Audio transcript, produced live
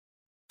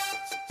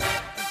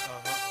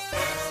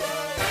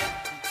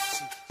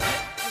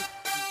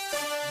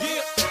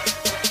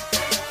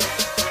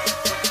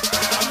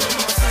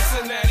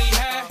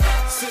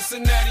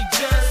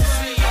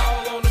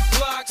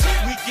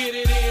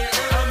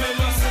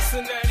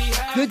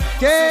Good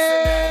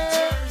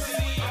day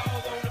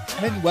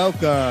and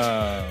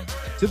welcome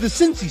to the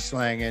Cincy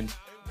Slangin'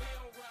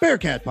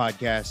 Bearcat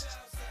Podcast.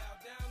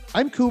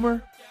 I'm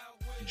Coomer,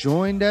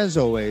 joined as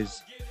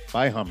always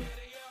by Hummer.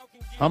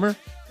 Hummer,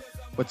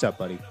 what's up,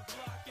 buddy?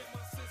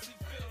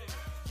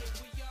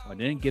 I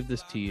didn't give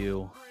this to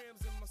you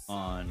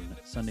on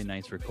Sunday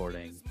night's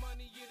recording,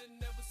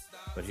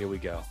 but here we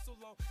go.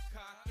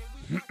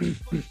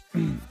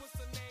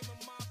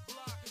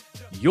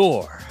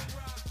 Your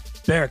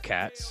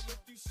Bearcats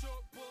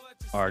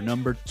are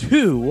number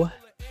 2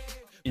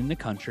 in the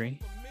country,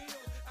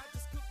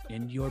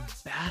 and your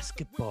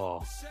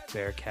basketball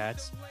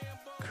Bearcats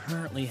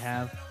currently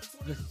have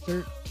the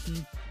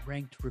 13th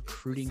ranked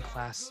recruiting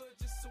class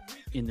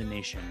in the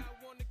nation.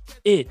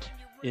 It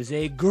is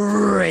a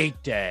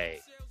great day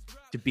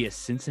to be a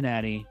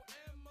Cincinnati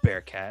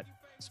Bearcat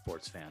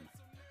sports fan.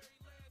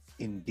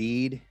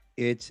 Indeed,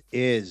 it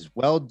is.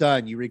 Well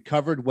done. You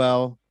recovered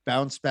well,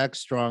 bounced back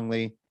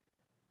strongly.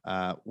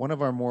 One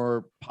of our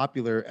more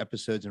popular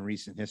episodes in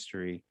recent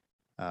history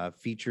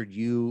featured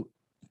you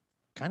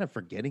kind of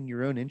forgetting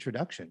your own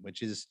introduction,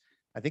 which is,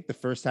 I think, the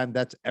first time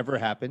that's ever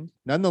happened.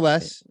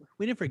 Nonetheless,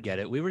 we didn't forget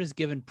it. We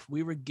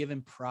were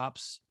given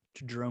props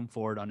to Jerome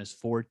Ford on his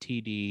 4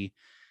 TD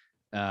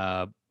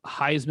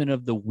Heisman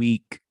of the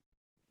Week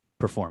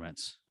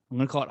performance. I'm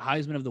going to call it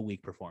Heisman of the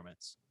Week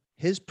performance.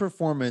 His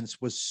performance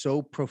was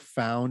so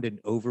profound and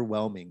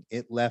overwhelming.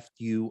 It left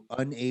you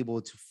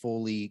unable to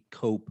fully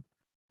cope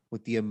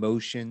with the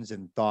emotions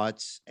and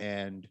thoughts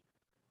and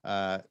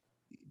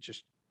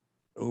just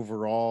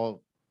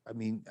overall, I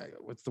mean,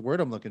 what's the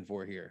word I'm looking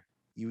for here?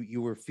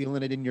 You were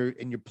feeling it in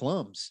your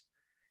plums.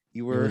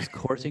 You were, it was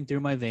coursing through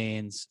my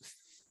veins.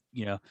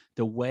 You know,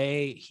 the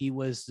way he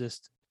was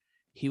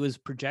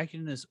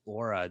projecting this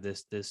aura,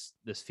 this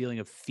feeling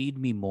of feed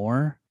me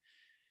more,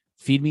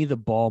 feed me the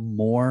ball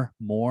more.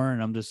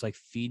 And I'm just like,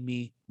 feed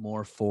me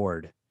more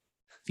Ford,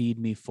 feed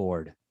me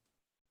Ford.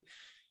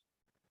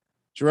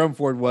 Jerome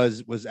Ford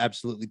was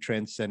absolutely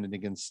transcendent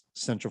against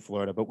Central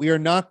Florida, but we are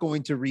not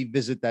going to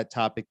revisit that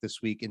topic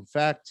this week. In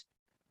fact,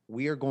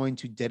 we are going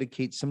to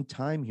dedicate some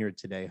time here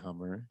today,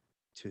 Hummer,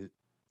 to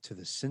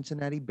the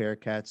Cincinnati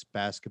Bearcats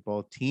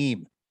basketball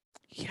team.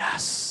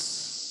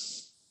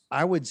 Yes.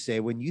 I would say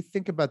when you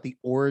think about the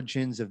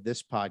origins of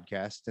this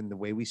podcast and the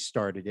way we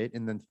started it,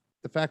 and then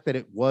the fact that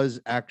it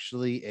was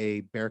actually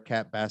a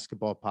Bearcat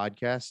basketball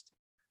podcast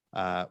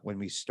when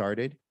we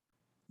started,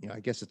 you know,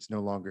 I guess it's no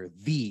longer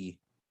the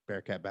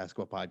Bearcat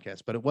basketball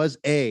podcast, but it was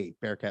a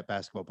Bearcat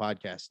basketball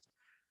podcast.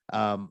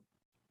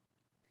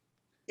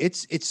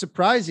 It's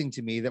surprising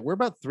to me that we're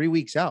about 3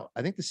 weeks out.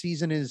 I think the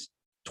season is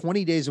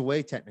 20 days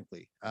away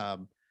technically.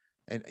 And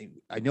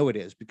I know it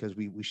is because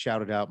we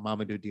shouted out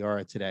Mamadou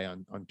Diarra today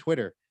on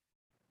Twitter.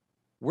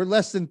 We're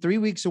less than 3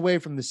 weeks away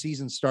from the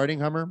season starting,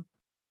 Hummer.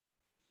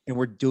 And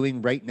we're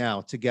doing right now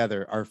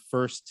together our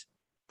first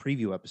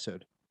preview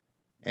episode.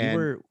 And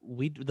when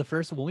we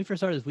first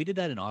started this, we did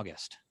that in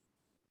August.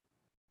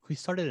 We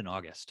started in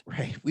August.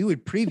 Right. We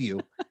would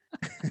preview.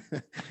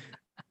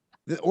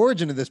 The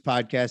origin of this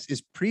podcast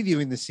is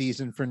previewing the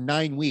season for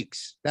 9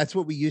 weeks. That's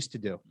what we used to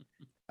do.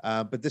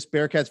 But this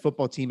Bearcats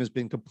football team has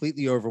been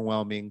completely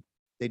overwhelming.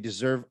 They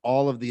deserve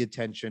all of the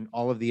attention,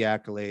 all of the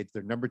accolades.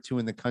 They're number 2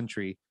 in the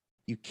country.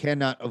 You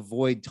cannot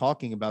avoid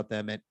talking about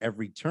them at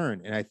every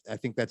turn. And I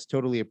think that's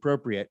totally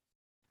appropriate.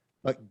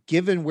 But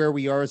given where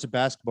we are as a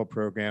basketball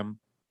program,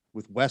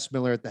 with Wes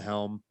Miller at the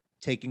helm,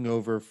 taking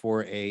over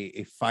for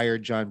a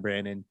fired John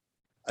Brannon,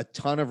 a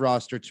ton of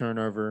roster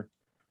turnover,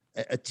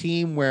 a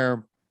team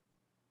where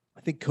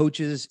I think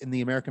coaches in the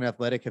American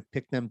Athletic have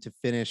picked them to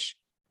finish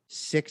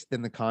 6th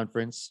in the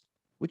conference,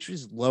 which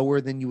is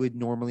lower than you would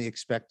normally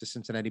expect a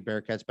Cincinnati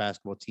Bearcats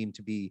basketball team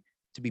to be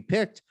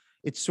picked.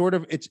 It's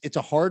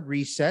a hard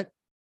reset.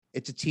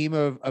 It's a team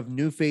of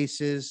new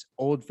faces,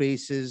 old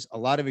faces, a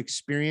lot of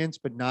experience,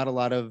 but not a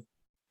lot of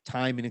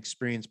time and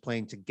experience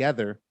playing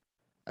together.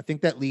 I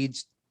think that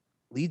leads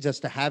us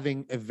to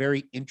having a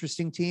very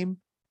interesting team.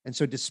 And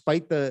so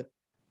despite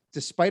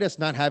us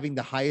not having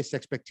the highest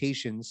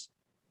expectations,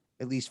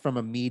 at least from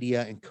a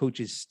media and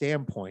coaches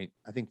standpoint,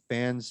 I think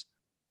fans,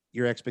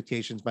 your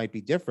expectations might be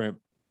different.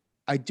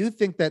 I do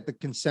think that the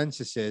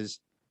consensus is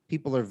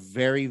people are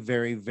very,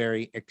 very,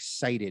 very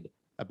excited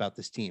about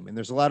this team. And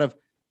there's a lot of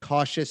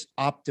cautious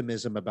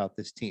optimism about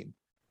this team.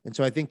 And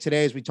so I think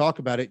today, as we talk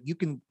about it, you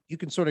can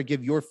sort of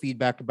give your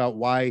feedback about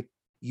why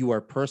you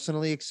are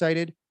personally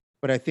excited.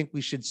 But I think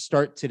we should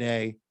start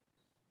today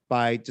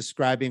by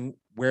describing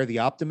where the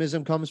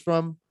optimism comes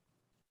from,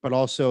 but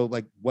also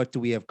like, what do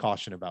we have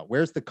caution about?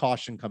 Where's the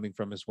caution coming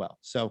from as well?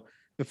 So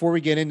before we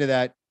get into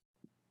that,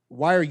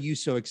 why are you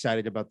so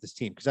excited about this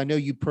team? Because I know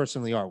you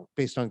personally are,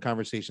 based on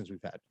conversations we've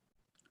had.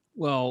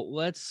 Well,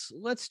 let's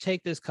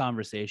take this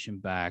conversation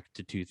back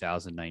to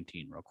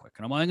 2019 real quick.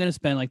 And I'm only going to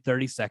spend like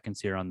 30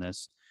 seconds here on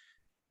this.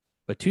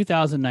 But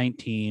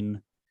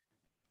 2019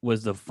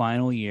 was the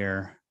final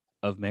year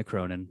of Mick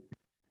Cronin,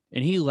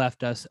 and he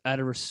left us at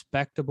a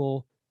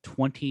respectable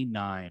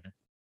 29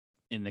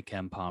 in the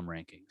KenPom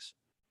rankings.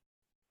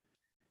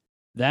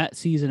 That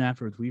season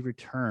afterwards, we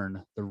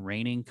return the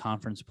reigning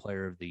conference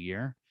player of the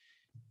year,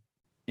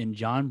 and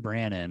John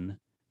Brannon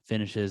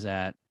finishes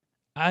at,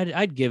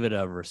 I'd give it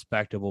a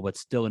respectable, but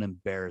still an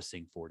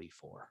embarrassing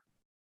 44.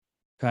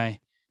 Okay.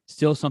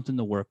 Still something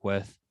to work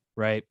with,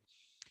 right?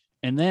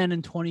 And then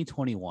in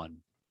 2021,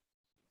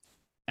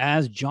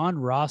 as John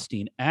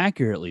Rothstein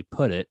accurately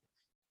put it,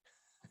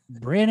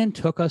 Brannon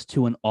took us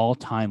to an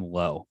all-time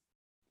low.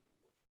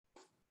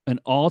 An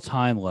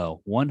all-time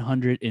low,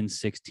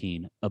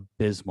 116,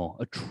 abysmal,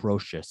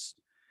 atrocious.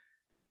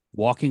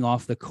 Walking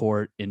off the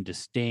court in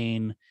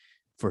disdain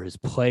for his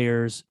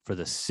players, for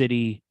the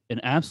city, an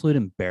absolute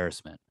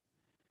embarrassment.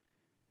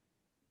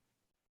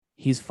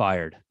 He's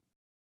fired.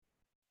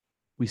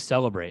 We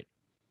celebrate.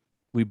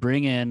 We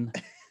bring in.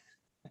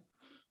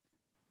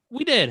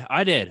 We did.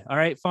 I did. All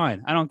right,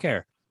 fine. I don't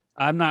care.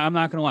 I'm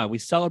not gonna lie. We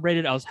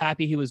celebrated. I was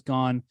happy he was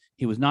gone.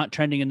 He was not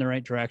trending in the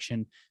right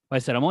direction. But I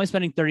said, I'm only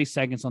spending 30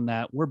 seconds on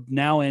that. We're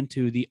now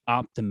into the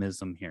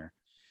optimism here.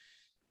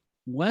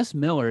 Wes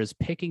Miller is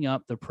picking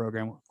up the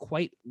program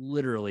quite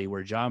literally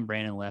where John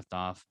Brannon left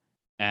off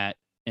at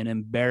an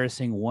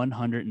embarrassing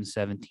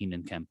 117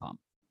 in KenPom.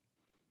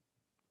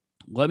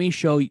 Let me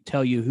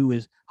tell you who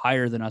is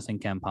higher than us in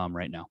KenPom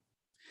right now.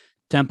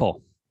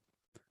 Temple.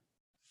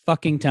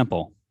 Fucking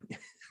Temple.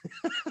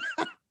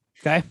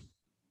 Okay?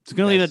 Just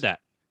gonna leave it at that.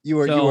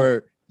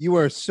 You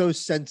are so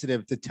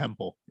sensitive to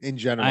Temple in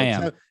general. I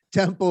am.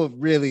 Temple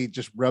really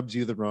just rubs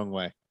you the wrong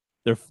way.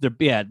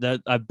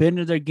 I've been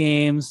to their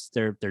games.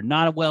 They're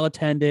not well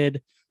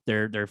attended.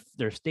 Their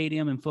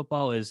stadium in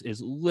football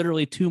is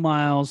literally 2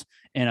 miles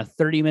and a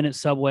 30-minute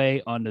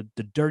subway on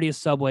the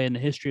dirtiest subway in the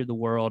history of the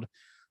world,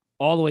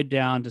 all the way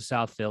down to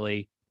South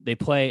Philly. They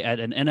play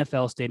at an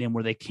NFL stadium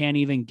where they can't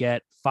even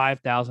get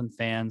 5,000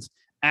 fans,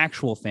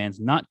 actual fans,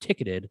 not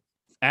ticketed,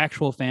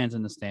 actual fans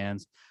in the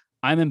stands.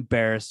 I'm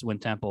embarrassed when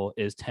Temple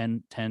is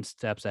 10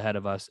 steps ahead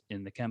of us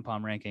in the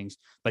KenPom rankings,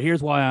 but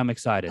here's why I'm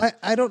excited.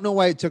 I don't know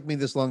why it took me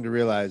this long to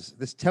realize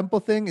this Temple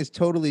thing is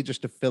totally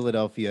just a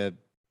Philadelphia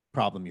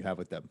problem you have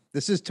with them.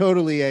 This is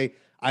totally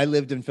I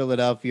lived in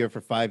Philadelphia for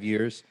 5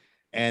 years,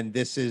 and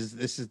this is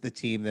the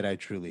team that I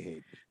truly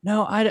hate.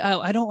 No,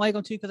 I don't like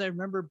them too, because I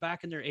remember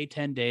back in their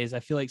A-10 days,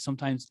 I feel like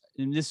sometimes,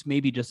 and this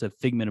may be just a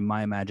figment of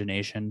my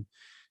imagination,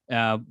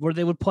 where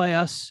they would play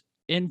us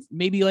and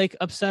maybe like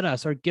upset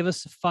us or give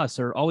us a fuss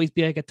or always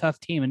be like a tough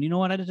team. And you know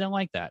what? I didn't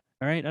like that.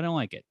 All right. I don't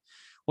like it.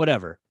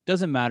 Whatever.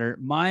 Doesn't matter.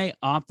 My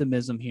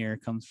optimism here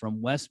comes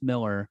from Wes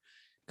Miller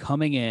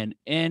coming in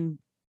and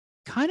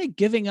kind of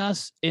giving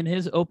us in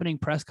his opening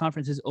press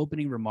conference, his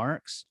opening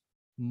remarks,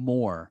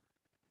 more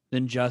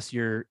than just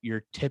your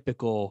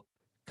typical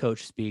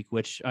coach speak,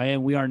 which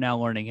we are now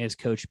learning his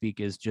coach speak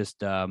is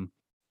just,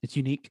 it's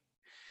unique.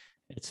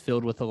 It's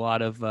filled with a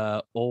lot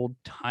of old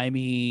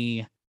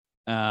timey,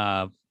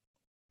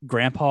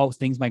 grandpa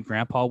things my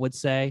grandpa would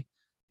say,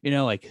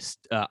 like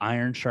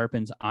iron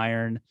sharpens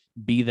iron,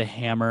 be the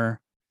hammer,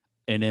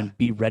 and then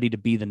be ready to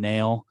be the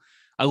nail.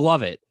 I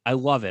love it.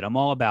 I'm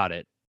all about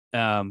it.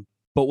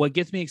 But what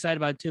gets me excited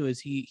about it too is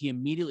he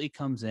immediately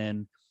comes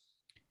in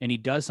and he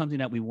does something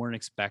that we weren't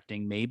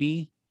expecting.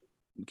 Maybe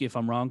if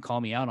I'm wrong,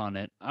 call me out on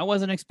it. I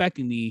wasn't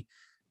expecting the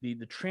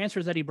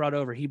transfers that he brought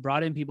over. He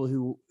brought in people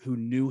who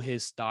knew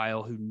his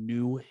style, who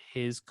knew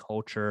his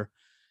culture.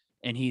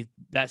 And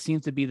that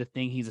seems to be the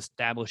thing he's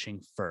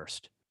establishing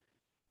first.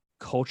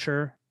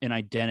 Culture and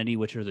identity,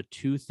 which are the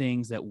two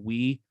things that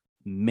we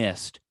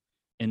missed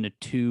in the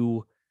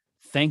 2,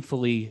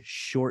 thankfully,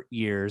 short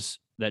years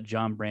that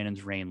John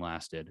Brannon's reign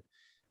lasted.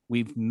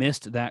 We've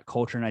missed that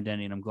culture and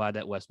identity, and I'm glad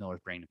that Wes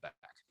Miller's bringing it back.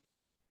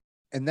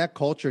 And that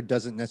culture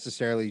doesn't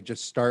necessarily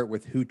just start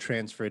with who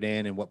transferred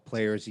in and what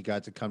players he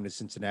got to come to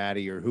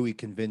Cincinnati or who he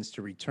convinced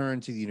to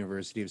return to the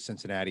University of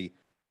Cincinnati.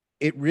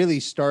 It really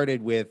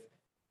started with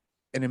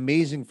an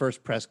amazing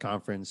first press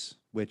conference,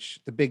 which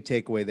the big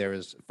takeaway there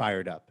is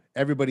fired up.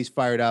 Everybody's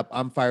fired up.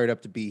 I'm fired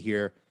up to be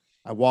here.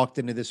 I walked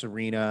into this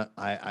arena.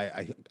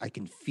 I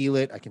can feel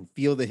it. I can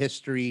feel the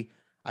history.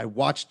 I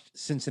watched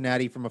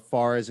Cincinnati from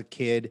afar as a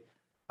kid.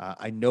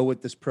 I know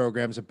what this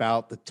program's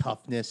about, the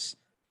toughness,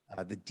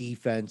 the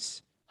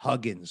defense,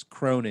 Huggins,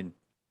 Cronin,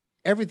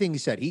 everything he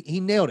said. He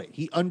nailed it.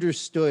 He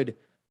understood,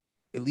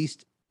 at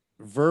least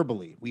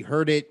verbally. We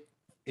heard it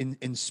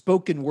in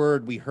spoken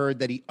word. We heard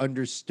that he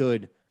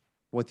understood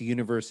what the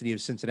University of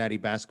Cincinnati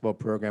basketball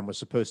program was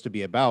supposed to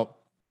be about.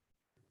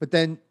 But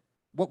then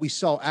what we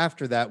saw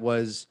after that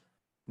was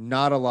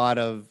not a lot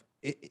of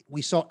it.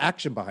 We saw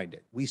action behind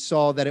it. We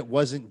saw that it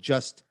wasn't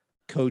just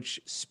coach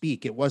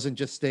speak. It wasn't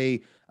just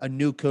a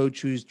new coach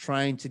who's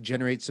trying to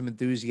generate some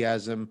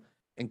enthusiasm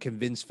and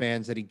convince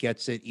fans that he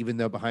gets it, even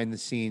though behind the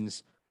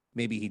scenes,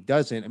 maybe he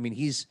doesn't. I mean,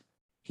 he's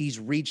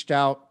reached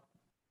out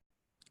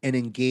and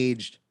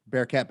engaged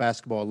Bearcat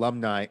basketball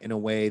alumni in a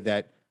way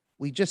that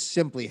we just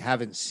simply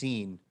haven't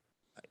seen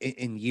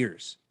in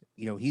years.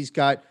 He's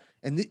got,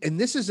 and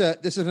this is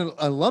an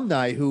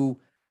alumni who,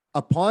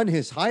 upon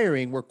his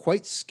hiring, were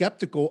quite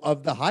skeptical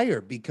of the hire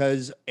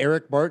because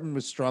Eric Barton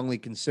was strongly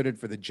considered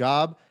for the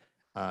job.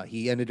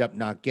 He ended up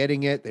not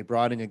getting it. They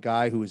brought in a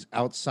guy who was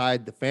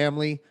outside the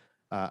family,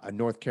 a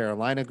North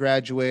Carolina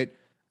graduate,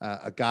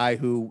 a guy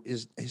who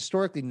is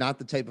historically not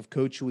the type of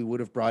coach who we would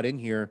have brought in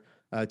here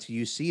to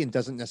UC and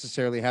doesn't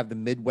necessarily have the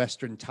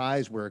Midwestern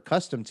ties we're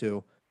accustomed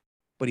to.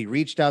 But he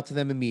reached out to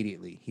them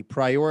immediately. He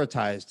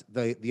prioritized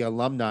the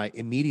alumni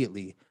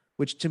immediately,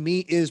 which to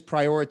me is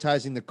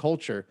prioritizing the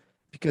culture,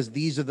 because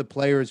these are the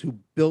players who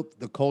built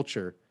the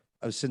culture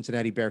of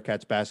Cincinnati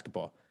Bearcats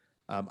basketball.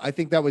 I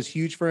think that was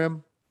huge for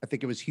him. I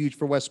think it was huge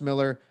for Wes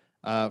Miller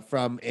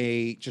from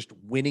a just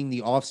winning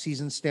the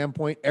offseason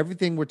standpoint.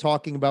 Everything we're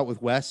talking about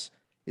with Wes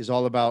is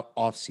all about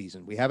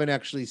offseason. We haven't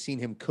actually seen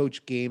him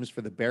coach games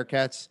for the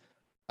Bearcats.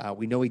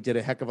 We know he did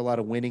a heck of a lot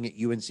of winning at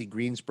UNC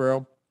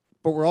Greensboro,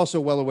 but we're also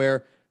well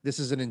aware this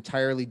is an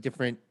entirely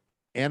different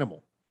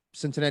animal.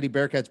 Cincinnati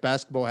Bearcats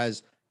basketball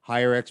has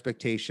higher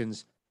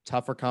expectations,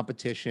 tougher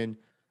competition,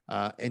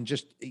 and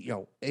just,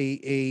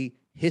 a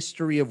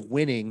history of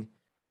winning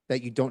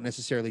that you don't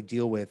necessarily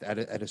deal with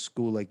at a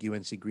school like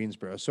UNC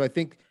Greensboro. So I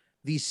think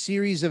these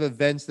series of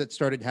events that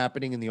started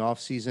happening in the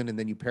offseason, and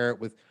then you pair it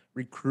with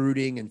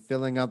recruiting and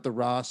filling out the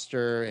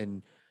roster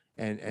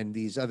and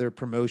these other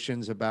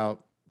promotions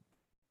about,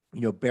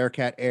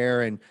 Bearcat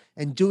Air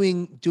and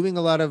doing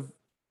a lot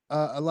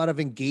of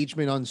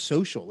engagement on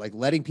social, like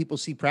letting people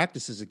see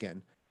practices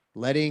again,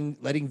 letting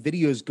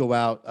videos go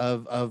out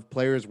of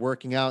players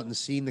working out and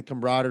seeing the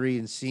camaraderie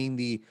and seeing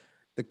the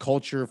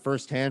culture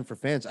firsthand for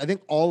fans. I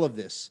think all of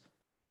this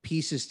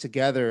pieces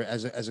together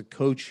as a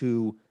coach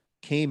who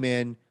came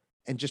in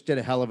and just did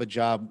a hell of a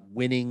job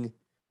winning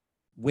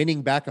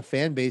back a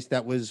fan base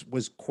that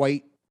was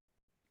quite,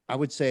 I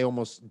would say,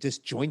 almost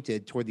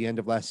disjointed toward the end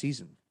of last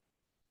season.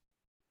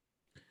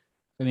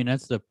 I mean,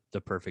 that's the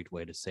perfect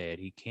way to say it.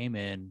 He came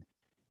in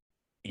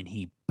and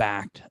he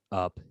backed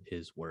up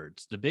his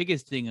words. The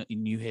biggest thing,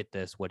 and you hit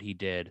this, what he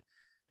did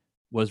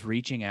was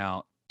reaching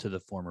out to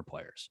the former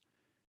players.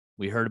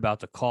 We heard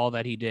about the call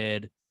that he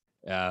did.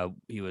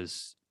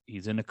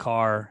 He's in the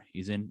car.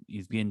 He's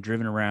being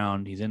driven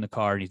around. He's in the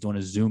car and he's doing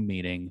a Zoom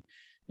meeting,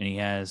 and he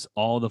has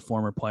all the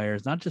former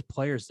players, not just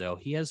players though.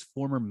 He has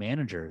former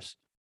managers.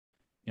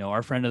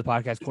 Our friend of the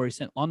podcast, Corey,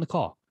 sent on the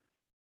call.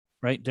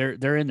 Right.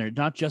 They're in there,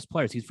 not just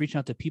players. He's reaching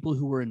out to people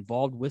who were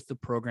involved with the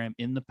program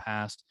in the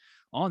past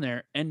on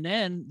there. And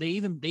then they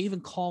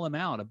even call him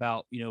out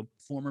about,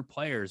 former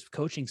players,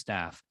 coaching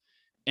staff.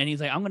 And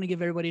he's like, I'm going to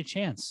give everybody a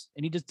chance.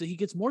 And he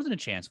gets more than a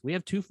chance. We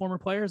have 2 former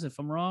players. If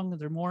I'm wrong,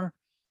 there are more.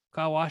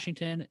 Kyle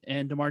Washington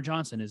and DeMar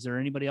Johnson. Is there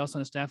anybody else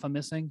on the staff I'm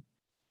missing?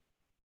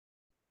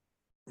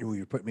 Ooh,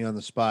 you're putting me on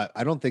the spot.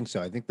 I don't think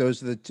so. I think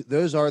those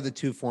are the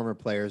 2 former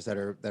players that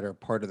are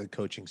part of the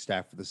coaching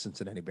staff for the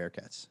Cincinnati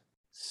Bearcats.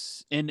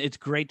 And it's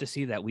great to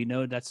see that. We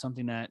know that's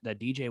something that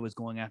DJ was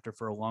going after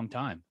for a long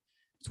time.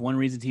 It's one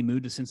reason he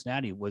moved to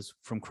Cincinnati was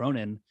from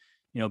Cronin,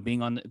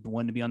 being on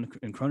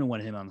and Cronin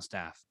wanted him on the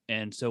staff.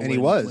 And so he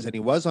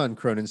was on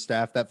Cronin's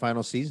staff that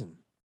final season.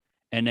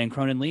 And then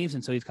Cronin leaves,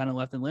 and so he's kind of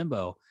left in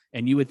limbo.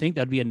 And you would think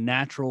that'd be a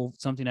natural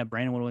something that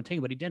Brandon would want to take,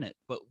 but he didn't.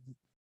 But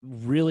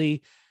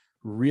really,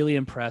 really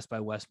impressed by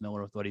Wes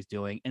Miller with what he's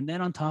doing. And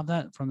then on top of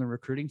that, from the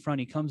recruiting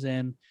front, he comes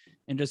in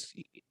and just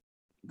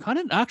kind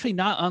of actually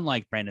not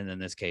unlike Brandon in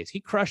this case.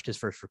 He crushed his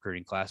first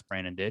recruiting class.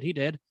 Brandon did. He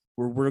did.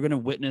 We're going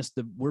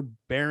to we're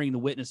bearing the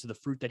witness of the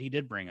fruit that he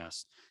did bring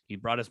us. He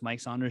brought us Mike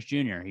Saunders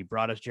Jr. He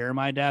brought us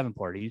Jeremiah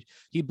Davenport.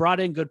 He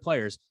brought in good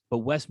players, but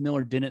Wes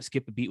Miller didn't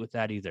skip a beat with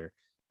that either,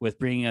 with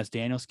bringing us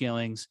Daniel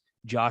Skillings,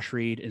 Josh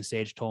Reed, and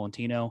Sage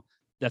Tolentino.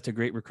 That's a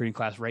great recruiting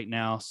class right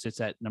now. Sits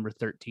at number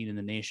 13 in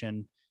the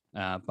nation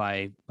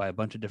by a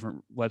bunch of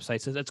different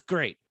websites. So that's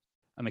great.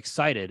 I'm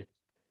excited.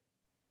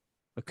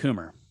 But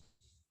Coomer, I'm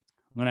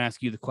going to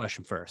ask you the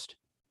question first.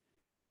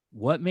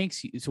 What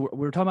makes you, so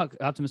we're talking about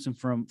optimism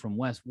from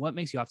Wes. What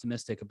makes you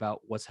optimistic about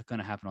what's going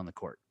to happen on the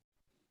court?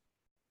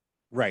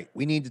 Right.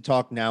 We need to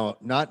talk now,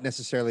 not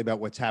necessarily about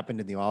what's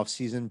happened in the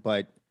offseason,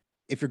 but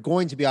if you're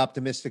going to be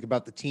optimistic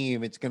about the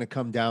team, it's going to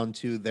come down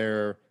to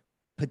their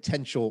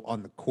potential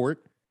on the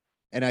court.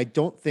 And I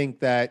don't think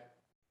that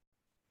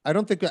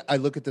I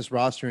look at this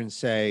roster and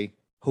say,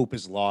 hope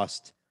is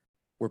lost.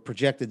 We're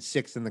projected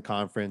 6th in the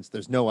conference.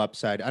 There's no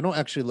upside. I don't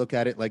actually look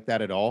at it like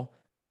that at all.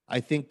 I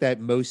think that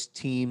most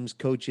teams,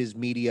 coaches,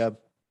 media,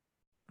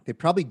 they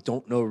probably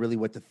don't know really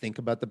what to think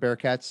about the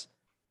Bearcats.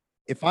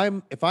 If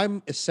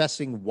I'm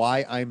assessing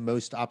why I'm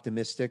most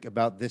optimistic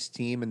about this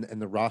team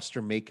and the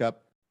roster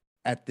makeup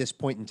at this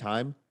point in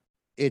time,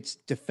 it's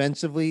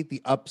defensively,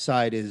 the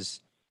upside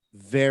is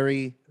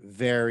very,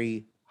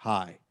 very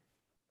high.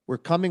 We're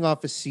coming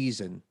off a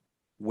season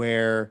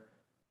where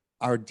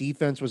our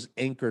defense was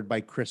anchored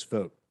by Chris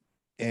Vogt.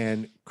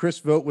 And Chris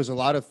Vogt was a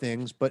lot of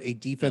things, but a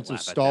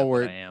defensive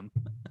stalwart.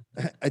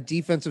 A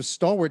defensive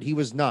stalwart, he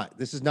was not.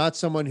 This is not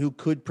someone who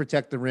could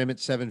protect the rim at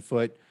 7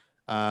 foot.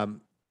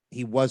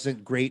 He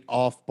wasn't great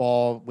off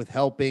ball with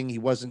helping. He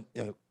wasn't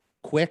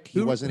quick. He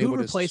wasn't able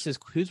to.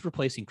 Who's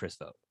replacing Chris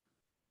Vogt?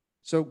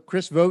 So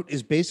Chris Vogt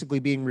is basically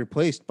being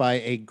replaced by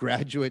a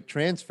graduate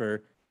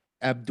transfer,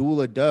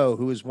 Abdullah Doe,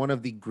 who is one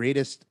of the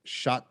greatest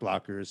shot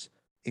blockers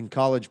in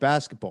college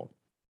basketball.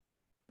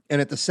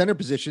 And at the center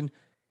position,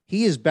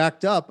 he is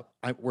backed up.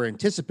 We're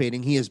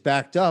anticipating he is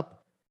backed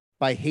up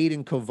by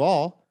Hayden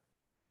Koval,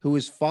 who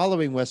is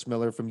following Wes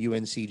Miller from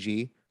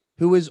UNCG,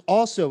 who is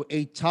also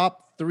a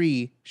top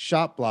 3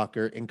 shot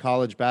blocker in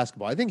college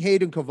basketball. I think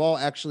Hayden Koval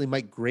actually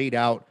might grade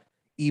out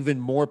even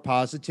more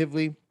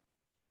positively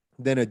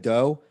than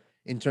Ado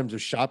in terms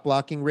of shot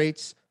blocking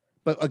rates.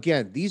 But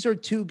again, these are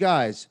 2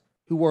 guys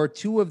who are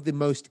 2 of the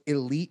most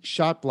elite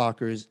shot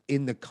blockers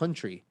in the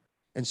country.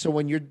 And so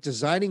when you're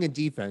designing a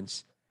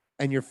defense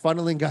and you're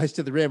funneling guys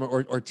to the rim,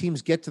 or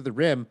teams get to the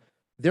rim,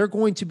 they're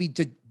going to be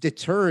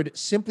deterred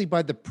simply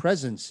by the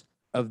presence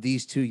of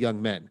these 2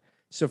 young men.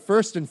 So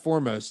first and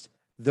foremost,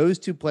 those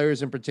 2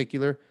 players in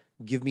particular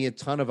give me a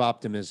ton of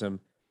optimism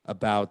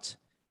about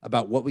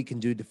what we can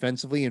do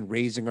defensively and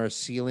raising our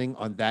ceiling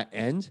on that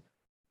end.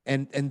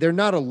 And they're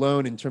not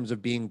alone in terms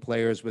of being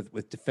players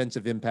with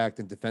defensive impact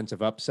and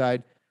defensive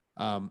upside.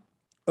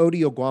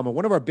 Odi Oguama,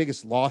 one of our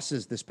biggest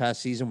losses this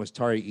past season was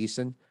Tari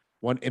Eason.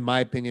 In my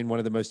opinion, one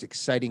of the most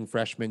exciting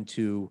freshmen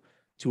to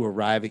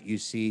arrive at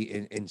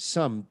UC in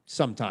some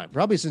time,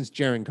 probably since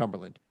Jaron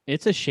Cumberland.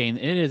 It's a shame.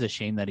 It is a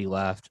shame that he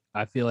left.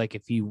 I feel like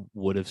if he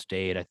would have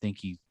stayed, I think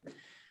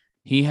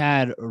he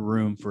had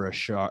room for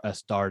a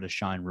star to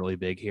shine really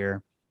big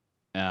here.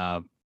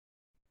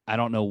 I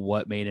don't know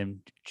what made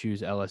him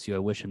choose LSU. I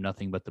wish him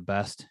nothing but the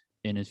best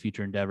in his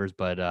future endeavors.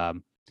 But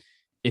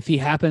if he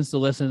happens to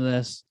listen to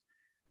this,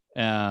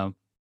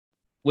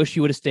 wish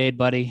you would have stayed,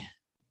 buddy.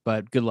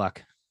 But good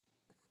luck.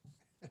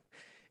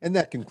 And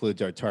that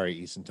concludes our Tari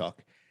Eason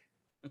talk.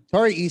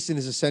 Tari Eason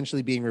is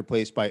essentially being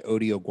replaced by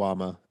Odi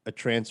Oguama, a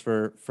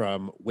transfer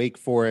from Wake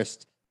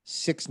Forest,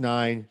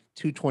 6'9",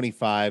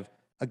 225.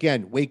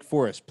 Again, Wake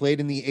Forest played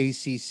in the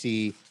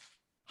ACC,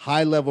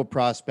 high-level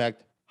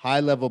prospect,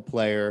 high-level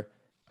player,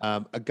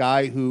 a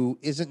guy who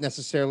isn't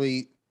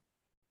necessarily,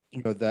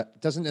 that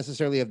doesn't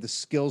necessarily have the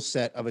skill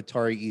set of a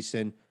Tari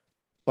Eason,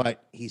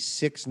 but he's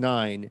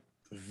 6'9",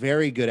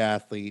 very good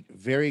athlete,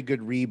 very good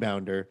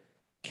rebounder,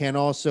 can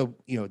also,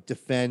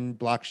 defend,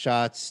 block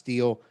shots,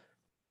 steal.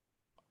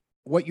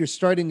 What you're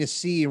starting to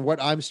see and what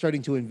I'm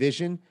starting to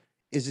envision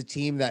is a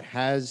team that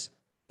has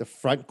the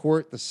front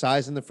court, the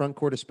size in the front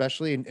court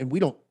especially, and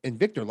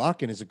Victor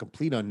Locken is a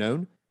complete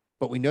unknown,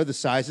 but we know the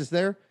size is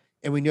there,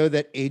 and we know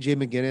that AJ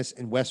McGinnis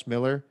and Wes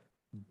Miller,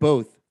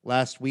 both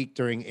last week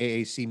during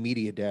AAC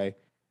Media Day,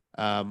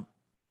 are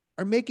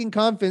making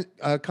comments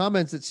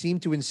that seem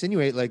to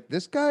insinuate like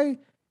this guy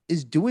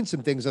is doing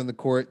some things on the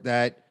court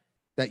that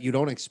you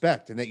don't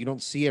expect and that you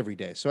don't see every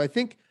day. So I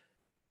think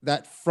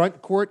that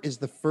front court is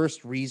the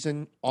first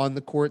reason on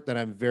the court that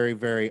I'm very,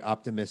 very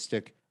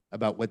optimistic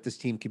about what this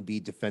team can be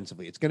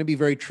defensively. It's going to be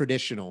very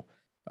traditional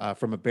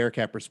from a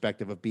Bearcat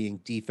perspective of being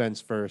defense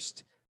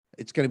first.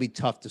 It's going to be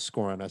tough to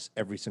score on us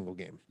every single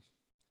game.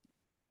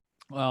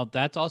 Well,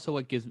 that's also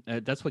what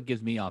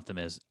gives me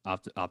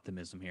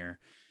optimism here,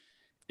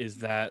 is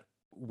that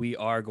we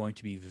are going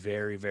to be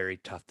very, very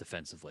tough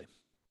defensively.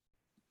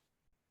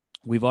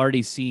 We've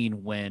already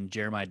seen when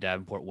Jeremiah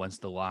Davenport wants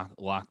to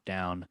lock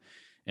down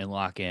and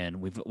lock in.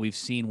 We've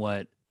seen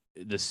what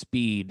the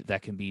speed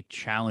that can be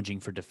challenging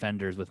for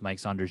defenders with Mike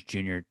Saunders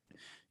Jr.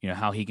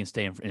 How he can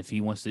stay in, if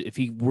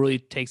he really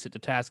takes it to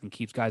task and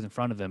keeps guys in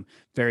front of him,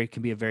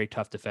 can be a very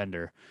tough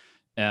defender.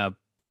 So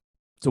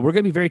we're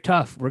going to be very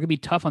tough. We're going to be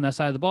tough on that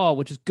side of the ball,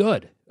 which is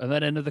good. On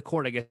that end of the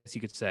court, I guess you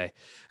could say.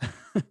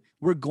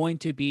 We're going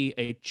to be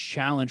a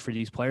challenge for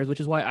these players, which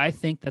is why I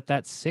think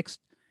that sixth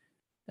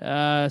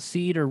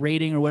seed or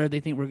rating or whatever they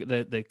think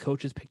the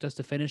coaches picked us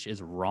to finish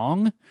is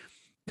wrong.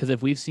 Because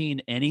if we've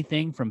seen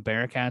anything from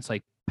Bearcats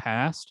like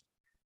past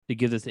to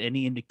give us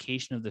any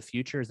indication of the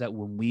future, is that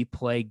when we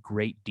play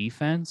great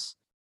defense,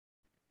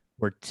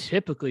 we're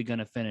typically going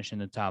to finish in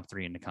the top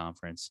 3 in the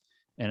conference.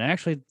 And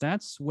actually,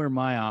 that's where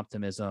my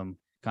optimism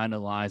kind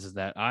of lies, is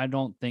that I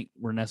don't think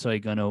we're necessarily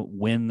going to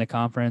win the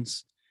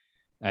conference.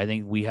 I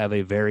think we have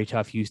a very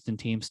tough Houston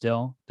team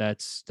still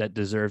that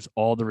deserves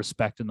all the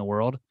respect in the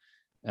world,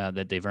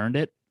 that they've earned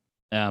it.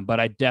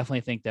 But I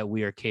definitely think that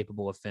we are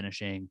capable of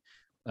finishing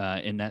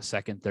in that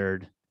second,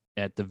 third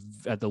at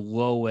the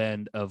low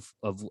end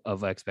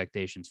of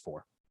expectations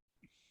for.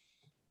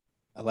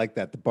 I like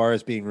that. The bar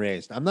is being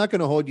raised. I'm not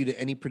going to hold you to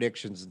any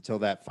predictions until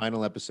that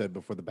final episode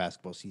before the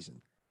basketball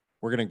season.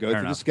 We're going to go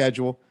through the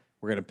schedule.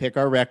 We're going to pick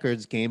our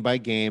records game by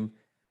game.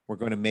 We're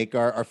going to make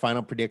our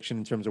final prediction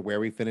in terms of where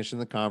we finish in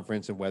the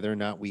conference and whether or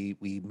not we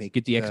make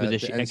the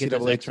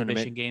NCAA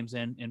tournament games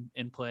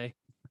in play.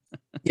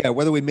 Yeah,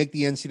 whether we make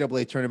the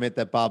NCAA tournament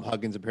that Bob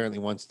Huggins apparently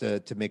wants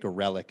to make a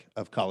relic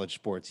of college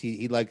sports.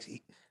 He likes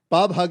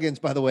Bob Huggins,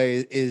 by the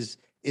way, is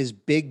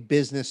big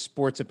business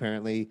sports.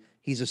 Apparently,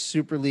 he's a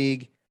Super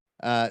League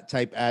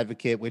type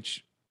advocate,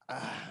 which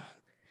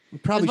we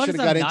probably should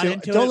have got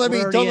into. Don't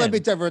let me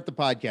divert the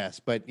podcast.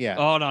 But yeah,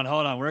 hold on.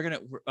 All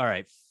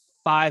right,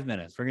 5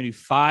 minutes. We're gonna do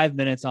 5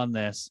 minutes on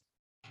this.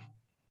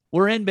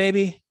 We're in,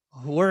 baby.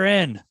 We're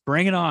in.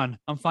 Bring it on.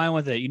 I'm fine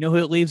with it. You know who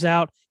it leaves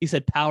out? He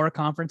said power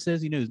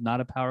conferences. You know who's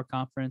not a power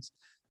conference?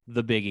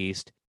 The Big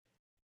East.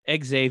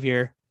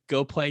 Xavier,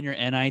 go play in your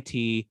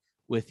NIT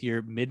with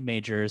your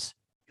mid-majors,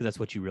 because that's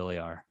what you really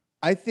are.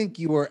 I think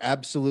you are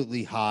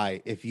absolutely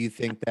high if you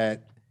think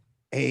that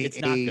It's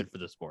not a good for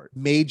the sport.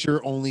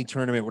 major only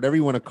tournament, whatever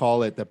you want to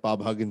call it, that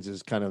Bob Huggins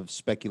is kind of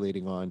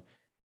speculating on.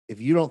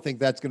 If you don't think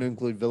that's going to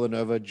include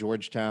Villanova,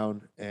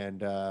 Georgetown,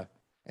 and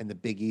the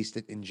Big East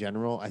in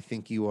general, I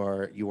think you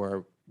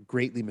are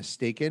greatly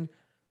mistaken.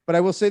 But I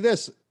will say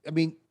this: I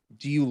mean,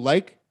 do you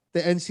like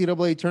the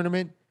NCAA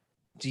tournament?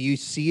 Do you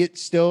see it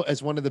still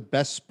as one of the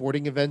best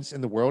sporting events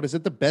in the world? Is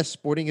it the best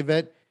sporting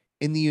event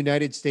in the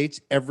United States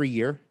every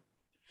year?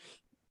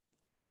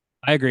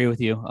 I agree with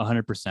you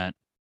 100%.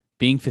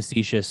 Being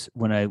facetious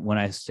when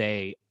I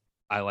say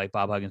I like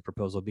Bob Huggins'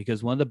 proposal,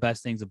 because one of the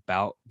best things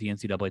about the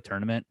NCAA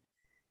tournament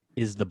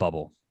is the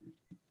bubble.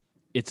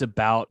 It's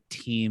about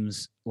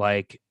teams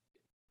like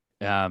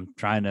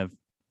trying to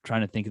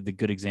think of the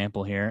good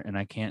example here, and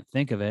I can't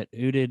think of it.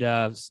 Who did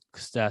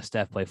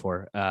Steph play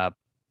for?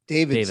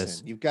 Davidson.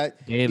 Davis. You've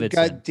got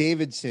Davidson.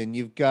 Davidson.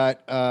 You've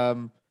got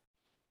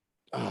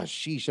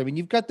sheesh. I mean,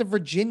 you've got the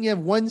Virginia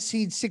 1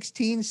 seed,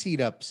 16 seed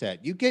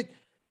upset.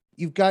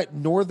 You've got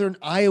Northern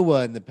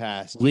Iowa in the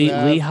past.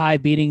 Lehigh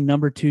beating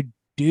number 2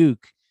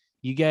 Duke.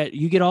 You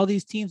get all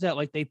these teams that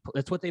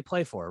that's what they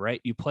play for,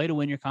 right? You play to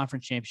win your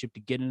conference championship,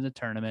 to get into the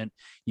tournament,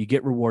 you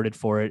get rewarded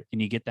for it,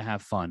 and you get to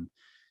have fun.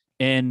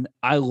 And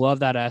I love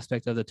that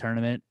aspect of the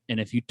tournament. And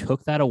if you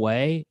took that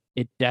away,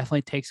 it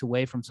definitely takes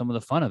away from some of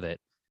the fun of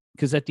it.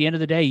 Because at the end of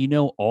the day,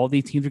 all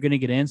these teams are going to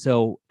get in.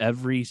 So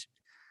means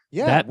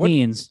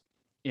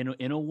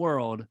in a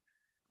world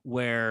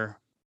where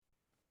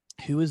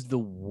who is the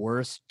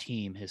worst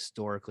team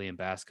historically in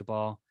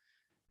basketball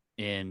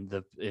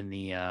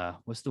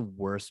what's the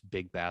worst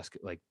big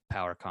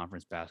power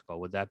conference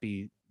basketball? Would that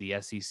be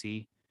the SEC?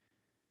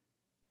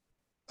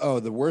 Oh,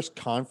 the worst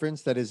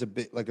conference that is a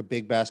bit like a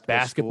big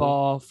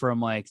basketball from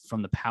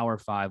the Power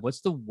 5.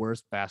 What's the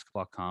worst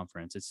basketball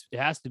conference? It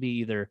has to be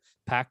either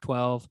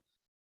Pac-12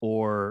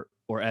 or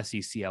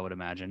SEC, I would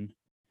imagine.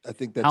 I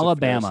think that's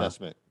Alabama. A fair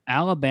assessment.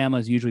 Alabama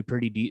is usually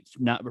pretty deep,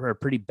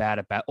 pretty bad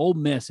at Ole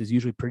Miss is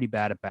usually pretty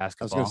bad at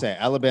basketball. I was going to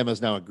say Alabama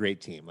is now a great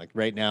team. Like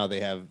right now, I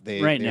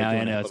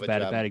know it's a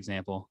bad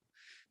example,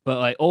 but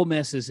like Ole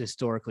Miss is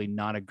historically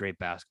not a great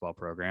basketball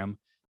program.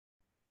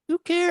 Who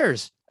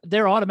cares?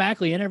 They're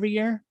automatically in every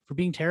year for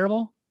being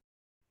terrible.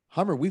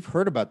 Hummer, we've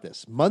heard about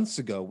this months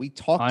ago. We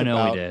talked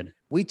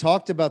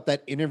about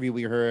that interview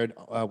we heard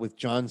with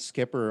John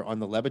Skipper on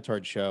the Le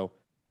Batard show,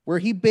 where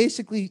he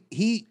basically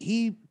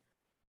he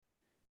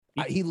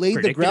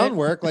laid the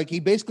groundwork. Like he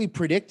basically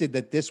predicted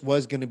that this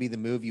was going to be the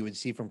move you would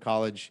see from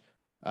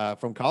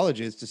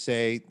colleges to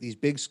say, these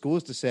big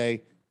schools to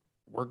say,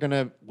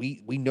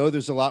 we know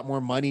there's a lot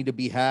more money to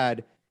be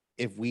had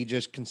if we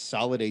just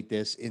consolidate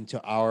this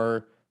into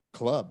our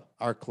club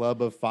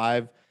of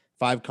five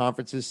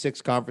conferences,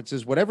 6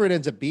 conferences, whatever it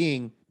ends up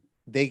being.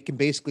 They can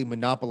basically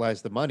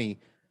monopolize the money.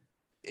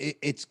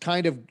 It's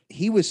kind of,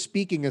 he was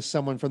speaking as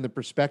someone from the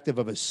perspective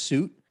of a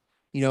suit,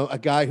 a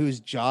guy whose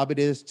job it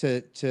is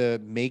to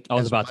make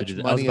as much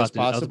money as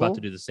possible. I was about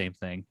to do the same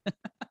thing.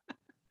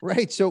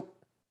 Right. So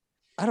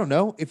I don't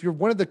know if you're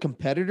one of the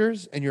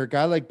competitors and you're a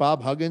guy like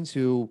Bob Huggins,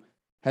 who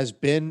has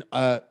been,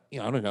 I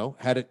don't know,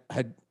 had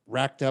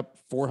racked up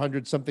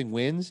 400 something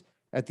wins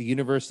at the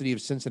University of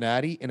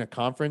Cincinnati in a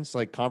conference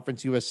like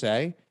Conference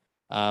USA.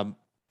 I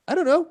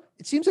don't know.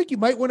 It seems like you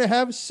might want to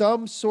have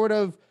some sort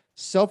of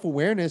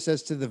self-awareness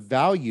as to the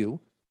value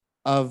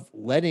of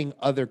letting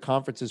other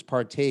conferences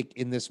partake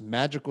in this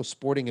magical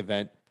sporting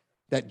event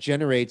that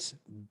generates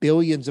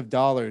billions of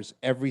dollars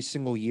every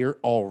single year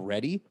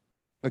already.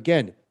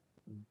 Again,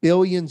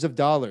 billions of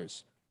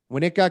dollars.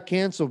 When it got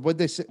canceled, would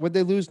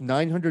they lose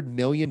 $900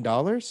 million?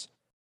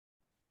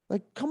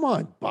 Like, come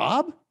on,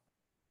 Bob,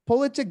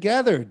 pull it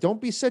together.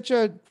 Don't be such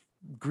a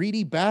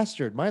greedy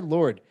bastard. My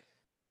Lord.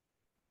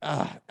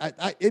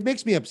 It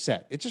makes me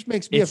upset. It just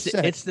makes me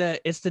upset.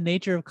 It's the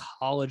nature of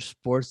college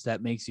sports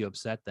that makes you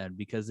upset then,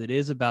 because it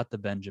is about the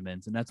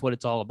Benjamins, and that's what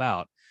it's all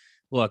about.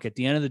 Look, at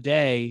the end of the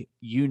day,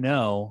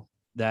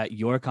 that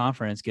your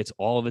conference gets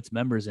all of its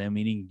members in,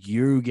 meaning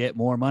you get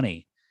more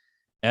money.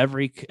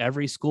 Every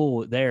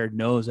school there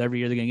knows every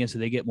year they're going to get, so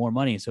they get more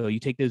money. So you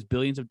take those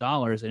billions of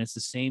dollars, and it's the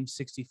same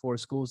 64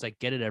 schools that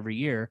get it every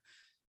year,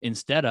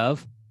 instead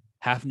of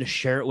having to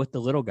share it with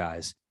the little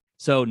guys.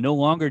 So no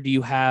longer do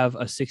you have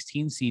a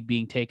 16 seed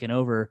being taken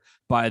over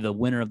by the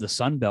winner of the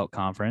Sun Belt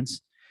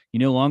Conference. You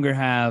no longer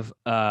have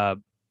I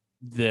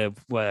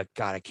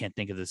can't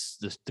think of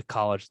the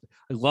college.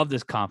 I love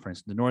this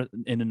conference,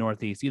 in the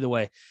Northeast. Either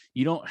way,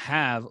 you don't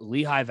have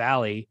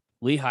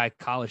Lehigh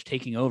College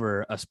taking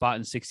over a spot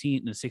in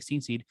the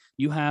 16 seed.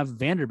 You have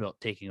Vanderbilt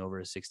taking over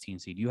a 16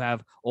 seed. You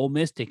have Ole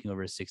Miss taking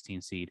over a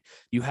 16 seed.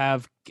 You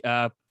have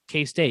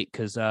K-State,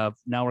 because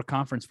now we're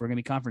going to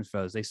be conference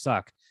foes. They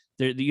suck.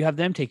 You have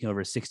them taking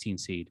over a 16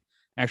 seed.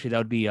 Actually, that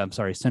would be,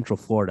 Central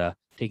Florida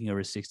taking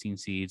over 16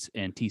 seeds,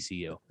 and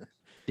TCU.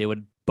 They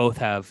would both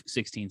have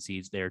 16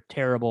 seeds. They're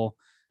terrible.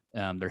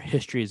 Their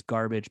history is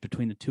garbage.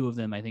 Between the two of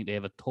them, I think they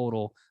have a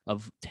total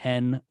of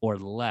 10 or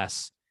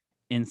less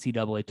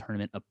NCAA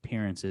tournament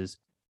appearances,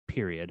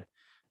 period.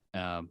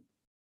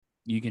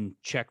 You can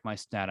check my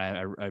stat.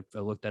 I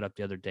looked that up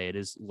the other day. It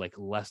is like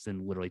less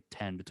than literally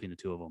 10 between the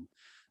two of them.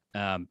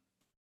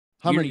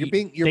 Hummer, Take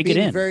it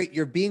in.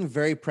 you're being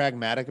very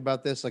pragmatic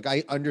about this. Like,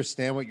 I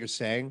understand what you're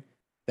saying,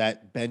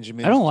 that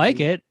Benjamin. I don't like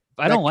it.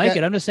 I don't like ca-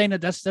 it. I'm just saying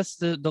that's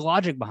the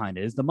logic behind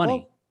it is the money.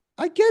 Well,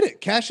 I get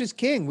it. Cash is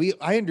king.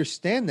 I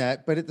understand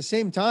that, but at the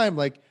same time,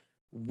 like,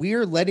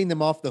 we're letting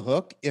them off the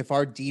hook if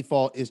our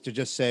default is to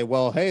just say,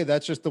 well, hey,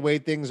 that's just the way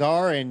things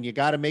are, and you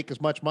got to make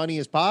as much money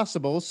as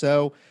possible.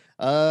 So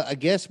I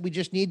guess we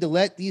just need to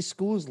let these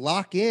schools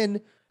lock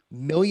in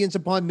millions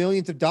upon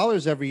millions of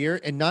dollars every year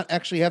and not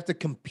actually have to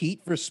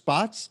compete for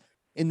spots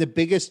in the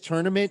biggest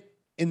tournament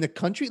in the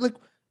country. Like,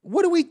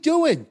 what are we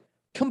doing?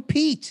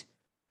 Compete.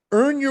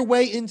 Earn your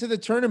way into the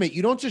tournament.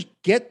 You don't just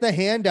get the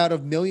handout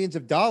of millions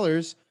of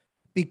dollars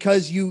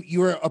because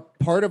you're a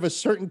part of a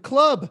certain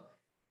club.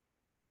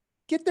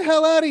 Get the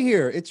hell out of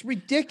here. It's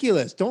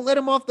ridiculous. Don't let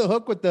him off the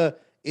hook with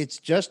it's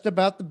just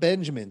about the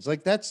Benjamins.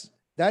 Like, that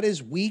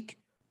is weak.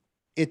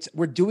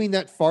 We're doing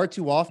that far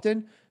too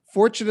often.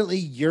 Fortunately,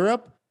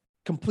 Europe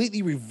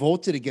completely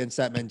revolted against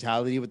that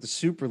mentality with the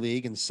Super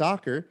League and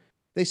soccer.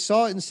 They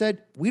saw it and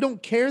said, we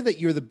don't care that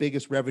you're the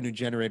biggest revenue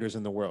generators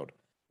in the world.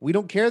 We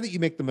don't care that you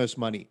make the most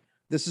money.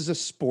 This is a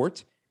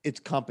sport. It's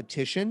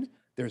competition.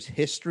 There's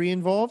history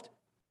involved.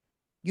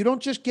 You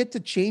don't just get to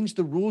change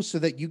the rules so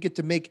that you get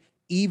to make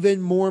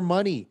even more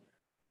money.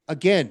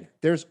 Again,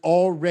 there's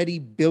already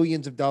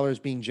billions of dollars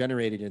being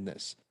generated in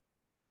this.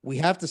 We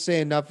have to say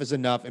enough is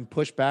enough and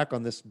push back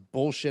on this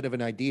bullshit of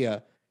an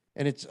idea.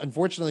 And it's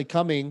unfortunately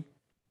coming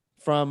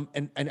from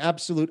an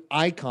absolute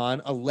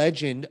icon, a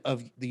legend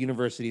of the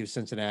University of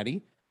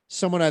Cincinnati,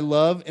 someone I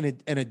love and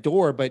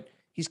adore, but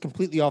he's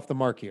completely off the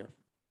mark here.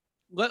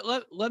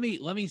 Let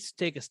me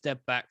take a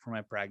step back from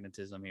my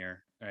pragmatism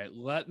here. All right.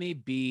 Let me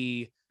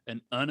be an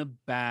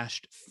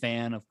unabashed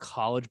fan of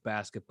college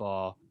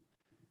basketball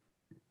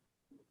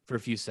for a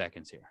few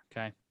seconds here.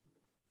 Okay.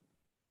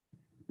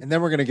 And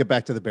then we're going to get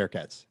back to the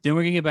Bearcats.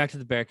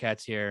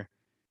 Here.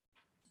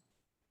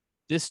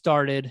 This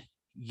started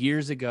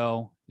years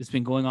ago. It's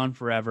been going on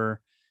forever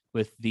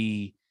with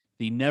the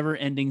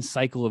never-ending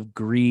cycle of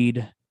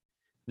greed,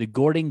 the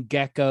Gordon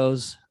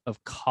Geckos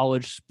of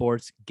college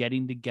sports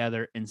getting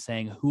together and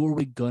saying, who are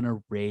we going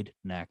to raid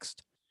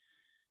next?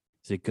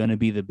 Is it going to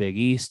be the Big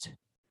East,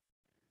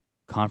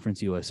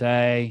 Conference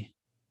USA,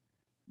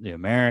 the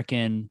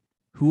American,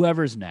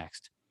 whoever's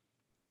next?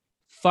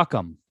 Fuck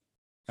them.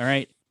 All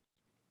right.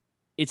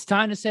 It's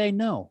time to say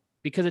no,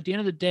 because at the end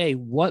of the day,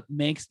 what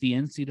makes the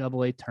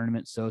NCAA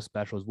tournament so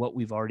special is what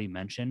we've already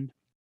mentioned.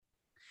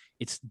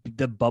 It's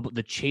the bubble,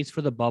 the chase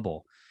for the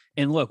bubble.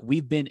 And look,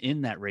 we've been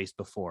in that race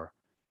before,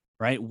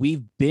 right?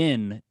 We've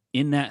been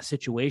in that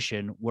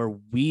situation where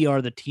we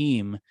are the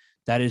team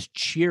that is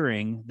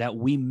cheering that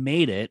we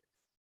made it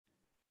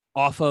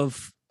off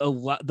of the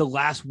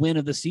last win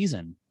of the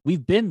season.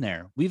 We've been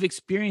there. We've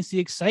experienced the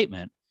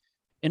excitement,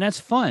 and that's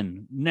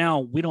fun. Now,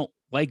 we don't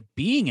like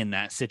being in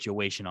that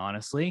situation,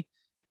 honestly,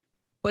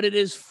 but it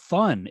is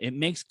fun. It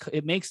makes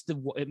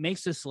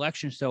the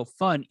selection so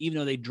fun, even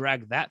though they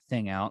drag that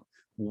thing out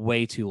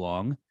way too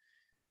long.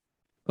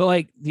 But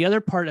like the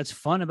other part that's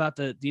fun about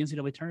the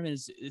NCAA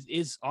tournament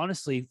is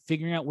honestly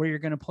figuring out where you're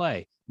going to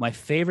play. My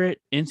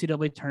favorite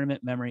NCAA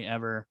tournament memory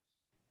ever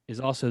is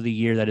also the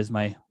year that is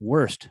my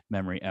worst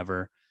memory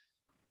ever.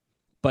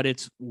 But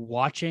it's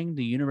watching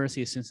the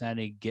University of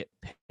Cincinnati get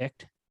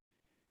picked.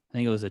 I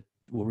think it was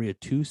were we a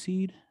 2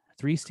 seed,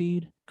 3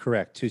 seed?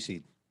 Correct, 2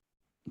 seed.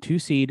 2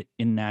 seed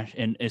in Nash,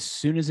 and as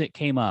soon as it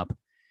came up,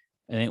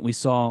 and we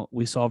saw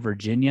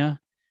Virginia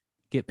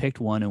get picked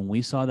 1, and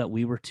we saw that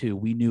we were 2.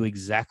 We knew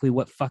exactly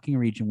what fucking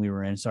region we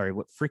were in. Sorry,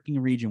 what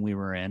freaking region we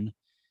were in.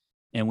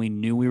 And we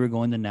knew we were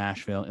going to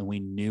Nashville, and we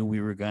knew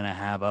we were going to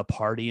have a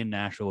party in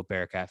Nashville with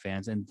Bearcat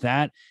fans. And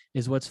that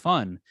is what's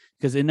fun,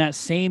 because in that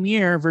same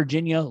year,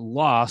 Virginia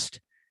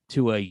lost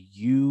to a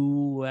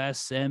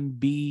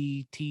USMBT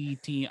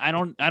team. I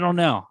don't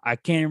know. I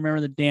can't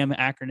remember the damn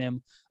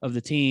acronym of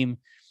the team.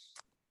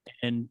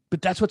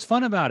 But that's what's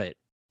fun about it,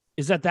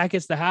 is that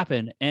gets to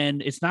happen.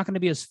 And it's not going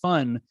to be as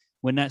fun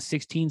when that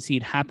 16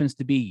 seed happens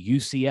to be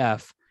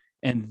UCF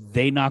and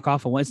they knock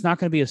off a one. It's not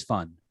going to be as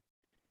fun.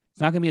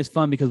 It's not going to be as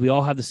fun because we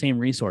all have the same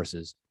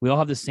resources. We all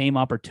have the same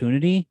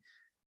opportunity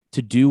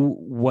to do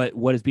what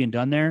is being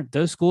done there.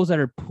 Those schools that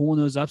are pulling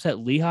those upset,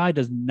 Lehigh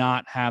does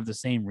not have the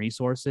same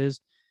resources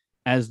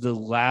as the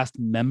last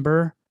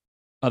member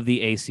of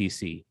the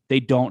ACC. They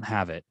don't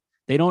have it.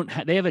 They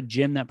have a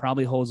gym that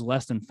probably holds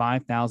less than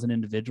 5,000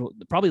 individuals,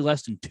 probably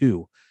less than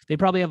 2. They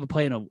probably have a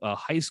play in a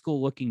high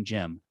school looking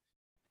gym,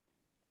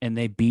 and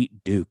they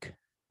beat Duke.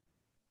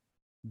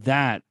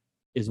 That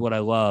is what I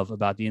love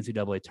about the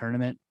NCAA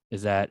tournament,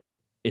 is that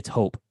it's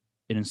hope.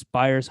 It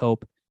inspires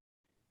hope,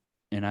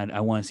 and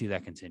I want to see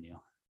that continue.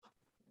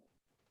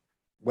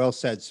 Well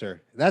said,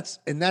 sir. That's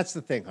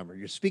the thing, Hummer.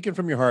 You're speaking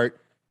from your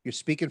heart. You're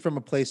speaking from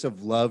a place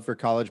of love for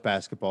college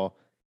basketball.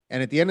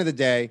 And at the end of the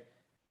day,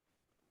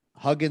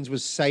 Huggins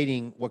was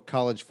citing what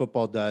college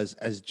football does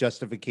as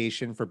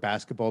justification for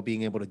basketball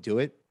being able to do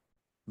it.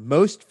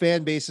 Most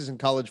fan bases in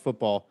college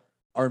football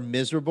are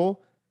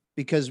miserable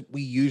because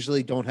we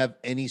usually don't have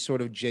any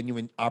sort of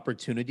genuine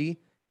opportunity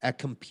at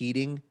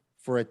competing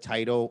for a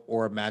title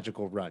or a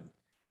magical run.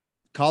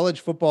 College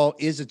football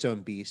is its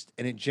own beast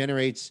and it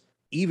generates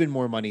even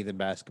more money than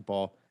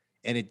basketball.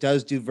 And it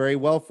does do very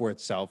well for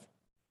itself,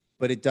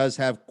 but it does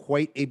have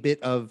quite a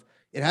bit of,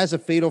 it has a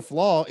fatal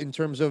flaw in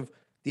terms of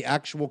the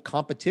actual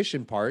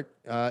competition part,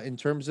 in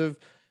terms of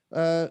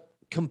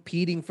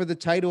competing for the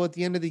title at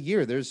the end of the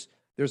year. There's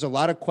a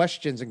lot of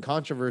questions and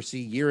controversy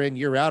year in,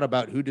 year out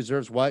about who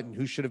deserves what and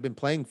who should have been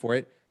playing for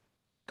it.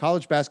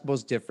 College basketball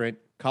is different.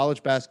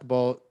 College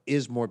basketball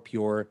is more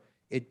pure.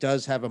 It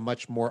does have a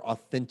much more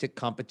authentic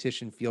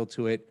competition feel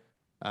to it,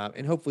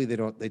 and hopefully they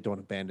don't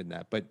abandon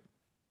that. But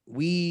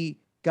we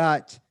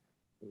got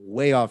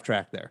way off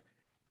track there,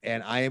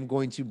 and I am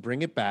going to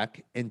bring it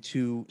back and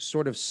to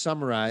sort of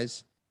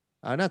summarize,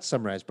 not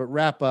summarize, but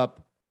wrap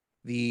up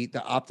the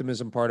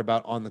optimism part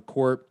about on the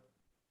court.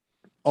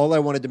 All I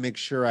wanted to make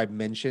sure I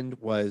mentioned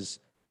was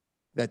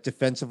that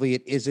defensively,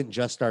 it isn't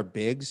just our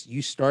bigs.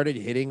 You started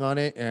hitting on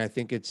it, and I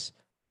think it's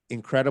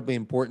incredibly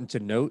important to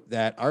note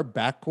that our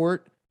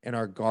backcourt and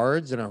our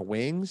guards and our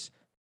wings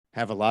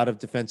have a lot of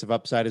defensive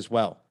upside as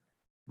well.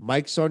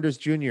 Mike Saunders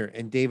Jr.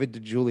 and David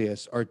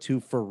DeJulius are two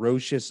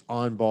ferocious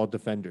on-ball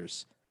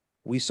defenders.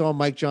 We saw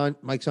Mike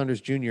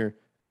Saunders Jr.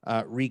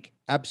 Wreak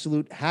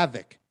absolute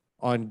havoc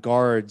on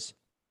guards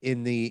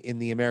in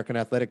the American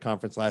Athletic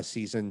Conference last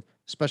season,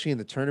 especially in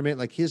the tournament.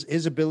 Like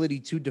his ability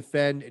to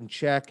defend and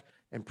check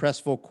and press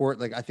full court,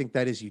 like I think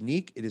that is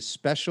unique. It is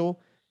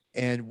special,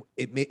 and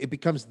it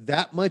becomes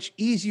that much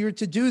easier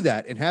to do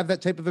that and have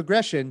that type of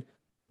aggression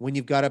when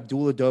you've got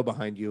Abdul Ado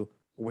behind you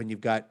or when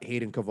you've got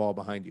Hayden Caval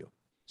behind you.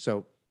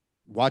 So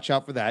watch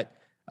out for that.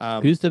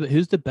 Who's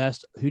the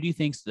best? Who do you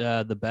think's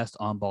the best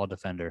on-ball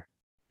defender?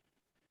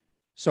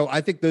 So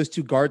I think those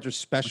two guards are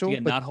special.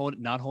 Again, not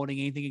holding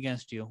anything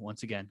against you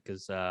once again,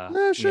 because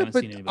sure,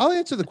 but I'll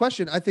answer the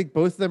question. I think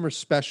both of them are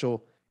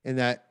special in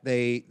that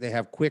they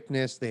have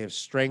quickness, they have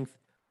strength.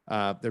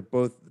 They're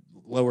both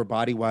lower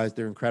body wise.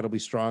 They're incredibly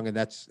strong, and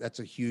that's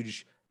a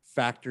huge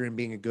factor in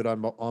being a good on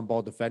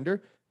ball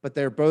defender. But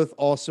they're both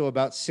also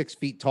about 6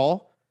 feet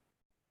tall.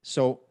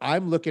 So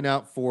I'm looking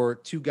out for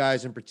two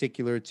guys in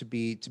particular to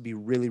be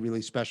really,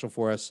 really special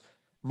for us.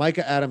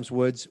 Micah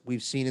Adams-Woods,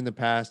 we've seen in the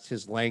past,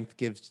 his length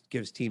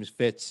gives teams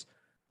fits.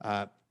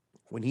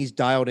 When he's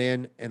dialed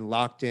in and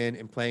locked in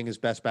and playing his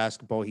best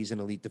basketball, he's an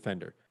elite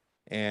defender.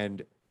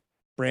 And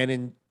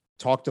Brandon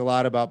talked a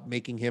lot about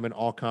making him an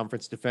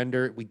all-conference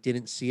defender. We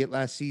didn't see it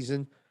last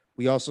season.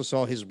 We also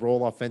saw his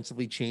role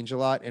offensively change a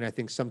lot. And I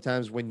think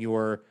sometimes when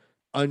you're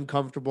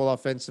uncomfortable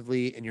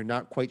offensively and you're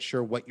not quite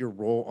sure what your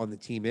role on the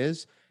team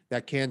is,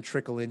 that can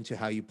trickle into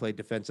how you play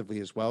defensively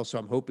as well. So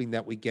I'm hoping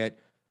that we get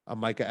a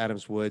Micah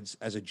Adams-Woods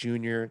as a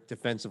junior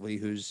defensively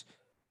who's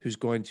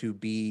going to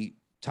be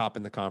top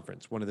in the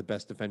conference, one of the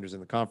best defenders in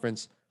the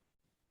conference.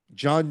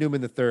 John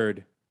Newman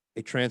III,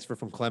 a transfer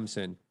from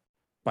Clemson,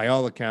 by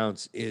all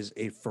accounts, is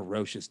a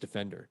ferocious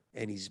defender.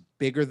 And he's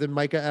bigger than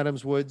Micah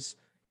Adams-Woods.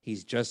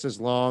 He's just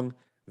as long,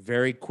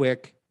 very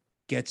quick,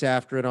 gets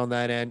after it on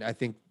that end. I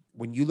think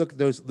when you look at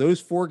those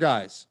four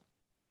guys,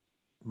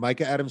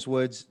 Micah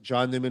Adams-Woods,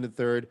 John Newman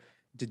III,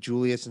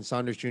 DeJulius, and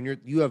Saunders Jr.,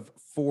 you have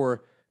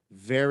four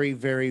very,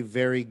 very,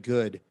 very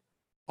good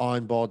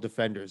on-ball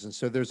defenders. And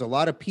so there's a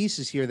lot of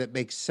pieces here that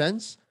make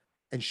sense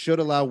and should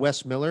allow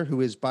Wes Miller,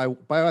 who is, by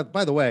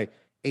the way,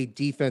 a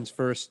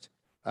defense-first,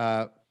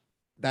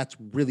 that's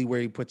really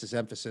where he puts his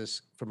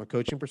emphasis from a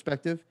coaching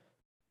perspective.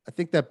 I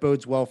think that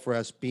bodes well for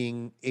us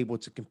being able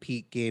to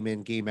compete game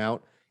in, game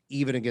out,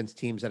 even against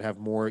teams that have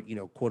more,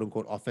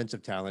 quote-unquote,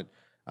 offensive talent,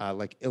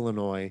 like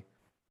Illinois,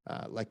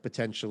 like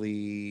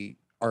potentially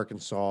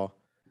Arkansas,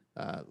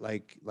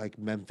 like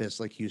Memphis,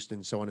 like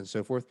Houston, so on and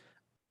so forth.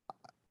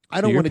 I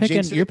don't want to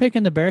jinx it. You're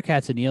picking the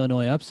Bearcats in the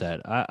Illinois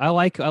upset. I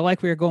like where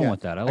you're going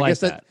with that.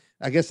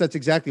 I guess that's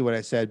exactly what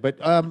I said. But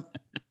I'll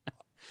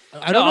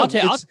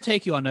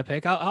take you on that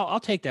pick. I'll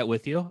take that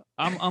with you.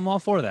 I'm all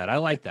for that. I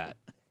like that.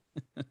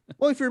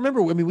 Well, if you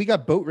remember, we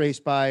got boat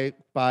raced by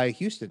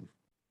Houston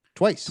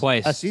twice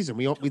last season.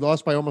 We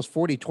lost by almost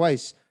 40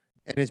 twice,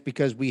 and it's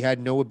because we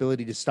had no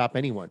ability to stop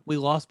anyone. We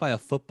lost by a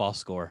football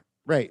score.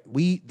 Right.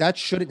 That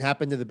shouldn't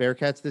happen to the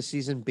Bearcats this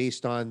season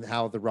based on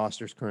how the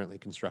roster is currently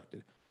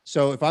constructed.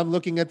 So if I'm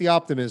looking at the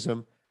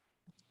optimism,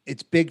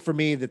 it's big for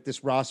me that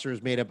this roster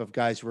is made up of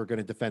guys who are going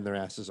to defend their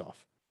asses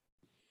off.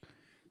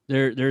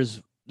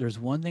 There's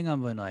one thing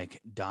I'm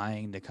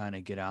dying to kind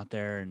of get out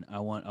there, and I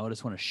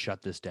just want to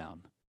shut this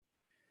down.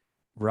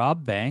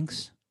 Rob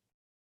Banks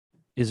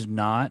is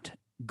not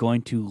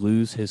going to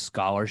lose his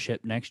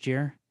scholarship next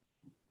year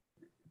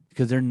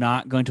because they're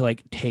not going to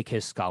take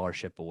his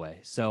scholarship away.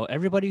 So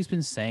everybody's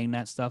been saying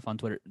that stuff on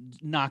Twitter.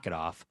 Knock it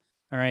off.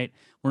 All right.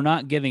 We're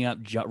not giving up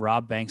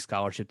Rob Banks'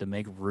 scholarship to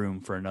make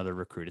room for another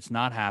recruit. It's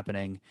not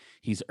happening.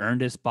 He's earned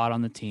his spot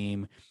on the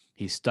team.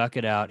 He's stuck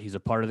it out. He's a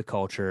part of the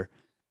culture.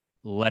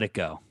 Let it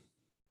go.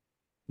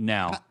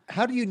 Now,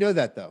 how do you know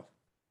that though?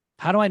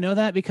 How do I know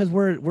that? Because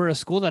we're a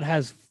school that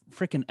has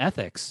freaking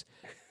ethics.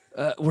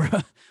 We're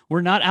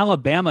we're not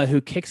Alabama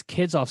who kicks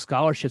kids off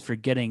scholarships for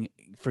getting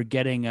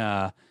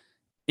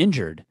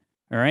injured.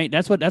 All right,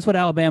 that's what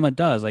Alabama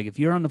does. Like if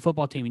you're on the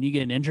football team and you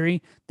get an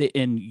injury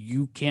and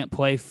you can't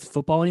play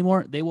football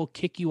anymore, they will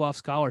kick you off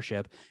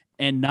scholarship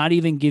and not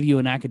even give you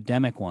an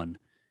academic one.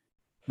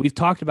 We've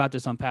talked about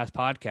this on past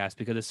podcasts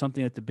because it's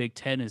something that the Big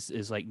Ten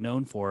is like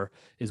known for,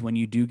 is when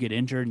you do get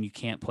injured and you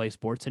can't play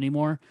sports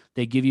anymore,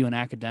 they give you an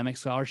academic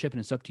scholarship and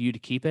it's up to you to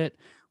keep it.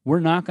 We're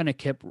not going to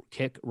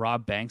kick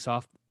Rob Banks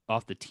off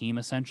the team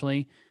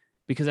essentially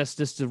because that's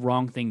just the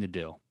wrong thing to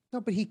do. No,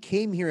 but he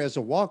came here as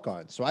a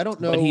walk-on, so I don't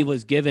know. But he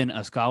was given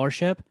a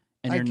scholarship,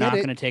 and I you're get not it.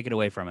 going to take it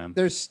away from him.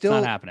 There's It's still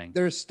not happening.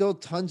 there's still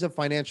tons of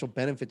financial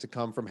benefit to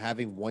come from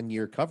having 1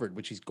 year covered,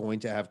 which he's going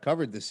to have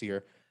covered this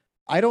year.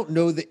 I don't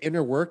know the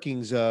inner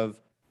workings of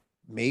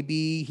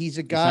maybe he's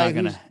a It's guy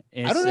not who's,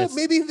 gonna. I don't know,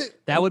 maybe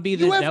that would be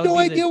the. you that have would no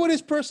be the- idea what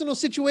his personal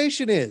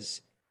situation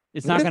is.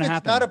 It's What not if going to it's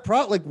happen. not a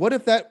pro? Like, what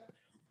if that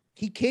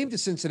he came to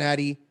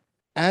Cincinnati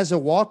as a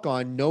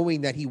walk-on,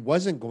 knowing that he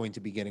wasn't going to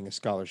be getting a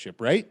scholarship,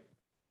 right?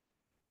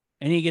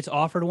 And he gets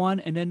offered one,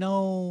 and then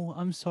no,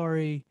 I'm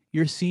sorry,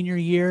 your senior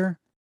year,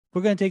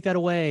 we're going to take that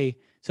away.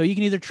 So you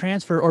can either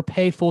transfer or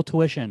pay full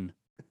tuition.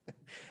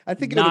 I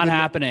think it would've Not been-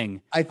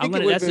 happening. I think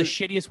it That's the would.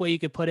 shittiest way you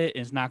could put it.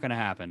 It's not going to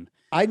happen.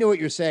 I know what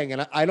you're saying,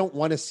 and I don't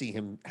want to see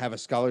him have a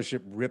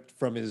scholarship ripped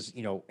from his,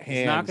 hands.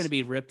 It's not going to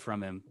be ripped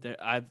from him.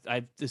 I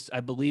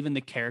believe in the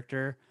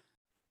character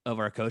of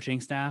our coaching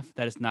staff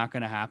that it's not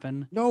going to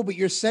happen. No, but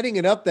you're setting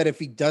it up that if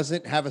he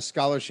doesn't have a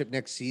scholarship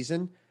next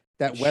season,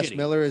 that Wes Shitty.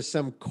 Miller is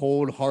some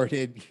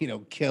cold-hearted,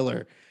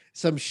 killer,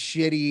 some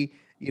shitty,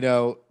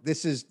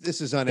 this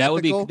is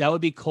unethical. That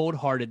would be cold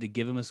hearted to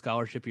give him a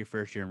scholarship your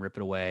first year and rip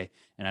it away.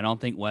 And I don't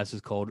think Wes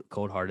is cold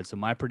hearted. So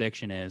my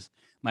prediction is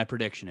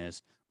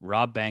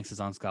Rob Banks is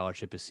on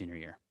scholarship his senior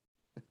year.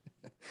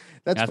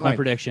 That's my fine.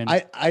 prediction.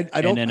 I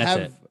don't then that's have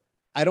it.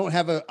 I don't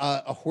have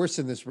a horse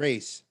in this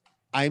race.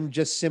 I'm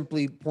just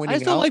simply pointing I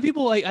just don't out. like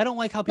people I don't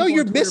like how No, people. you're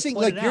on Twitter missing,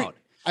 point like, it you're- out.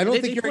 I don't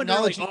They think you're put it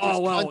out like, acknowledging. oh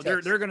well,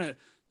 context. they're gonna.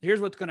 Here's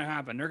what's gonna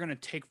happen. They're gonna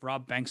take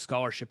Rob Banks'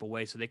 scholarship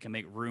away so they can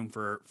make room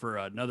for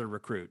another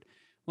recruit.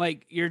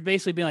 Like you're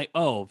basically being like,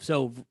 oh,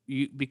 so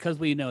because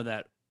we know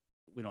that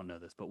we don't know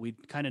this, but we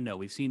kind of know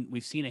we've seen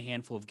a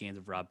handful of games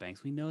of Rob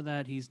Banks. We know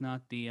that he's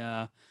not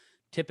the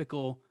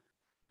typical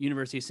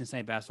University of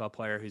Cincinnati basketball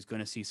player who's going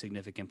to see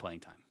significant playing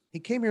time. He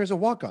came here as a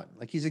walk-on.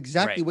 Like he's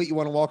exactly Right. what you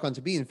want a walk-on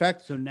to be. In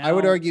fact, So now I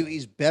would argue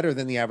he's better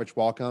than the average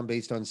walk-on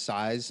based on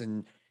size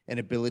and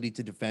ability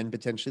to defend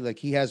potentially. Like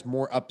he has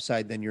more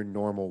upside than your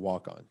normal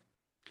walk-on.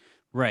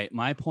 Right.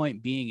 My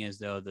point being is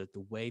though that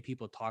the way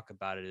people talk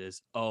about it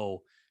is,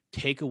 oh,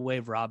 take away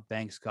Rob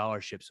Banks'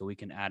 scholarship so we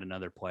can add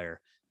another player.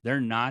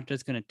 They're not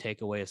just going to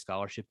take away a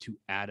scholarship to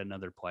add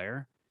another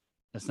player.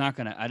 That's not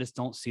going to. I just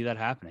don't see that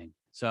happening.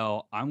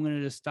 So I'm going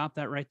to just stop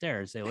that right there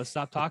and say, let's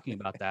stop talking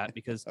about that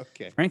because,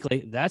 Okay.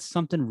 frankly, that's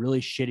something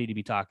really shitty to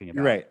be talking about.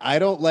 You're right. I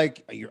don't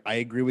like. I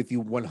agree with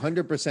you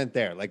 100%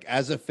 there. Like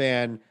as a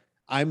fan,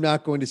 I'm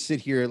not going to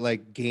sit here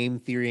like game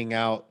theorying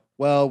out.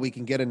 Well, we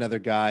can get another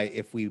guy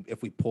if we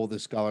pull the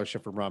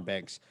scholarship from Rob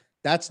Banks.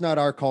 That's not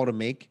our call to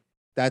make.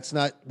 That's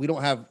not. We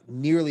don't have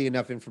nearly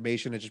enough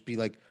information to just be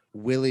like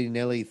willy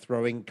nilly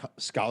throwing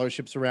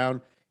scholarships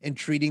around and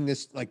treating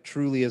this like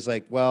truly as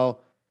like,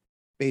 well,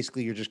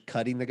 basically you're just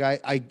cutting the guy.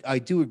 I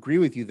do agree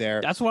with you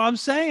there. That's what I'm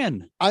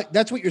saying.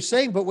 That's what you're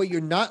saying, but what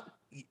you're not,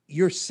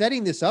 you're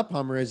setting this up,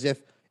 Hummer, as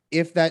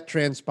if that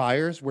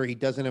transpires where he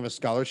doesn't have a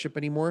scholarship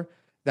anymore,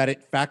 that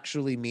it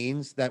factually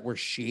means that we're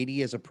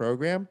shady as a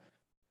program.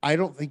 I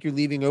don't think you're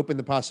leaving open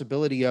the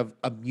possibility of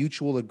a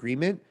mutual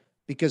agreement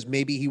because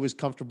maybe he was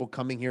comfortable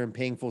coming here and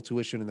paying full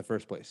tuition in the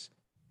first place.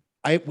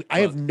 I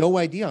have no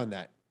idea on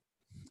that.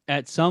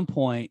 At some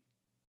point,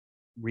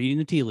 reading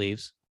the tea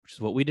leaves, which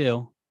is what we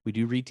do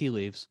read tea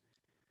leaves.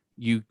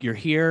 You're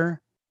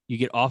here, you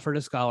get offered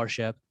a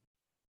scholarship,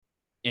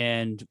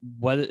 and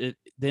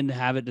then to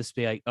have it just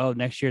be like, oh,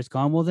 next year it's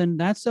gone. Well, then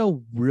that's a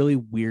really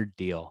weird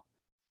deal.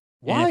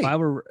 Why?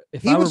 And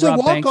if He I were was a Rob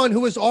walk-on Banks, who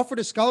was offered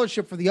a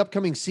scholarship for the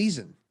upcoming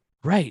season.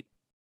 right?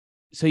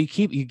 So you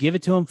give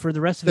it to him for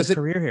the rest of Does his it-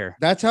 career here.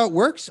 That's how it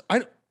works. I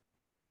don't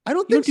You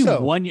think don't do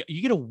so. 1 year.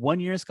 You get a 1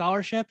 year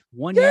scholarship.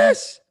 1 year.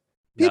 Yes.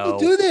 People No.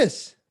 do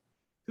this.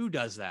 Who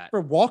does that?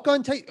 For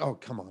walk-on type. Oh,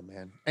 come on,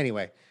 man.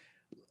 Anyway,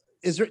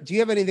 do you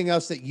have anything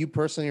else that you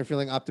personally are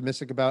feeling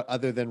optimistic about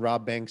other than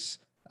Rob Banks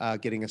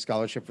getting a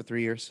scholarship for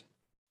 3 years?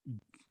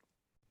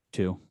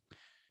 2.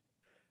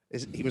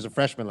 He was a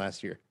freshman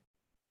last year.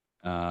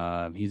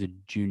 He's a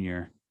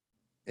junior,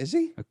 Is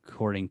he?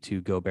 according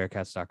to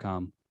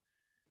GoBearcats.com.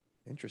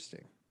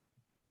 Interesting.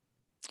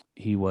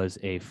 He was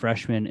a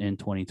freshman in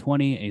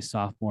 2020, a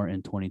sophomore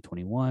in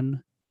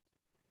 2021.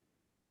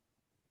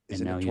 Is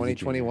And it now in he's a junior.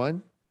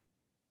 2021?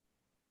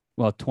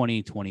 Well,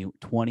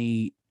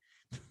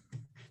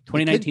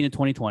 2019 to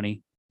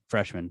 2020,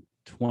 freshman.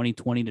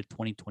 2020 to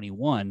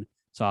 2021,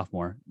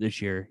 sophomore.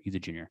 This year, he's a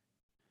junior.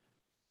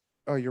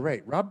 Oh, you're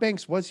right. Rob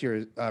Banks was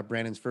here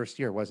Brandon's first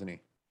year, wasn't he?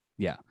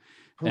 Yeah.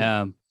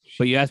 Huh.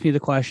 But you asked me the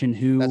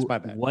question, That's my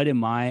bad. what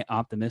am I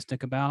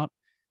optimistic about?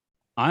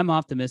 I'm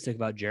optimistic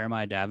about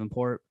Jeremiah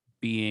Davenport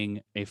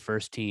being a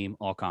first team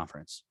all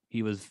conference.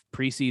 He was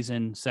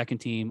preseason second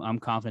team. I'm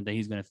confident that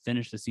he's going to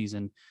finish the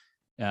season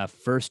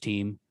first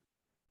team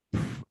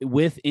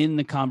within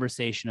the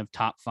conversation of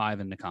top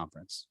 5 in the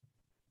conference.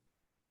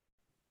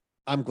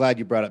 I'm glad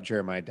you brought up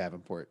Jeremiah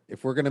Davenport.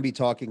 If we're going to be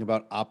talking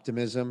about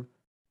optimism,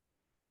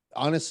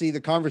 honestly,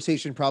 the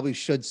conversation probably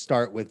should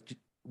start with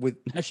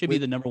that should be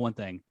the number one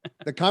thing.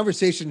 The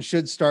conversation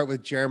should start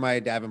with Jeremiah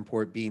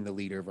Davenport being the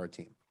leader of our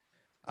team.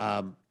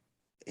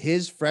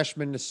 His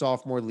freshman to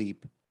sophomore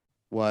leap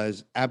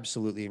was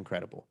absolutely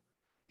incredible.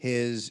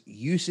 His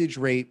usage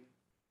rate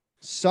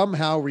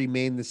somehow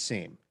remained the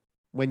same.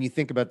 When you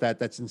think about that,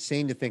 that's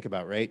insane to think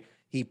about, right?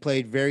 He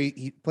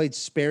played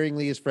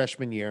sparingly his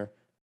freshman year,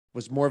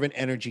 was more of an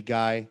energy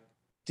guy,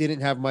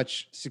 didn't have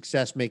much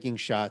success making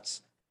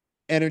shots,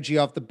 energy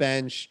off the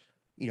bench,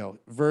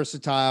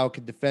 versatile,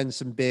 could defend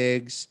some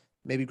bigs,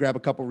 maybe grab a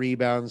couple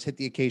rebounds, hit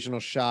the occasional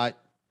shot,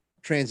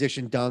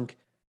 transition dunk.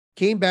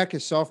 Came back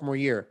his sophomore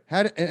year,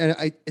 had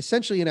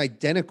essentially an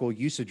identical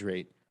usage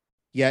rate,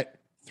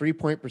 yet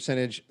 3-point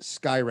percentage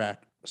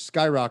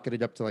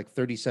skyrocketed up to like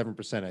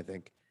 37%, I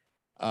think.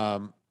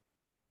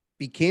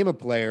 Became a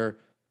player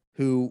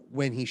who,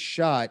 when he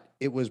shot,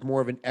 it was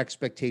more of an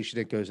expectation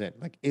that goes in,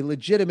 like a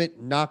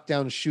legitimate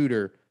knockdown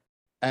shooter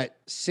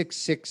at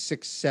 6'6",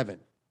 6'7".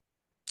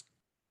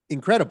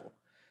 Incredible.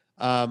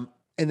 And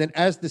then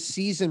as the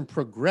season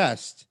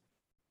progressed,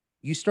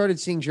 you started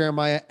seeing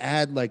Jeremiah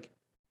add like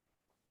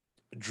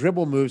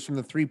dribble moves from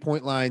the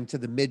 3-point line to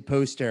the mid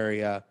post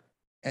area,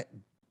 at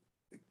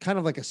kind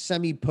of like a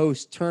semi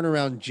post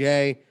turnaround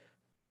J,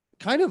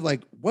 kind of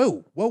like,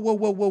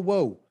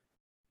 whoa.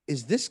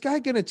 Is this guy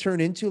going to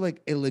turn into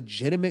like a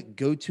legitimate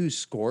go-to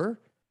scorer?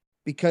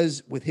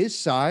 Because with his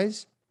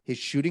size, his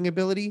shooting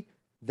ability,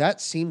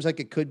 that seems like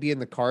it could be in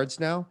the cards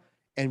now.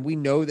 And we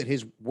know that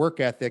his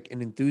work ethic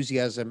and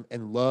enthusiasm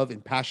and love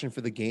and passion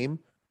for the game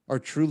are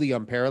truly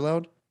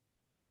unparalleled.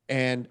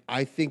 And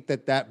I think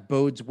that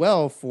bodes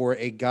well for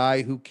a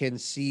guy who can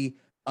see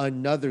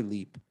another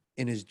leap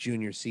in his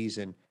junior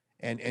season.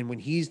 And when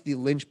he's the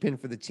linchpin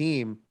for the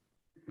team,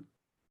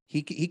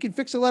 he can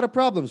fix a lot of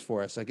problems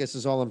for us, I guess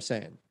is all I'm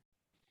saying.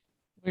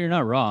 Well, you're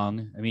not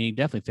wrong. I mean, he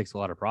definitely fixed a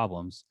lot of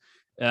problems.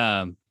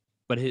 But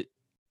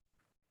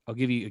I'll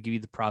give you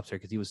the props here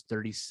because he was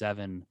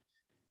 37,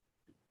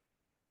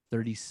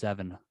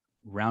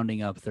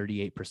 rounding up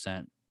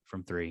 38%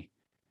 from 3,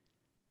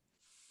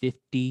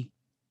 58%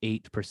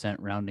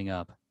 rounding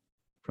up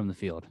from the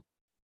field.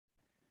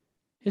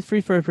 His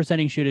free throw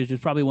percentage shootage is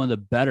probably one of the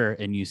better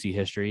in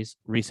UC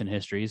recent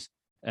histories,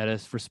 at a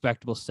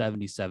respectable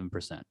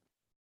 77%.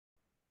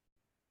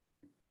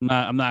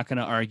 I'm not going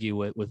to argue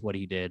with what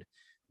he did.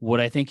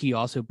 What I think he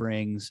also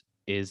brings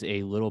is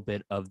a little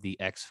bit of the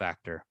X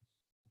factor.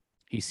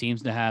 He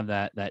seems to have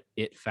that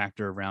it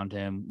factor around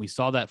him. We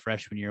saw that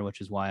freshman year,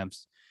 which is why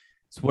it's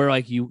where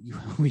like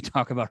we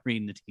talk about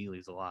reading the tea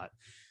leaves a lot.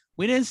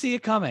 We didn't see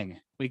it coming.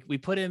 We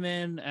put him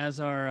in as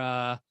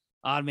our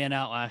odd man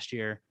out last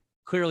year.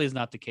 Clearly is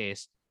not the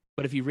case.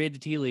 But if you read the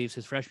tea leaves,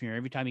 his freshman year,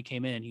 every time he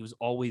came in,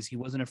 he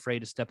wasn't afraid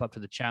to step up to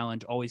the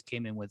challenge, always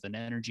came in with an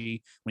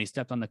energy. When he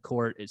stepped on the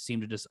court, it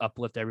seemed to just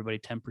uplift everybody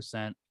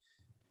 10%.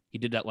 He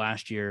did that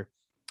last year.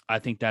 I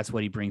think that's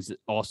what he brings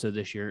also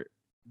this year.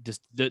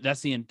 Just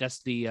that's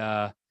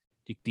the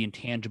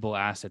intangible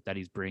asset that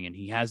he's bringing.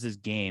 He has this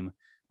game,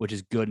 which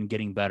is good and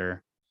getting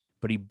better,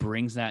 but he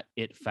brings that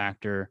it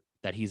factor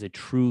that he's a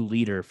true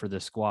leader for the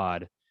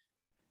squad.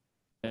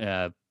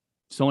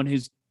 Someone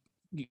who's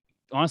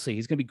honestly,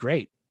 he's going to be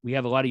great. We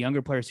have a lot of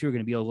younger players who are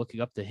going to be able to look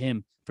up to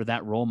him for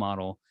that role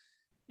model.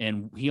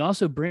 And he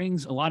also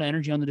brings a lot of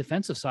energy on the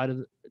defensive side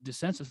of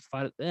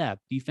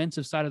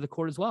the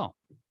court as well.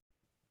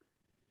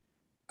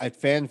 At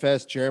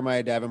FanFest,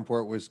 Jeremiah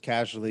Davenport was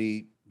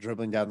casually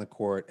dribbling down the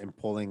court and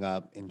pulling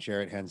up in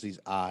Jarrett Hensley's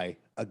eye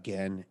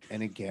again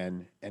and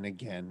again and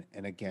again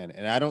and again.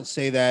 And I don't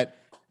say that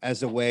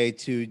as a way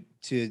to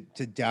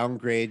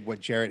downgrade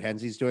what Jarrett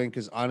Hensley's doing,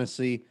 because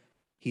honestly,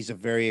 he's a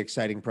very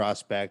exciting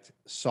prospect.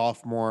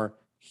 Sophomore,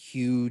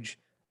 huge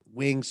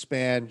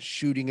wingspan,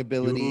 shooting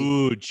ability.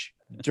 Huge.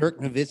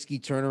 Dirk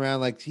Nowitzki turnaround.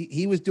 Like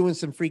he was doing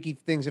some freaky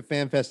things at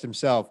FanFest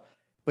himself.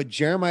 But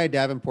Jeremiah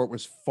Davenport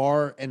was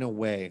far and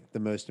away the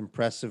most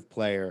impressive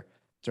player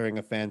during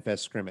a FanFest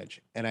scrimmage.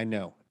 And I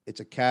know it's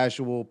a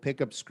casual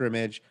pickup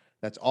scrimmage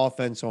that's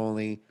offense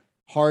only,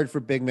 hard for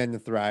big men to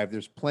thrive.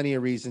 There's plenty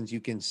of reasons you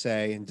can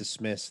say and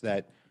dismiss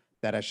that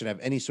I should have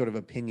any sort of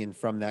opinion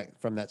from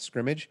that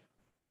scrimmage.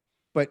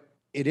 But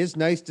it is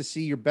nice to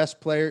see your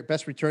best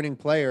returning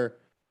player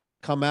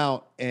come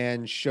out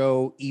and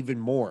show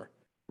even more,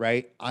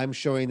 right? I'm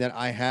showing that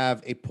I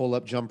have a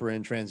pull-up jumper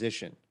in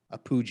transition, a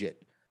Puget.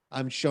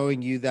 I'm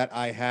showing you that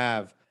I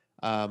have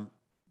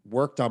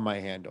worked on my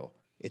handle.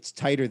 It's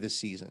tighter this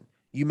season.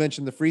 You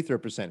mentioned the free throw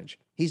percentage.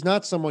 He's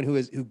not someone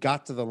who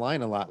got to the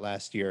line a lot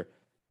last year.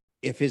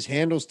 If his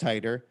handle's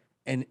tighter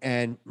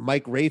and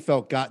Mike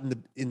Rayfelt got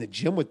in the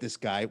gym with this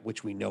guy,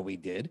 which we know he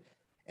did,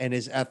 and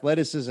his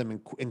athleticism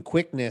and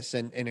quickness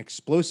and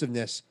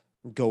explosiveness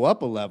go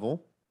up a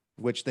level,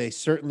 which they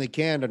certainly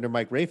can under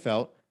Mike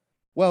Rayfelt,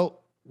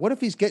 well, what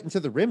if he's getting to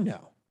the rim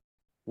now?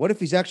 What if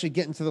he's actually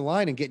getting to the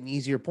line and getting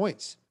easier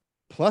points,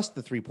 plus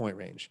the 3-point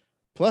range,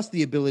 plus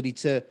the ability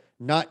to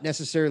not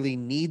necessarily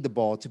need the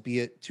ball to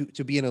be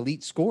to be an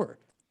elite scorer?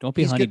 Don't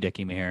be honey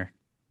dicking me here.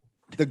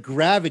 The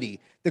gravity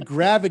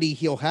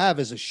he'll have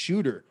as a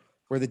shooter,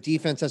 where the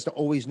defense has to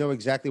always know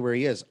exactly where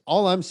he is.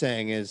 All I'm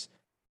saying is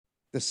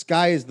the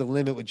sky is the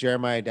limit with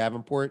Jeremiah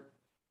Davenport.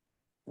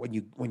 When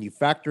you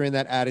factor in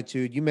that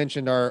attitude, you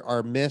mentioned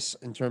our miss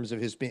in terms of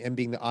him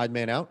being the odd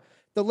man out.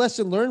 The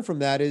lesson learned from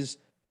that is,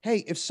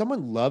 hey, if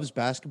someone loves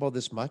basketball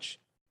this much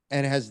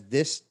and has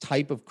this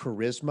type of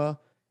charisma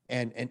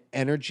and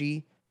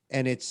energy,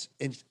 and it's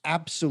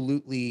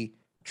absolutely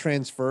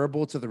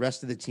transferable to the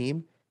rest of the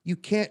team, you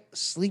can't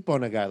sleep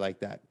on a guy like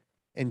that.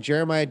 And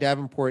Jeremiah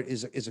Davenport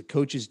is a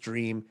coach's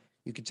dream.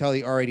 You can tell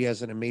he already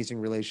has an amazing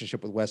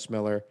relationship with Wes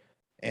Miller.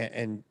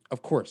 And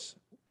of course,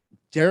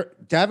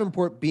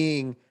 Davenport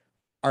being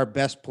our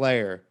best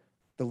player,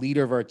 the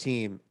leader of our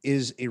team,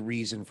 is a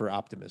reason for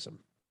optimism.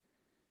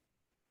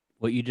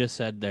 What you just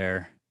said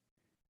there,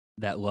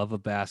 that love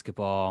of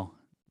basketball,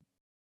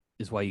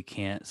 is why you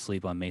can't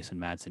sleep on Mason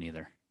Madsen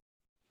either.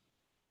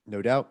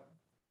 No doubt.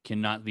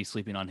 Cannot be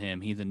sleeping on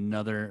him. He's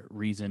another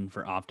reason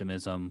for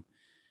optimism.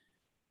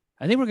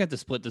 I think we're going to have to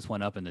split this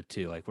one up into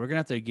two. Like, we're going to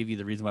have to give you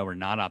the reason why we're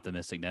not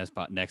optimistic next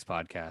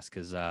podcast,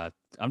 because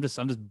I'm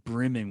just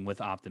brimming with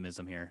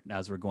optimism here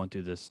as we're going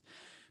through this.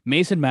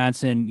 Mason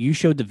Madsen, you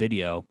showed the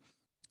video.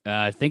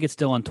 I think it's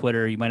still on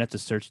Twitter. You might have to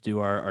search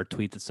through our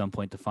tweets at some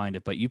point to find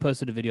it. But you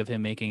posted a video of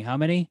him making how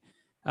many?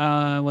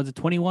 Was it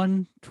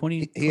 21?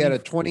 20? He had a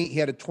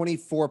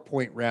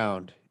 24-point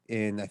round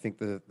in, I think,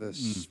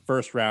 the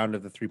first round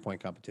of the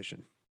 3-point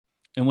competition.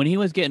 And when he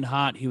was getting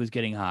hot, he was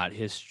getting hot.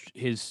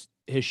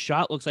 His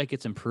shot looks like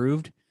it's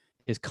improved.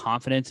 His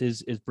confidence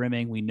is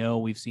brimming.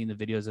 We've seen the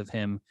videos of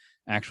him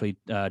actually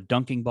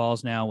dunking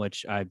balls now,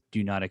 which I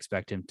do not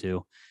expect him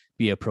to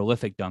be a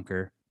prolific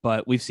dunker,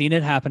 but we've seen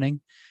it happening.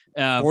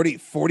 40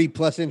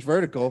 plus inch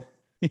vertical.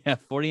 Yeah,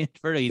 40-inch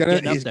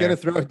vertical. He's gonna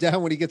throw it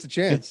down when he gets a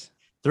chance.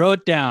 Throw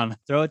it down.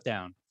 Throw it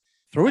down,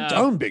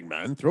 big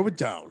man. Throw it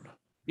down.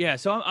 Yeah,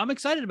 so I'm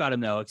excited about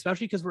him though,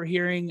 especially because we're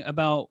hearing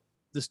about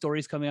the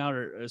stories coming out,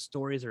 or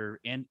stories or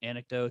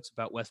anecdotes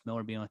about Wes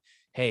Miller being like,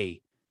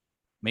 "Hey,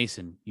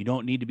 Mason, you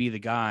don't need to be the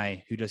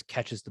guy who just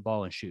catches the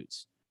ball and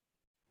shoots.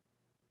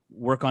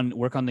 Work on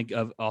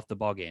the off the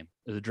ball game,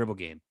 or the dribble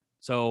game."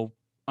 So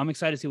I'm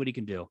excited to see what he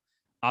can do.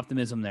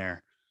 Optimism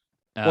there.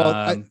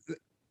 Well,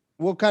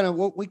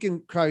 we can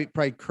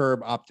probably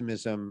curb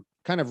optimism,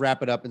 kind of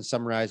wrap it up and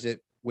summarize it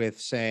with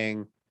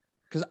saying,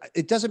 because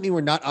it doesn't mean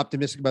we're not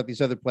optimistic about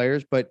these other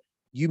players, but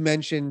you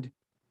mentioned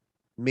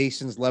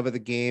Mason's love of the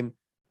game.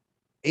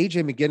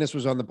 AJ McGinnis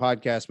was on the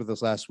podcast with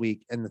us last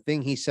week, and the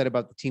thing he said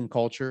about the team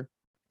culture,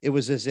 it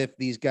was as if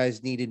these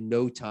guys needed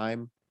no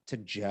time to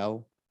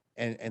gel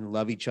and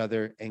love each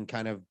other and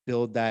kind of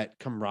build that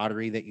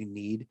camaraderie that you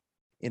need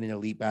in an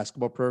elite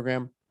basketball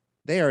program.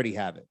 They already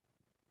have it.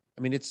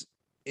 I mean, it's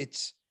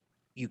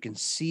you can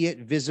see it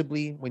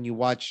visibly when you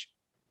watch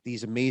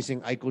these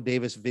amazing Eichel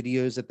Davis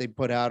videos that they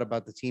put out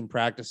about the team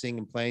practicing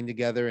and playing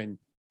together and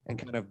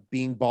kind of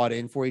being bought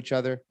in for each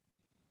other.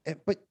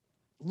 But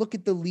look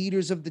at the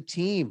leaders of the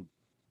team.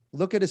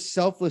 Look at a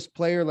selfless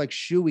player like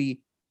Shuey,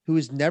 who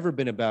has never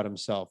been about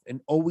himself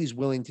and always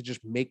willing to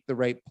just make the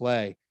right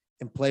play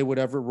and play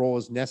whatever role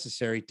is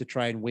necessary to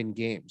try and win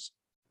games.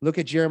 Look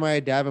at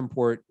Jeremiah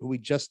Davenport, who we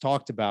just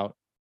talked about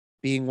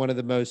being one of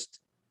the most,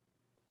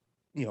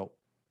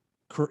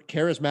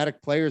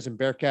 charismatic players in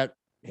Bearcat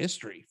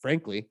history,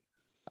 frankly.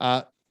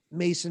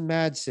 Mason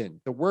Madsen,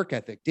 the work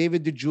ethic,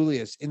 David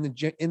DeJulius in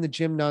the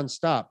gym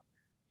nonstop.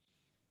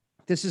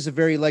 This is a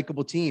very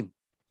likable team,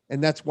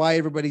 and that's why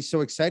everybody's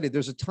so excited.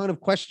 There's a ton of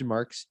question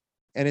marks,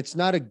 and it's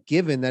not a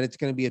given that it's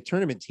going to be a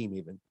tournament team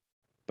even,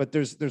 but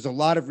there's a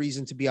lot of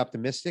reason to be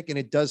optimistic, and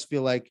it does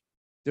feel like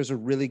there's a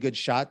really good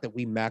shot that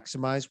we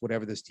maximize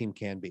whatever this team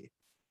can be.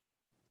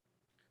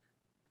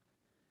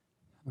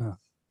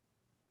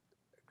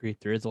 Agreed.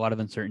 There is a lot of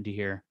uncertainty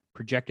here.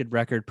 Projected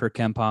record per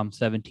KenPom,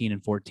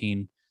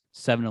 17-14,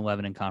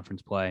 7-11 in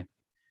conference play.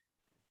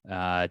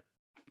 To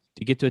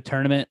get to a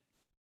tournament,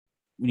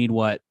 we need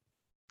what?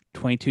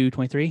 22,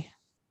 23?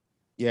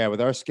 Yeah,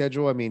 with our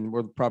schedule, I mean,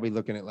 we're probably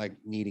looking at like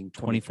needing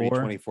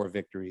 24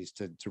 victories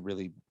to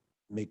really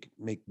make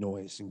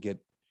noise and get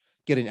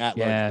an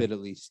at-large bid at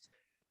least.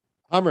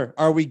 Hummer,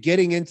 are we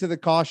getting into the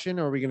caution,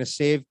 or are we going to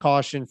save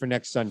caution for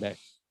next Sunday?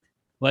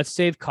 Let's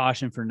save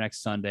caution for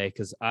next Sunday,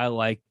 because I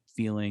like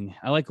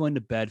going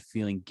to bed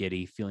feeling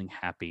giddy, feeling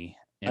happy.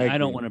 And I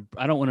don't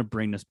want to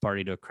bring this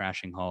party to a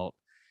crashing halt,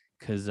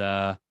 because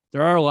there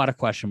are a lot of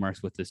question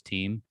marks with this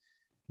team.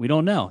 We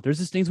don't know. There's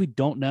just things we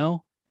don't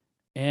know.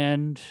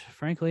 And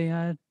frankly,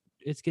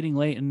 it's getting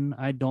late, and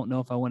I don't know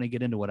if I want to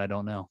get into what I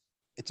don't know.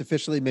 It's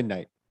officially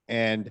midnight,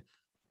 and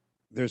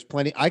there's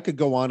plenty. I could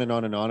go on and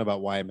on and on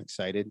about why I'm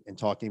excited and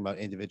talking about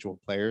individual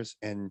players.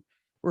 And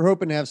we're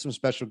hoping to have some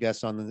special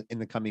guests on in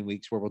the coming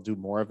weeks where we'll do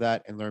more of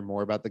that and learn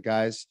more about the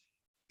guys.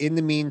 in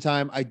the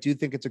meantime, I do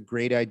think it's a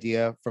great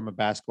idea from a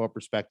basketball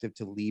perspective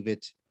to leave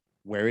it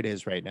where it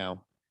is right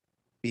now,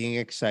 being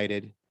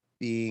excited,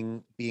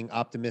 being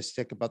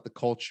optimistic about the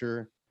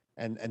culture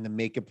and the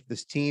makeup of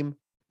this team.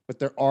 But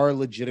there are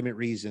legitimate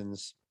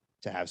reasons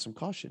to have some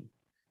caution.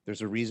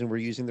 There's a reason we're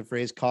using the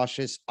phrase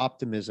cautious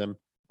optimism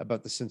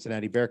about the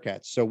Cincinnati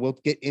Bearcats. So we'll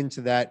get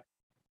into that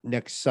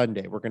next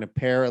Sunday. We're going to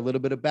pair a little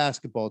bit of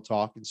basketball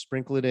talk and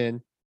sprinkle it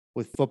in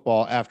with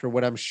football after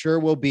what I'm sure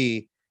will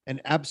be an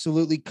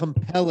absolutely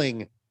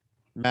compelling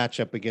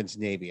matchup against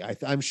Navy.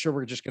 I'm sure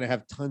we're just going to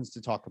have tons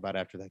to talk about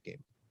after that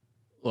game.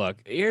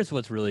 Look, here's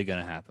what's really going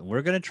to happen.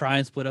 We're going to try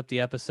and split up the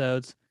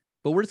episodes,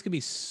 but we're just going to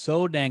be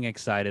so dang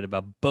excited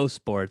about both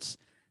sports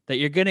that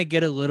you're going to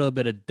get a little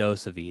bit of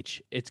dose of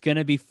each. It's going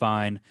to be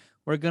fine.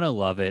 We're going to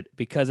love it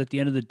because at the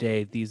end of the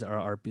day, these are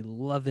our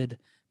beloved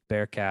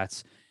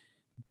Bearcats.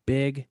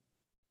 Big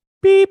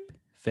beep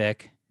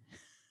Vic.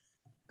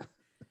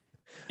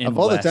 Of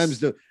all the times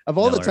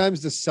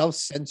to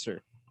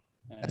self-censor.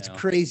 That's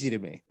crazy to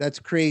me. That's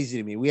crazy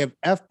to me. We have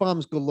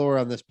F-bombs galore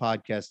on this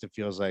podcast, it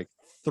feels like.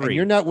 3. And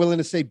you're not willing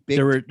to say big.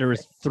 There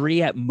was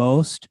 3 at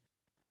most.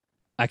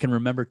 I can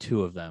remember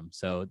 2 of them.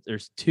 So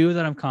there's 2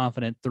 that I'm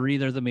confident. 3,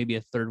 there's maybe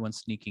a third one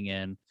sneaking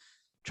in.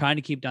 Trying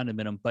to keep down to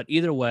minimum. But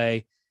either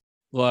way,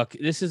 look,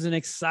 this is an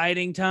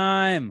exciting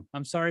time.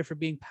 I'm sorry for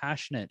being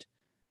passionate.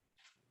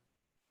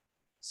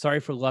 Sorry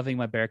for loving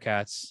my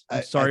Bearcats.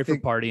 I'm sorry for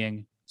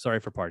partying. Sorry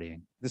for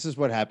partying. This is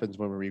what happens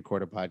when we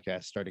record a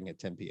podcast starting at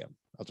 10 p.m.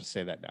 I'll just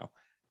say that now.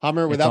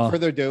 Hummer, without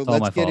further ado,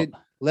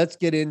 let's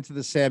get into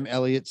the Sam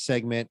Elliott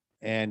segment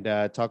and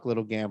talk a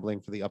little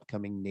gambling for the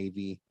upcoming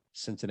Navy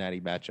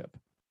Cincinnati matchup.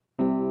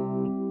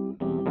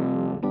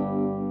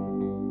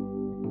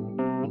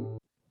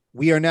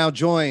 We are now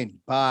joined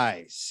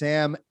by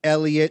Sam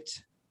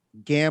Elliott,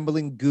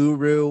 gambling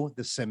guru,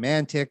 the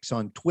Semantics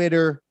on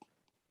Twitter.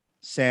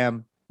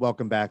 Sam,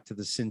 welcome back to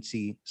the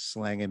Cincy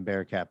Slang and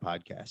Bearcat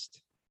podcast.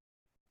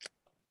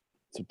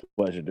 It's a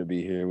pleasure to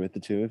be here with the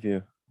two of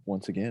you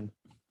once again.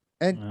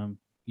 And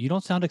you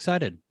don't sound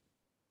excited.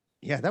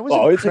 Yeah, that was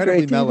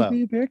incredibly mellow. To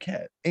be a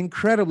Bearcat.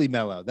 Incredibly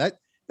mellow.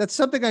 That's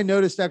something I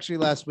noticed actually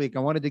last week. I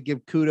wanted to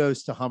give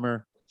kudos to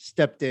Hummer.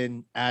 Stepped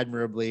in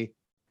admirably.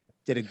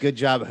 Did a good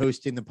job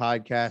hosting the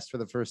podcast for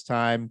the first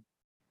time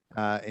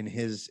in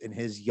his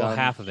young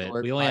half of it.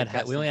 We only had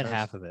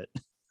half of it.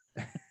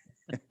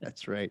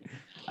 That's right.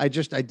 I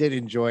did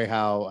enjoy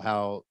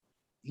how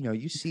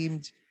you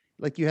seemed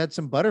like you had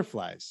some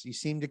butterflies. You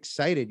seemed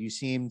excited. You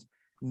seemed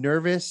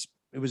nervous.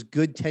 It was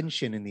good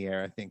tension in the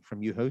air, I think,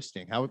 from you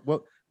hosting.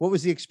 What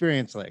was the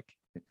experience like?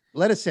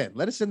 Let us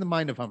in the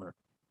mind of Hummer.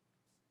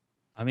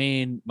 I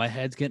mean, my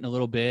head's getting a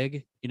little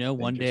big.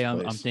 One day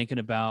I'm thinking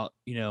about,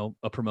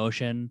 a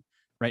promotion.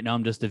 Right now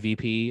I'm just a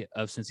VP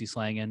of Cincy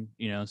Slangin',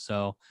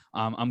 so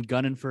I'm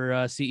gunning for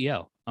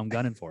CEO. I'm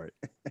gunning for it.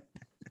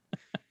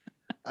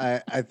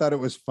 I thought it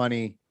was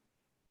funny.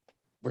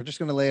 We're just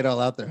going to lay it all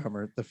out there,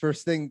 Hummer. The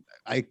first thing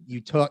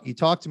you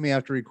talked to me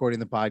after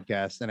recording the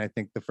podcast, and I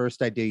think the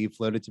first idea you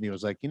floated to me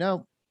was like,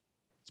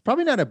 it's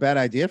probably not a bad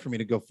idea for me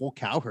to go full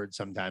cowherd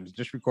sometimes,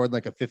 just record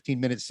like a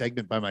 15-minute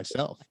segment by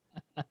myself.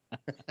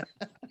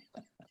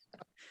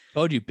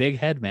 Told you, big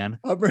head, man.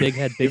 Big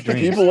head, big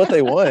dreams. People what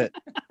they want.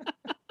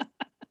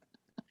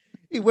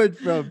 He went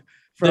from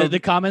the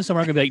comments are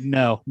going to be like,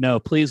 no,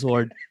 please,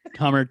 Lord,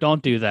 Hummer,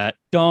 don't do that.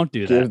 Don't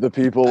do that. Give the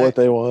people what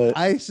they want.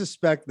 I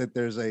suspect that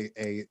there's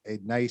a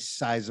nice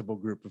sizable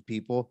group of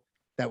people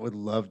that would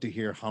love to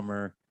hear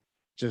Hummer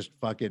just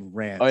fucking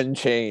rant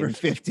Unchained for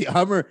 50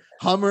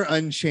 Hummer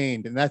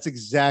Unchained. And that's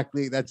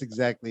exactly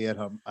it.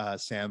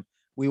 Sam,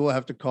 we will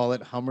have to call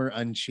it Hummer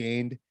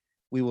Unchained.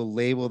 We will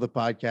label the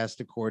podcast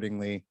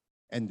accordingly.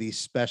 And these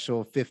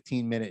special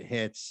 15-minute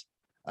hits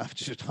of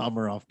just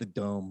Hummer off the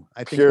dome.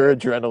 I think pure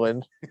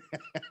adrenaline.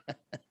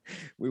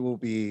 we will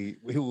be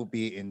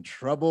in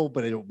trouble,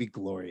 but it will be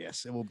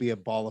glorious. It will be a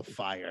ball of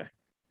fire.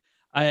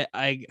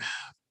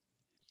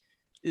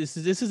 This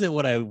isn't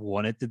what I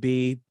want it to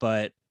be,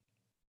 but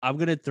I'm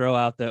gonna throw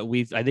out that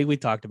I think we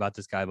talked about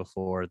this guy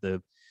before.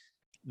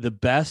 The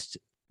best,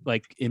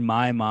 like in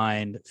my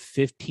mind,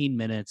 15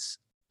 minutes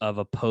of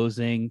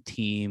opposing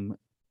team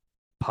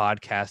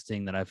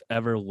podcasting that I've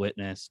ever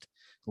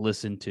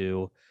listened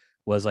to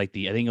was like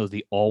I think it was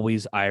the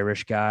Always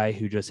Irish guy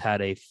who just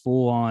had a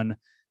full on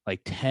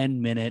like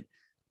 10-minute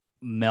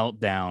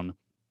meltdown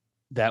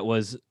that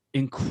was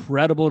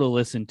incredible to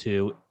listen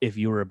to if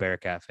you were a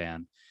Bearcat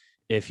fan.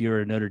 If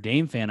you're a Notre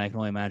Dame fan, I can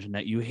only imagine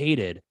that you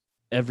hated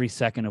every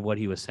second of what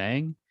he was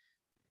saying,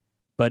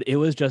 but it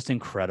was just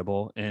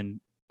incredible.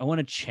 And I want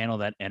to channel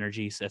that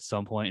energy at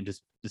some point and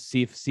just to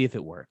see if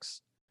it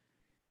works.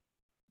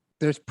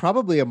 There's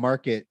probably a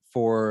market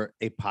for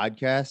a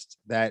podcast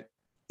that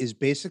is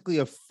basically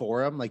a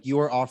forum. Like you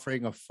are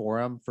offering a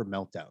forum for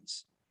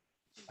meltdowns.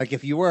 Like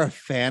if you are a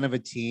fan of a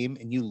team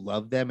and you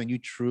love them and you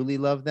truly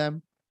love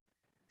them,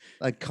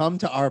 like come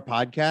to our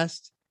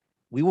podcast.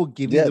 We will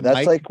give you the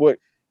that's mic. Like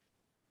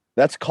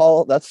that's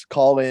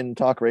call in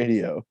talk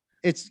radio.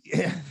 That's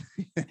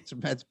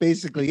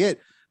basically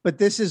it. But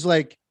this is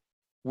like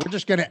we're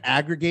just going to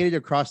aggregate it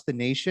across the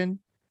nation,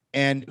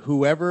 and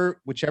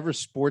whichever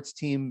sports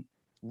team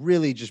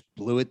really just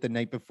blew it the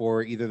night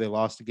before, either they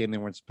lost a game they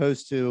weren't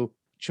supposed to,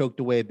 choked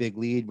away a big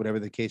lead, whatever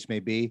the case may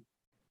be,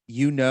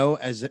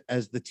 as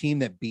the team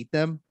that beat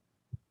them,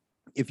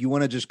 if you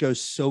want to just go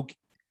soak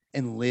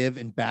and live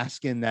and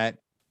bask in that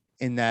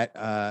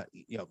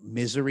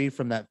misery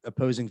from that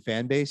opposing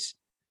fan base,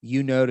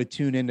 to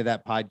tune into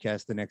that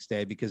podcast the next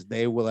day, because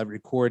they will have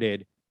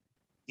recorded,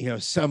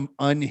 some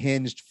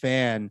unhinged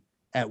fan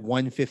at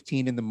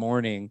 1:15 in the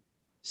morning,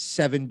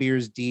 7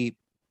 beers deep,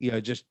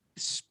 just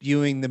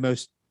spewing the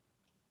most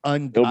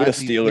ungodly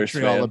Steelers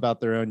vitriol fan.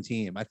 about their own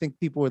team. I think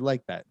people would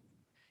like that.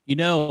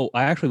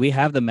 We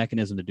have the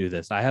mechanism to do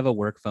this. I have a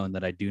work phone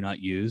that I do not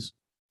use.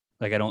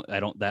 Like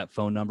that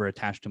phone number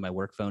attached to my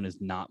work phone is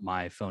not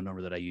my phone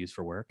number that I use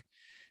for work.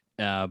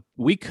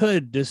 We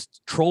could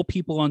just troll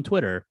people on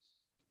Twitter,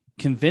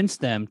 convince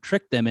them,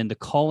 trick them into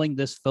calling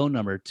this phone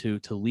number to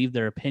leave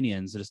their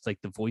opinions. Just like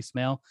the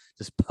voicemail,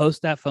 just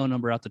post that phone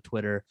number out to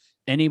Twitter.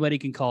 Anybody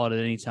can call it at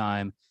any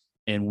time,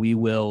 and we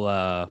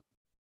will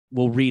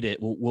we'll read it.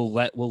 We'll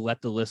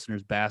let the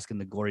listeners bask in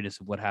the gloriness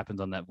of what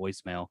happens on that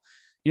voicemail.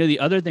 The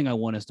other thing I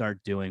want to start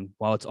doing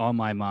while it's on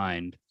my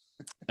mind,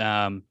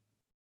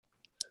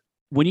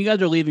 when you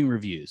guys are leaving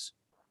reviews,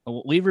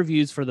 leave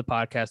reviews for the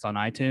podcast on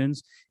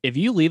iTunes. If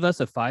you leave us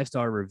a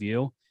 5-star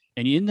review,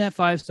 and in that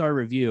 5-star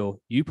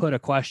review, you put a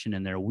question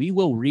in there, we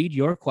will read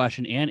your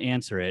question and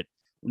answer it,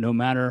 no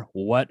matter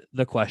what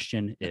the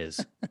question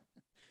is.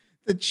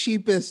 The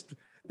cheapest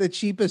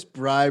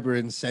bribe or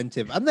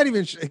incentive. I'm not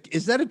even sure.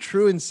 Is that a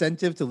true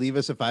incentive to leave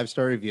us a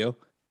 5-star review?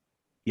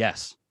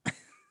 Yes.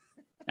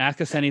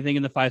 Ask us anything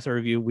in the 5-star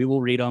review. We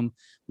will read them.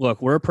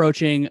 Look, we're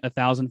approaching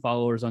 1,000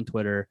 followers on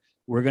Twitter.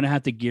 We're going to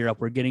have to gear up.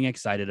 We're getting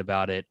excited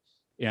about it.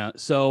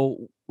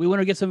 So we want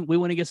to get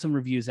some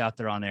reviews out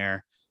there on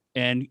air,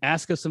 and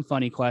ask us some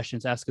funny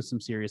questions, ask us some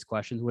serious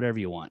questions, whatever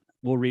you want.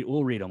 We'll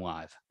read them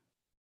live.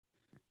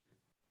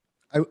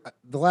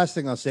 The last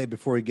thing I'll say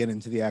before we get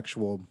into the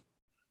actual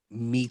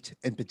meat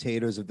and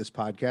potatoes of this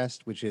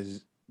podcast, which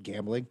is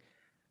gambling,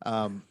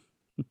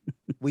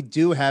 we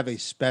do have a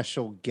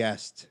special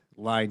guest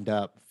lined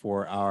up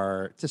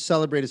to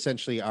celebrate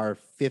essentially our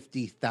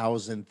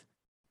 50,000th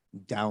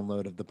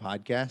download of the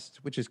podcast,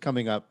 which is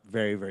coming up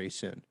very, very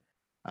soon.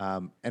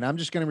 And I'm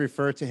just going to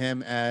refer to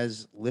him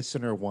as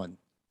Listener One.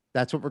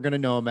 That's what we're going to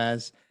know him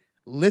as.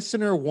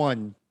 Listener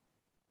One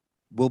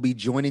will be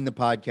joining the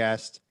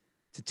podcast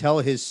to tell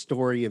his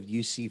story of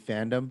UC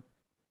fandom.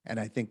 And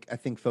I think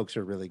folks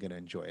are really going to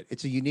enjoy it.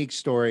 It's a unique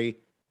story.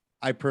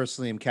 I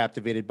personally am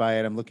captivated by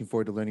it. I'm looking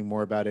forward to learning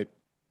more about it.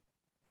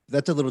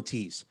 That's a little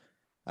tease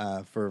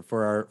for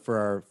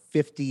our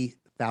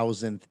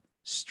 50,000th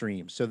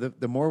stream. So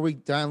the more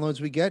downloads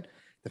we get,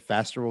 the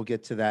faster we'll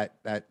get to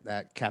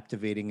that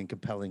captivating and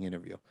compelling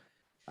interview.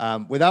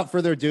 Without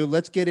further ado,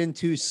 let's get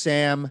into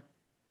Sam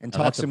and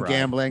talk some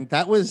gambling.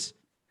 That was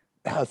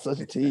such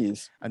a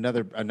tease.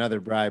 Another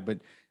bribe, but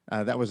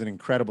that was an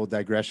incredible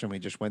digression we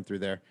just went through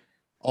there,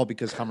 all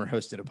because Hummer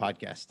hosted a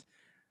podcast.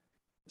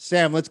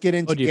 Sam, let's get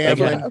into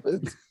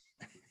gambling.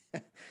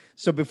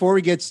 So before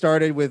we get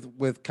started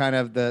with kind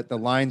of the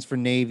lines for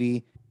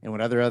Navy and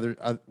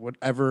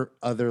whatever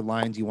other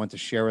lines you want to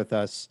share with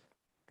us,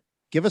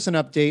 give us an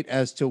update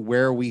as to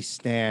where we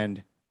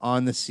stand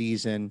on the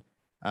season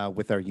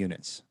with our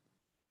units.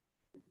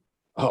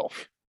 Oh,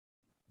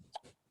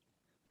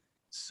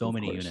 so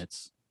many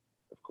units.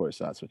 Of course,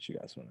 that's what you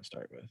guys want to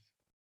start with.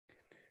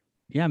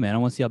 Yeah, man, I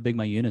want to see how big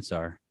my units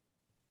are.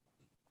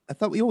 I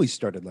thought we always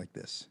started like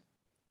this.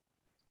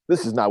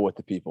 This is not what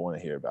the people want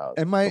to hear about.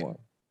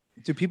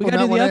 Do people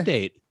not want to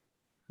update?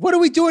 What are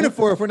we doing it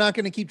for if we're not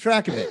going to keep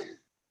track of it?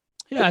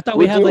 Yeah, I thought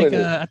we had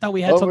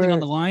something on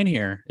the line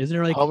here. Isn't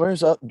there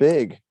Hummer's up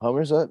big.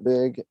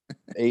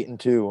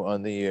 8-2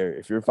 on the year.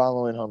 If you're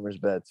following Hummer's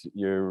bets,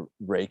 you're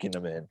raking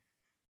them in.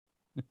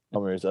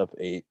 Hummer's up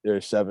 8. They're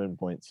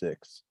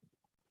 7.6.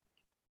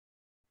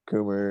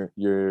 Coomer,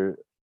 you're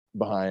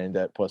behind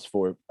at plus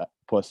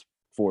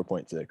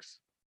 4.6.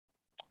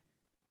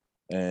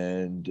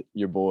 And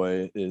your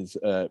boy is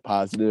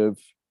positive.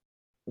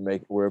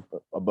 We're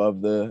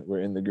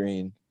in the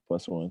green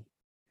 +1.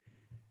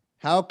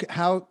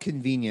 How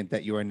convenient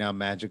that you are now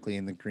magically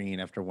in the green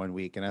after 1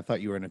 week, and I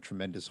thought you were in a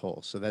tremendous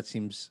hole. So that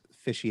seems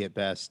fishy at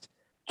best.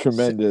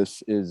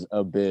 Tremendous is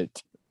a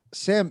bit.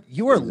 Sam,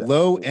 you are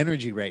low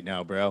energy right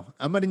now, bro.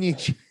 I'm gonna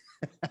need you.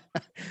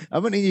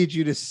 I'm gonna need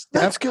you to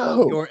step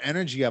your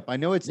energy up. I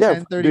know it's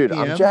 10:30 dude,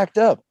 p.m. I'm jacked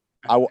up.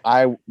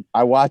 I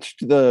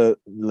watched the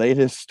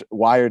latest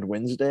Wired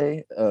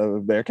Wednesday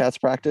of Bearcats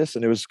practice,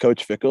 and it was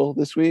Coach Fickle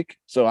this week.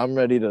 So I'm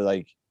ready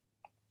to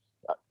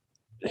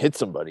hit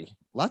somebody.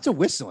 Lots of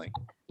whistling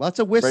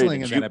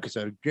in that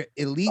episode.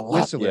 Elite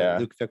whistler,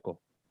 Luke Fickle.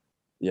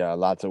 Yeah,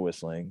 lots of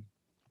whistling.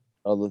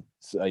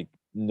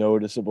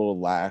 Noticeable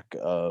lack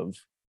of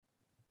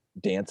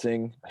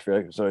dancing. I feel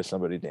like there's always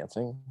somebody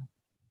dancing.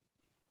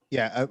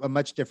 Yeah, a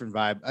much different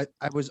vibe.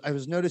 I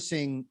was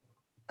noticing.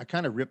 I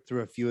kind of ripped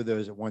through a few of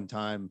those at one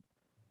time.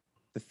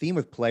 the theme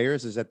with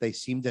players is that they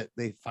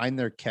find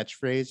their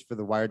catchphrase for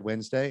the Wired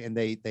Wednesday, and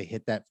they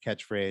hit that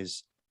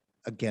catchphrase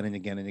again and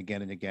again and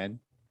again and again.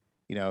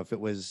 You know, if it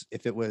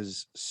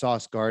was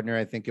Sauce Gardner,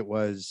 I think it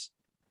was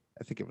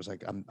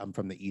like I'm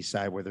from the East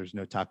Side where there's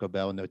no Taco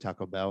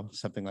Bell,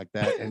 something like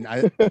that. And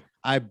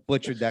I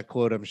butchered that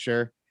quote, I'm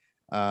sure.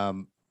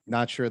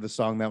 Not sure the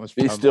song that was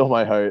from. Be still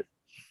my heart.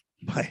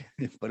 But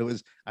it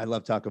was, I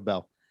love Taco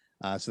Bell.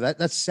 So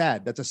that's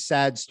sad. That's a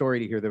sad story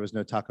to hear there was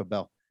no Taco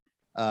Bell.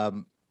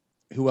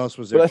 Who else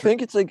was there? But I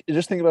think it's like,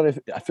 just think about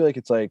it. I feel like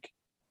it's like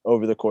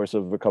over the course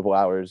of a couple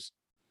hours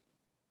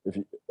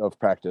of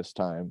practice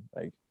time,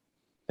 like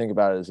think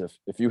about it as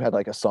if you had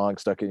like a song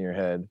stuck in your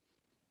head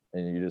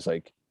and you just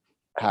like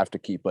have to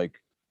keep like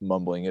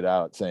mumbling it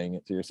out, saying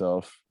it to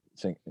yourself,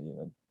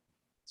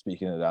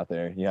 speaking it out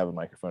there. You have a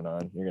microphone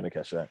on, you're going to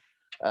catch that.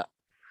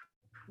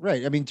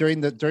 Right. I mean,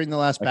 during the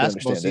last I can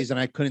basketball understand it. season,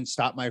 I couldn't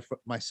stop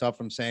myself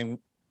from saying,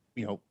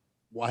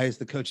 why is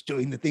the coach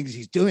doing the things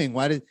he's doing?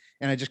 And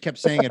I just kept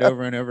saying it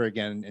over and over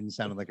again, and it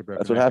sounded like a broken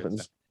That's what record.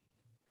 happens.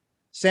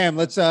 Sam,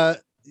 let's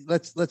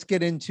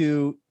get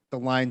into the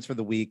lines for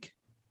the week.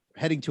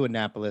 Heading to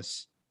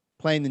Annapolis,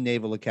 playing the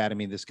Naval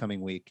Academy this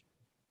coming week.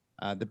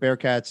 The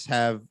Bearcats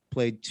have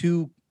played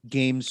 2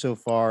 games so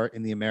far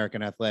in the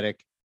American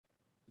Athletic.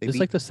 Is this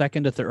like the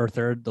second or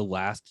third, the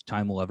last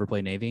time we'll ever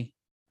play Navy?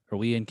 Are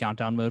we in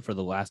countdown mode for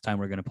the last time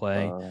we're going to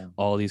play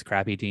all these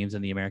crappy teams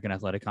in the American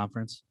Athletic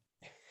Conference?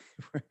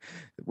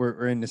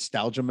 We're in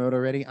nostalgia mode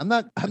already. I'm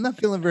not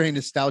feeling very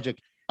nostalgic.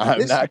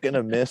 I'm not going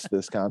to miss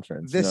this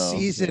conference. This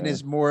season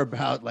is more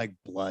about like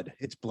blood.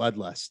 It's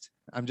bloodlust.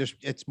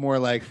 It's more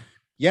like,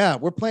 yeah,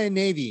 we're playing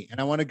Navy and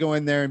I want to go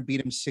in there and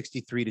beat them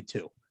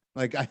 63-2.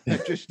 Like I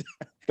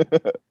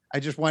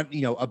just want,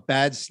 a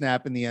bad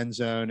snap in the end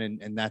zone.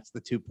 And that's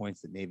the 2 points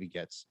that Navy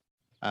gets.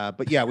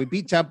 But yeah, we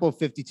beat Temple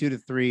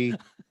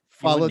 52-3.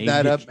 Followed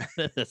that up.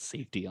 The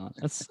safety on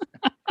us.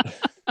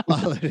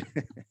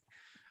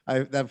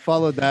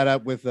 Followed that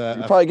up with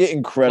you probably get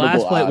incredible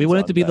last play. We odds want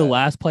it on to be the that.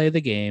 last play of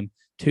the game.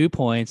 2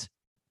 points,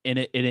 and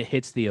it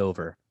hits the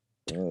over.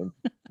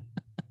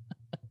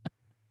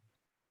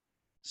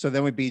 So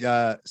then we beat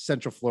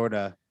Central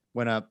Florida,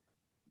 went up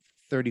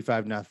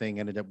 35-0,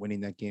 ended up winning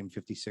that game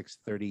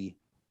 56-30.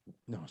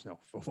 No.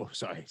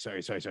 Sorry.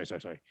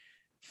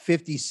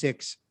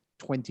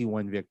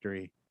 56-21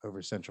 victory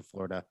over Central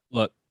Florida.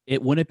 Look,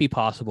 it wouldn't be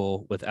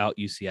possible without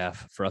UCF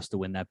for us to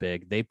win that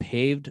big. They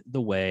paved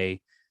the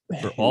way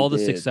for all the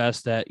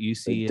success that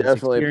UC is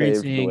definitely paved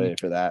experiencing. the way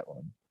for that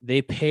one.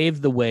 They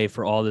paved the way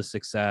for all the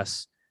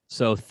success.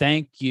 So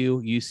thank you,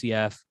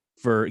 UCF,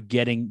 for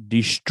getting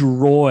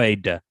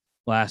destroyed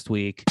last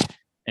week.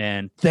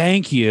 And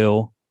thank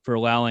you for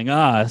allowing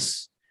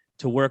us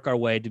to work our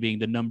way to being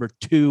the number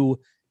 2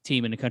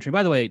 team in the country.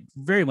 By the way,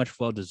 very much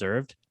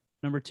well-deserved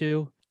number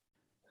 2.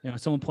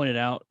 Someone pointed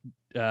out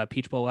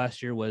Peach Bowl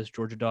last year was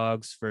Georgia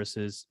Dogs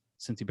versus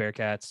Cincy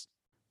Bearcats,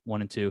 1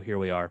 and 2. Here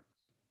we are.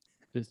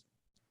 It's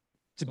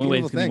a the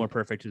only way it's beautiful going to be thing. more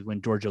perfect is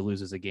when Georgia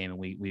loses a game and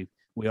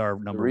we are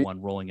number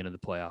 1 rolling into the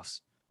playoffs.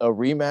 A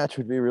rematch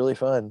would be really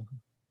fun.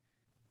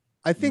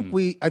 I think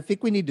we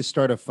need to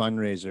start a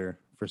fundraiser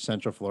for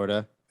Central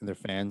Florida and their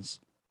fans,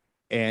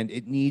 and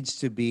it needs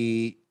to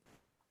be,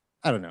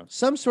 I don't know,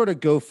 some sort of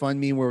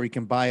GoFundMe where we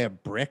can buy a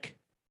brick,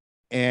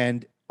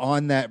 and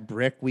on that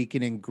brick we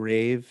can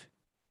engrave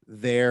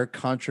their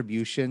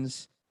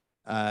contributions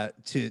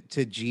to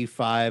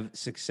G5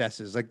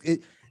 successes. Like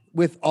it,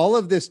 with all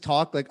of this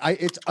talk,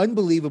 it's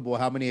unbelievable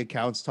how many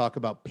accounts talk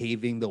about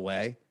paving the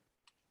way.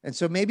 And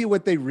so maybe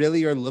what they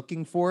really are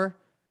looking for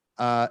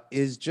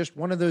is just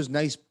one of those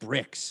nice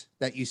bricks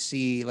that you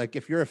see. Like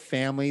if you're a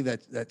family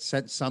that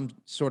sent some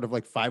sort of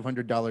like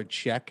 $500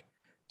 check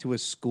to a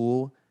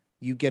school,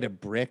 you get a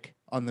brick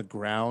on the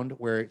ground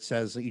where it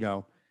says,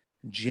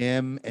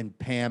 Jim and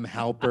Pam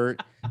Halpert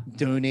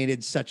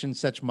donated such and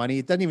such money.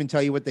 It doesn't even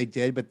tell you what they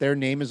did, but their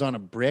name is on a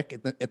brick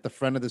at the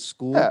front of the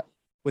school. Yeah.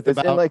 With It's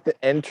in like the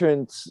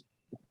entrance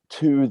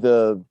to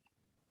the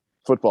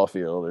football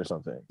field or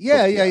something.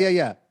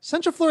 Yeah.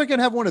 Central Florida can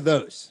have one of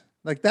those.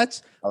 Like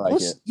that's, I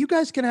like it. You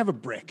guys can have a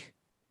brick.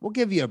 We'll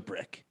give you a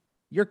brick.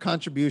 Your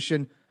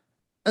contribution,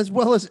 as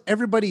well as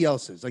everybody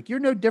else's. Like you're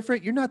no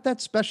different. You're not that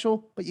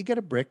special, but you get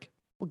a brick.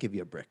 We'll give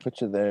you a brick.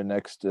 Put you there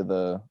next to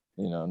the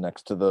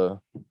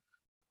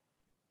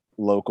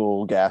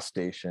local gas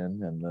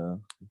station and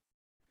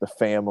the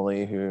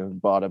family who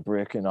bought a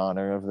brick in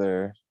honor of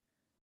their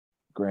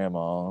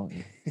grandma.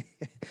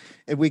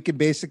 And we can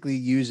basically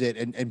use it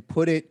and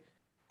put it,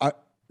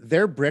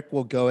 their brick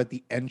will go at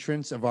the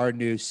entrance of our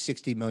new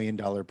 $60 million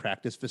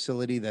practice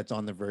facility that's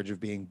on the verge of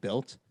being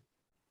built.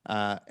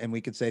 And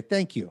we could say,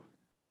 thank you.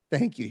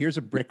 Here's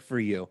a brick for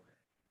you.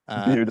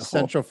 Beautiful.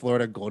 Central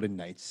Florida Golden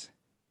Knights.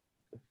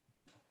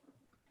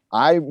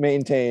 I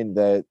maintain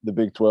that the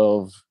Big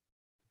 12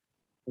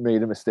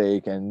 made a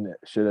mistake and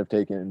should have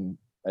taken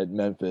at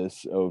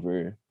Memphis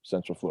over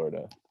Central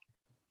Florida.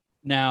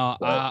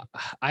 Now,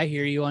 I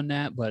hear you on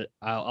that, but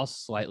I'll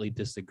slightly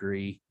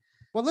disagree.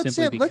 Well, let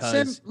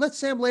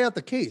Sam lay out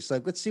the case.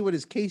 Like, let's see what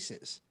his case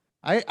is.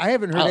 I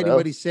haven't heard I don't know.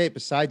 anybody say it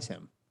besides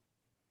him.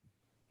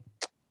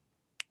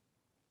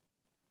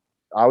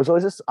 I was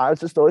just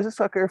always a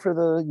sucker for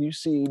the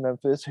UC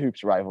Memphis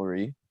hoops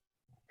rivalry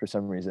for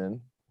some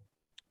reason.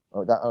 I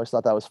always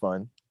thought that was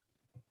fun.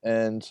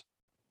 And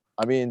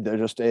I mean, they're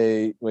just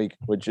a like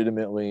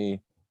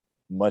legitimately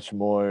much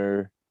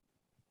more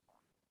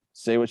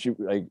say what you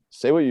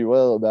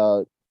will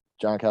about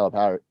John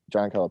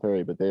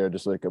Calipari, but they are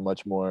just like a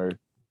much more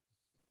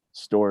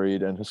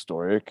storied and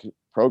historic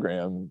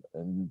program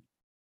and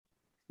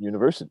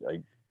university,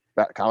 like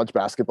college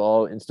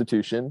basketball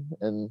institution.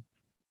 And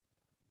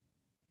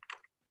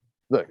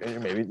look,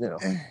 maybe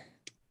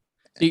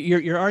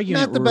Your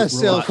argument Not the best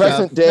re- sales reli- job.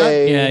 present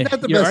day Yeah,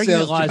 Not the your best argument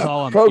sales lies job. all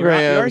on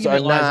programs your are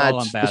argument lies all on not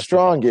the basketball.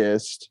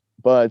 strongest,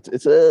 but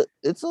it's a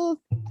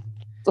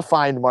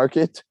fine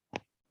market.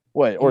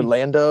 What,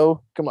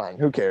 Orlando? Come on,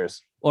 who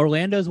cares?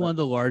 Orlando's one of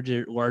the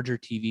larger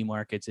TV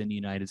markets in the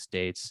United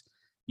States.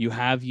 You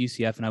have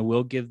UCF, and I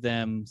will give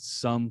them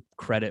some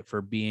credit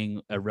for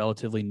being a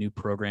relatively new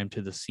program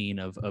to the scene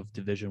of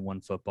Division I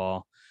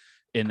football,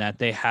 in that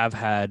they have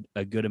had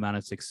a good amount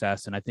of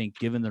success. And I think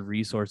given the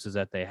resources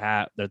that they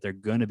have, that they're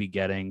going to be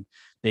getting,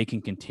 they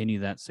can continue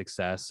that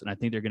success. And I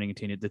think they're going to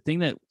continue. The thing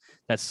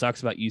that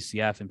sucks about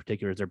UCF in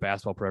particular is their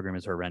basketball program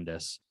is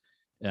horrendous.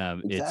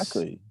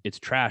 Exactly. It's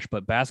trash,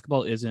 but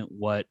basketball isn't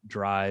what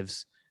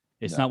drives.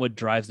 It's not what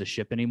drives the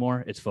ship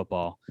anymore. It's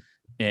football.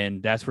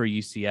 And that's where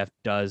UCF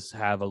does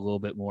have a little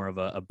bit more of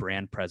a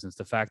brand presence.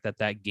 The fact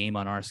that game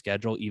on our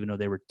schedule, even though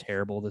they were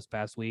terrible this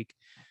past week,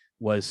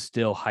 was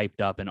still hyped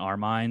up in our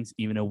minds,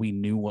 even though we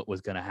knew what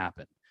was going to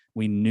happen.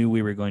 We knew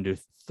we were going to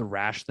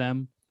thrash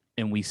them,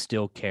 and we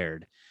still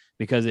cared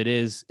because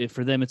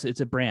for them,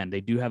 it's a brand.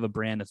 They do have a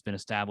brand that's been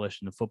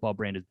established, and the football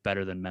brand is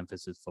better than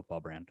Memphis's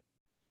football brand.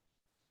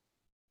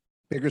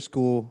 Bigger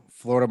school,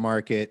 Florida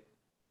market.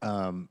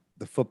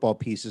 The football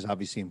piece is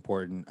obviously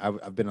important.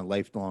 I've been a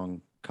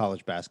lifelong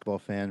college basketball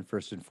fan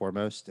first and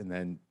foremost. And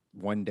then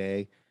one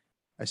day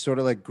I sort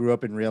of like grew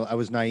up and I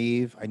was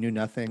naive. I knew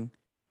nothing.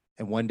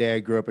 And one day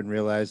I grew up and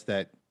realized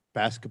that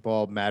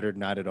basketball mattered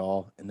not at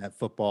all. And that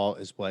football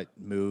is what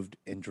moved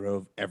and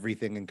drove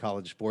everything in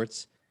college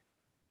sports.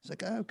 It's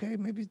like, okay,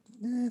 maybe,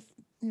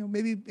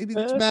 maybe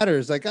this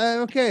matters. Like,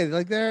 okay,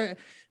 like they're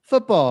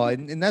football.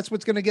 And that's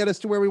what's going to get us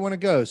to where we want to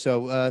go.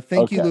 So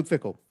thank you, Luke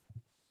Fickell.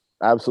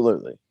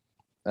 Absolutely.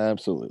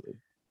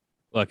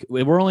 Look,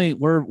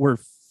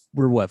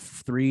 we're what,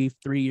 three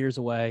years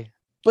away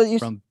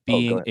from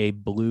being a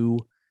blue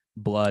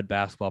blood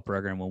basketball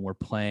program when we're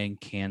playing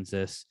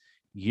Kansas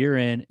year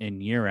in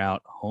and year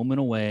out, home and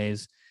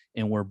aways,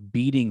 and we're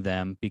beating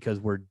them because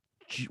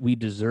we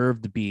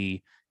deserve to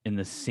be in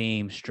the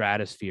same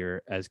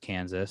stratosphere as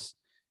Kansas,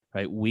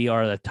 right? We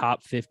are the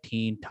top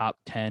 15, top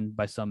 10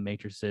 by some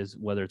matrices,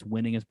 whether it's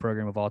winningest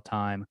program of all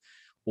time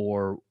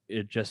or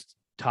it just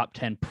top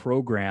 10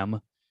 program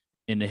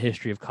in the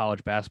history of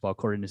college basketball,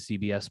 according to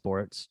CBS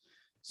Sports.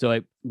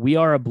 So we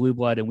are a blue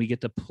blood, and we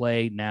get to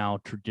play now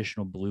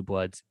traditional blue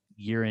bloods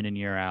year in and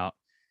year out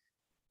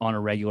on a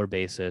regular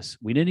basis.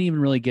 We didn't even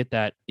really get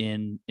that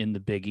in the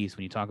Big East.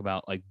 When you talk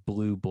about like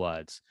blue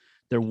bloods,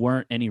 there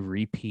weren't any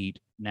repeat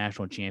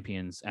national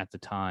champions at the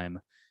time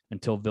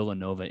until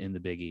Villanova in the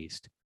Big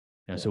East.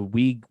 So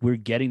we're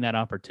getting that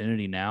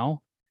opportunity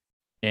now,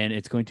 and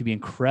it's going to be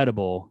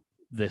incredible,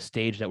 the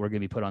stage that we're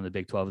going to be put on the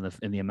Big 12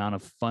 and the amount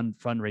of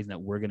fundraising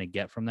that we're going to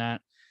get from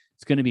that.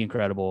 It's going to be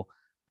incredible.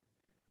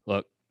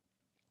 Look,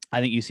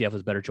 I think UCF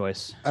was a better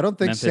choice. I don't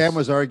think Memphis. Sam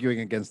was arguing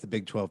against the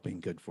Big 12 being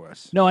good for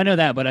us. No, I know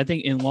that, but I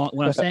think what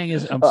I'm saying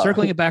is I'm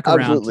circling it back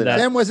around to that.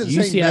 Sam wasn't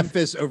saying UCF,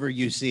 Memphis over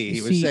UC.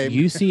 He was saying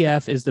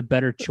UCF is the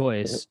better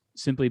choice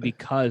simply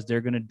because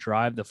they're going to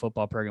drive the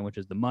football program, which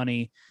is the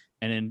money.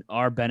 And then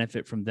our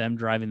benefit from them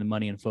driving the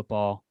money in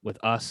football with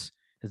us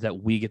is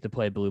that we get to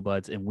play blue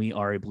bloods, and we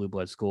are a blue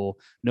blood school.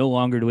 No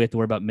longer do we have to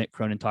worry about Mick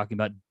Cronin talking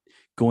about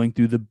going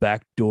through the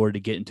back door to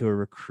get into a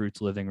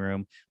recruit's living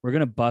room. We're going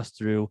to bust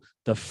through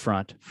the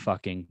front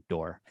fucking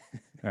door.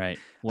 All right.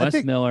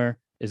 Wes Miller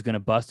is going to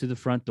bust through the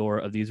front door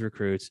of these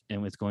recruits,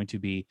 and it's going to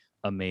be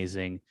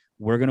amazing.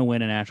 We're going to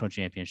win a national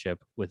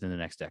championship within the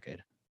next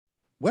decade.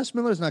 Wes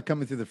Miller's not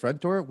coming through the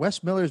front door.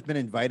 Wes Miller's been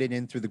invited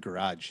in through the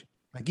garage.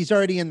 Like, he's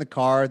already in the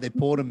car. They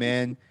pulled him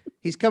in.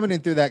 He's coming in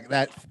through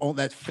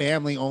that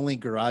family only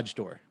garage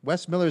door.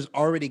 Wes Miller's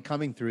already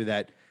coming through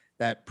that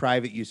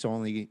private use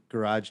only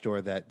garage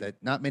door that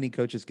not many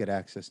coaches get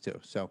access to.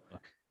 So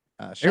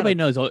everybody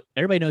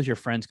knows your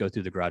friends go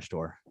through the garage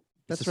door.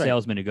 That's the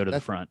salesmen who go to the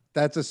front.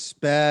 That's a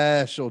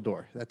special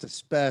door. That's a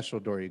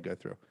special door you go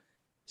through.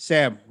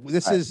 Sam,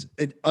 this is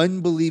an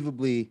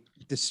unbelievably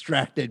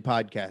distracted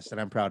podcast, and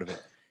I'm proud of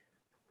it.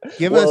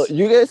 You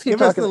guys keep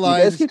talking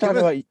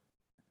about.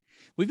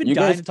 We've been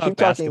dying to talk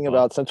basketball. Talking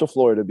about Central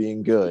Florida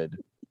being good.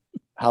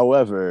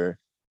 However,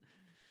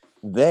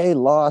 they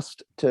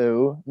lost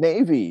to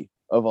Navy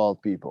of all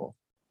people.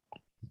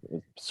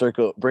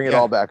 Bring it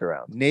all back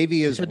around.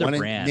 Navy is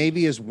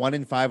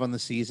 1-5 on the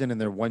season,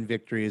 and their one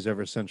victory is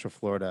over Central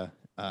Florida.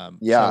 They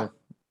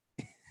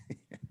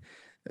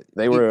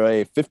were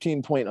a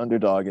 15-point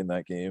underdog in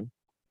that game.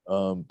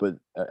 But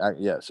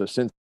yeah, so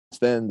since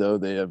then though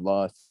they have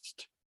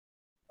lost,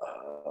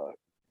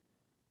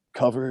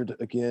 covered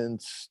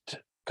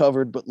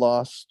but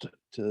lost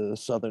to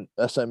Southern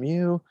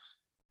SMU,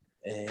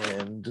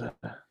 and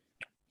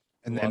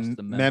And Lost then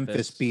to Memphis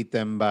Memphis. beat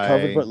them by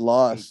Covered but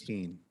lost.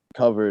 18.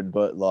 covered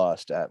but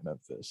lost at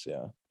Memphis.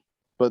 Yeah,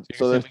 but So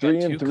so you're they're saying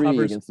we got 3-3 two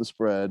covers? against the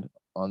spread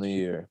on the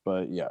year.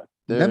 But yeah,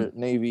 Mem- their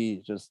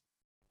Navy just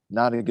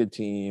not a good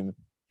team.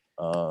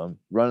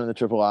 Running the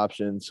triple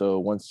option, so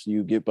once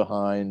you get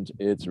behind,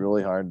 it's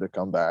really hard to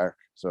come back.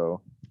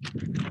 So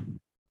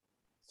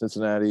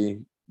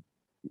Cincinnati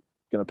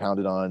gonna pound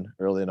it on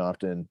early and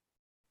often.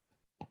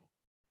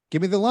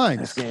 Give me the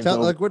lines. This game's Tell,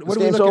 over. like, what This are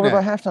we game's looking over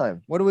at? by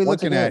halftime. What are we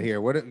Once looking at again.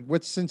 here?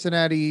 What's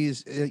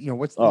Cincinnati's?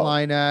 What's the Oh.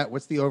 line at?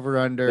 What's the over They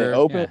under?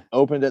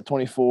 opened at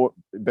 24.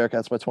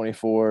 Bearcats by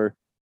 24.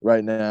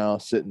 Right now,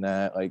 sitting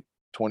at like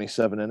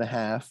 27 and a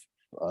half.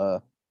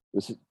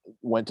 This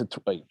went to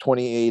like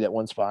 28 at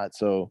one spot.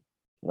 So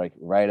like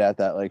right at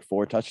that like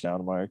 4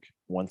 touchdown mark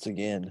once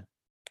again.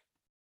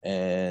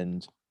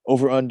 And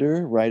over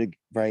under right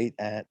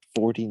at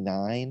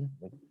 49.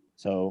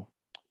 So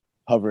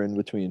hovering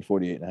between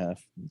 48 and a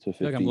half to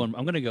 50. Like I'm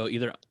gonna go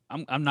either.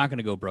 I'm not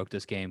gonna go broke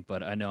this game,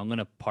 but I know I'm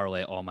gonna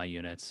parlay all my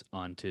units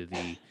onto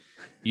the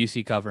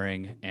UC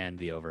covering and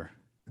the over.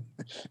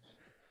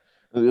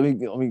 Let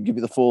me give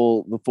you the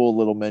full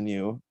little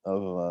menu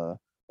of other.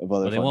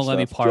 Well, they fun won't let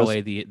me stuff.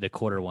 parlay the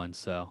quarter one,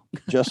 so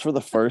Just for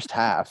the first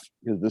half,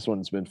 because this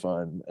one's been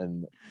fun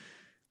and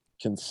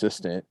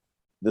consistent.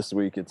 This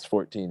week it's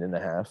 14 and a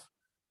half.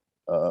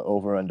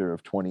 Over under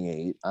of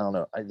 28. I don't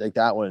know. I like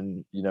that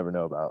one you never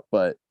know about,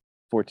 but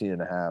 14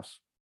 and a half.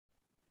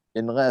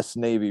 Unless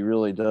Navy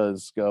really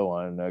does go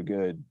on a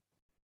good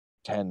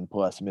 10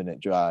 plus minute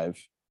drive,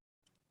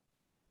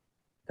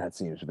 that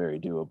seems very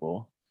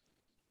doable.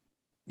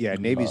 Yeah,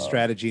 Navy's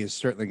strategy is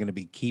certainly going to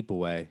be keep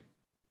away.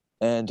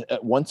 And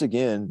once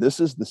again, this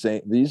is the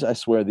same. I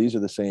swear, these are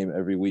the same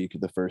every week.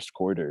 The first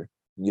quarter,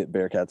 you get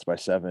Bearcats by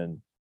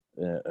 7.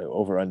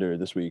 Over under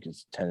this week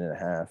is 10 and a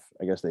half.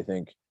 I guess they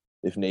think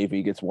if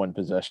Navy gets one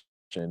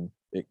possession,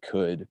 it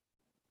could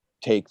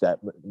take that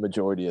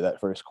majority of that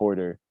first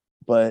quarter.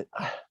 But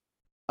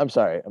I'm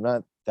sorry, I'm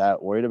not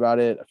that worried about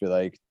it. I feel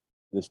like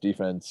this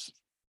defense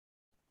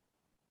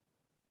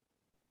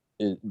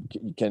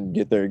can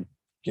get their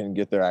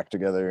act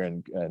together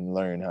and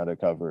learn how to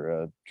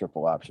cover a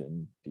triple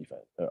option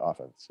defense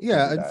offense.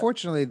 Yeah,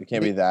 unfortunately, it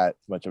can't be that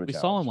much of a we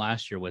challenge. saw them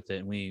last year with it,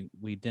 and we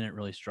didn't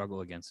really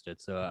struggle against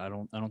it. So I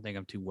don't think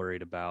I'm too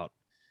worried about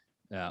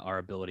our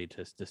ability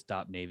to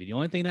stop Navy. The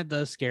only thing that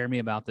does scare me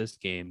about this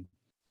game,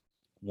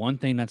 one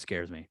thing that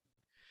scares me,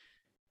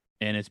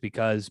 and it's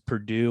because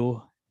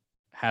Purdue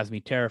has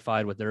me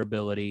terrified with their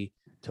ability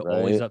to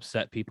always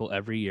upset people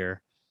every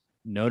year.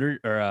 Notre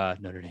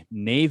Dame,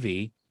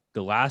 Navy,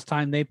 the last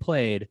time they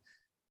played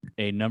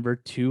a number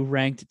 2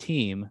 ranked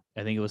team,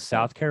 I think it was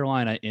South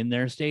Carolina in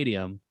their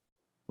stadium,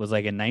 was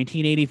like in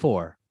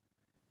 1984,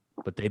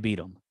 but they beat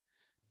them.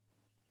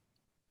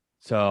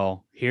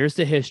 So here's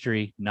the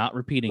history, not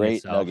repeating Great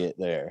itself. nugget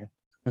there.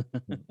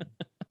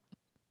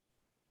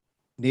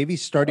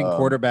 Navy's starting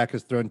quarterback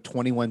has thrown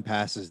 21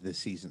 passes this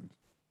season.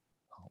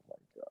 Oh my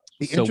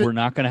gosh! So we're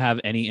not going to have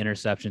any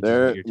interceptions.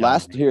 They're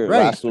last here,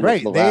 right? the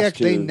They last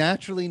they two.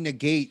 naturally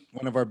negate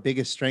one of our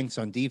biggest strengths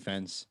on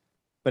defense,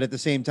 but at the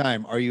same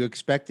time, are you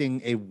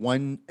expecting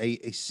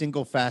a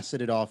single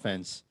faceted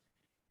offense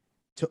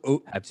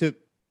to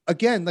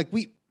again like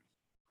we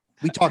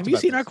talked Have you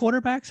about seen this. our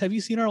quarterbacks? Have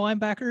you seen our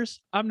linebackers?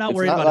 I'm not It's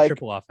worried not about like- a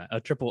triple offense.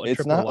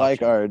 It's not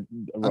like option.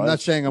 our. I'm not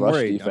saying I'm rush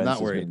worried. I'm defense not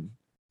has worried.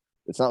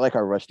 it's not like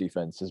our rush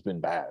defense has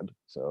been bad.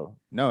 So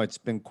No, it's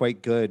been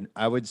quite good.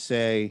 I would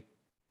say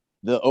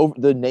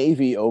the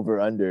Navy over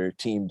under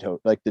team total,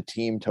 like the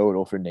team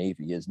total for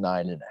Navy is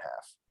 9.5.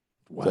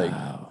 wow. Like,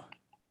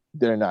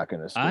 they're not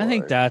going to score. I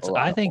think that's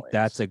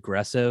points.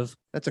 aggressive.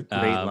 That's a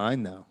great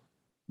line though.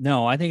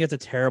 No, I think it's a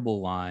terrible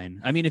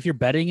line. I mean, if you're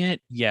betting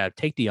it, yeah,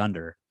 take the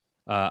under.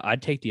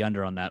 I'd take the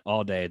under on that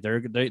all day.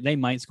 They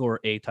might score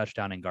a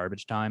touchdown in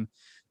garbage time,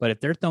 but if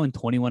they're throwing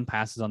 21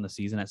 passes on the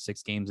season at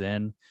 6 games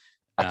in,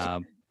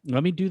 let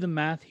me do the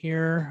math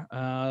here.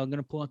 I'm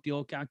gonna pull out the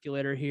old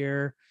calculator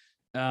here.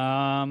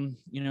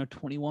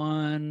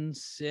 21,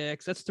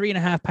 6. That's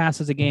 3.5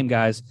 passes a game,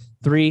 guys.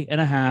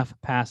 3.5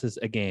 passes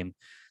a game.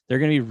 They're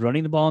gonna be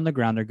running the ball on the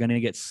ground. They're gonna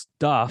get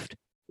stuffed.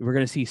 We're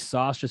gonna see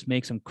Sauce just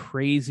make some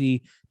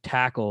crazy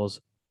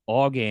tackles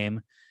all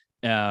game.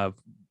 The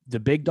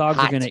big dogs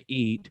are going to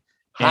eat,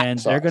 and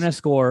they're going to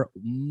score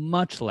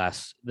much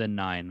less than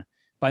 9.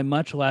 By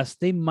much less,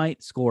 they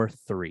might score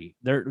 3.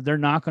 They're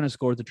not going to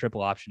score the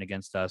triple option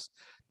against us.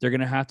 They're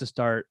going to have to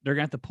start. They're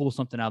going to have to pull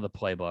something out of the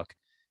playbook,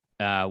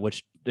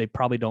 which they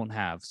probably don't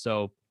have.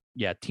 So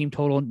yeah, team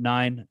total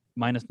 9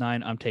 minus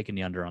 9. I'm taking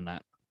the under on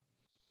that.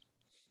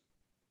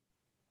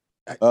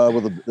 Well,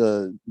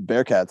 the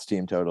Bearcats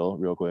team total,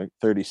 real quick,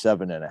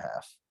 37.5.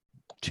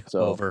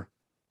 So over.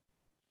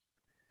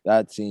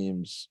 That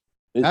seems.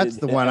 That's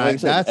the one I'm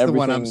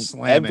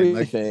slamming.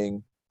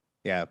 Everything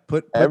Yeah,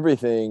 put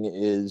Everything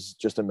is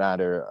just a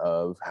matter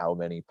of how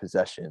many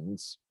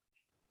possessions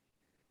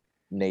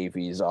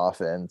Navy's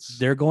offense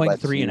They're going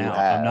lets 3 and you out.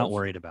 I'm not have.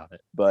 worried about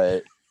it.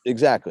 But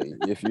exactly,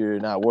 if you're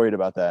not worried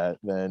about that,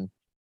 then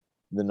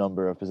the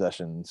number of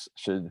possessions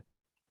should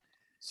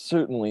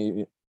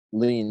certainly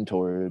lean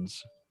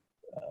towards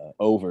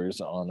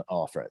overs on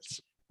offense,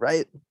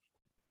 right?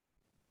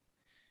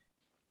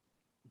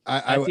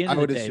 At the end I of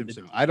the would day, assume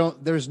so. I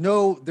don't. There's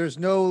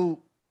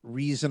no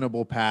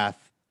reasonable path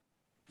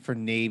for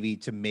Navy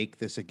to make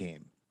this a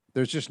game.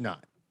 There's just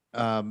not.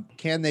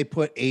 Can they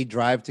put a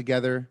drive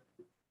together?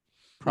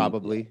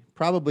 Probably.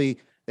 Probably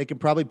they can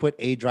probably put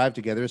a drive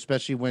together,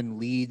 especially when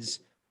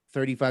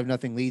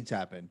 35-0 leads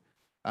happen.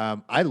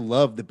 I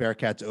love the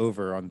Bearcats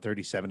over on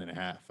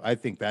 37.5. I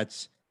think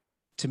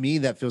to me,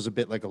 that feels a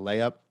bit like a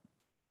layup.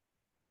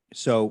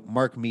 So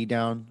mark me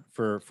down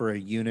for a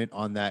unit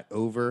on that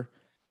over.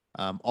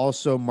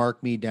 Also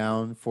mark me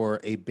down for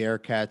a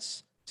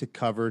Bearcats to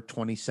cover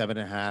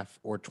 27.5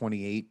 or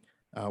 28,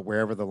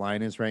 wherever the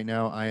line is right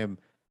now. I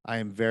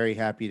am very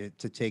happy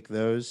to take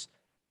those.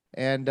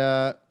 And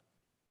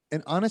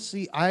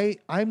honestly,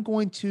 I'm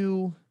going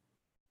to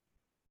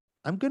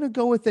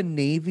go with the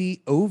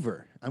Navy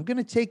over. I'm going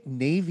to take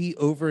Navy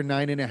over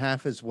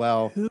 9.5 as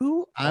well.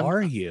 Who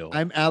are you?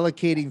 I'm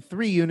allocating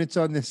 3 units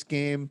on this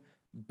game.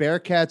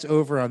 Bearcats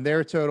over on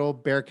their total,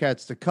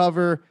 Bearcats to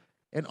cover,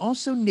 and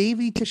also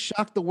Navy to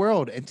shock the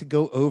world and to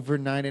go over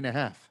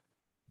 9.5.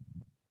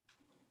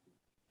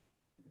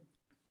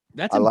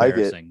 That's I like it.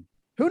 embarrassing.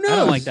 Who knows? I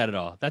don't like that at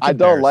all. That's I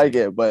don't like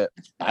embarrassing. it, but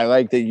I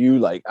like that you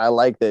like. I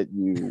like that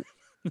you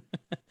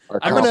are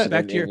I confident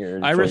respect in your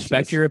your I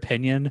respect choices. your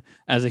opinion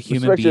as a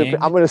human Respect your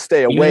being. I'm going to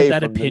stay even if away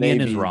that from the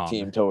opinion is Navy wrong.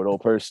 team total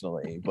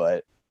personally,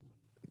 but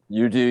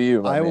you do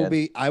you, my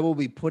man. I will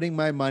be putting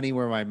my money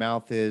where my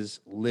mouth is,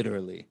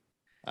 literally,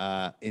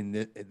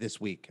 in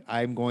this week.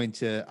 I'm going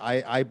to.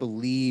 I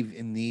believe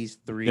in these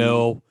 3.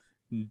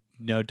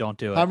 No, don't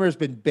do it. Hummer's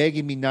been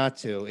begging me not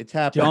to. It's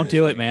happening. Don't this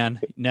do it, week.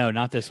 man. No,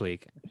 not this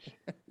week.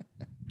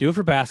 Do it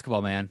for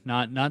basketball, man.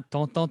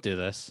 Don't do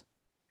this.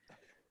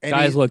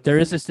 Guys, look, there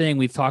is this thing.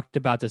 We've talked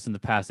about this in the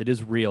past. It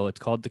is real. It's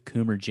called the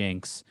Coomer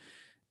Jinx.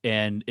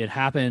 And it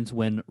happens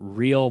when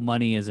real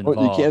money is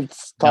involved. You can't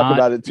talk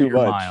about it too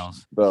much.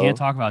 Miles. You can't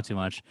talk about it too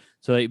much.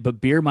 So, but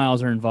beer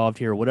miles are involved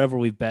here. Whatever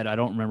we've bet, I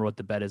don't remember what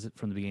the bet is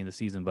from the beginning of the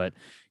season, but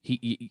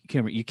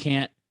you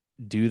can't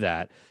do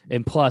that.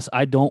 And plus,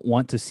 I don't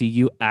want to see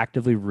you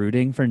actively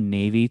rooting for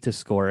Navy to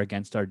score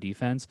against our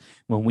defense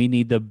when we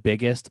need the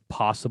biggest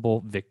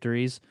possible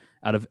victories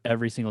out of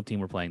every single team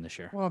we're playing this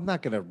year. Well, I'm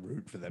not going to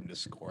root for them to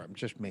score. I'm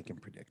just making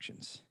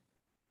predictions.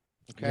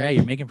 Okay. Yeah,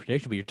 you're making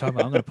predictions, but you're talking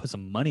about I'm going to put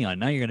some money on.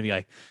 Now you're going to be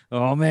like,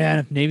 oh man,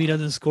 if Navy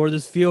doesn't score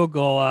this field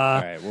goal,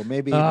 all right. Well,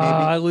 maybe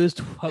I lose.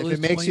 If it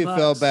makes you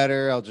feel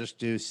better, I'll just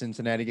do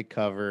Cincinnati to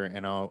cover,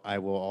 and I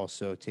will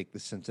also take the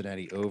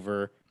Cincinnati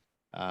over.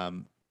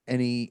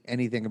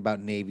 Anything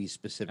about Navy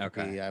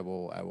specifically, okay, I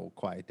will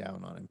quiet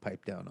down on and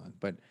pipe down on.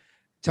 But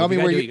tell me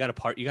where you got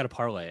to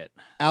parlay it.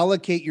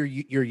 Allocate your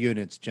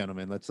units,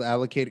 gentlemen. Let's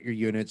allocate your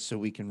units so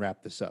we can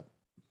wrap this up.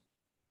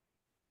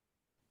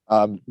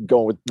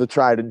 Going with the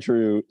tried and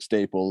true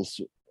staples.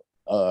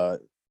 All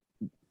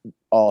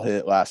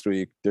hit last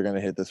week. They're going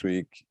to hit this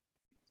week.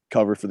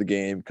 Cover for the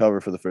game. Cover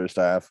for the first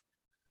half.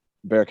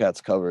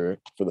 Bearcats cover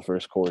for the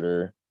first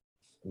quarter.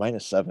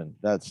 -7.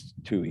 That's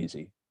too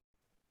easy.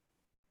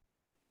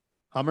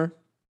 Hummer.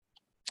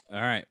 All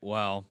right.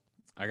 Well,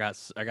 I got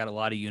a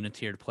lot of units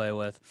here to play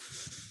with.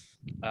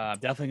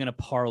 Definitely going to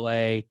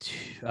parlay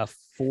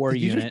 4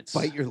 Did you units.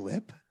 Just bite your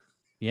lip.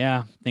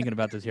 Yeah, thinking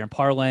about this here. I'm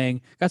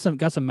parlaying. Got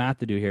some math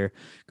to do here.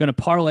 Going to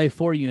parlay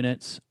 4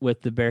 units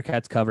with the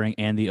Bearcats covering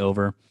and the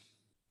over.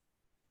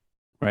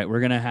 Right, we're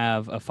going to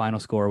have a final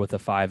score with a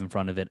 5 in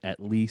front of it at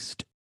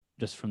least,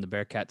 just from the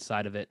Bearcats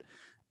side of it.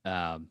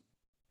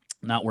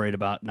 Not worried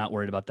about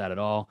that at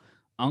all.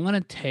 I'm going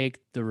to take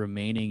the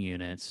remaining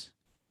units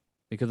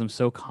because I'm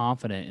so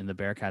confident in the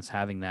Bearcats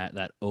having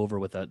that over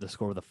with the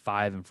score with a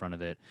 5 in front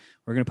of it.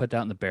 We're going to put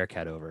that in the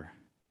Bearcat over.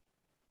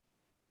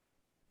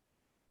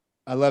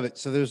 I love it.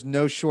 So there's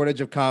no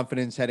shortage of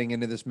confidence heading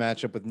into this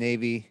matchup with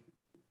Navy.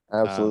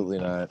 Absolutely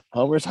not.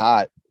 Homer's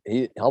hot.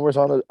 Homer's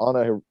on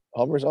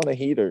a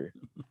heater.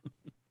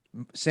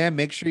 Sam,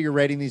 make sure you're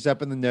writing these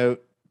up in the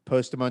note.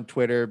 Post them on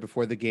Twitter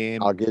before the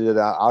game. I'll get it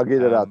out. I'll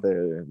get it out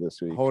there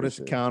this week. Hold us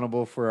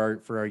accountable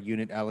for our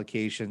unit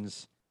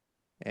allocations.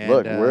 And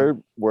look,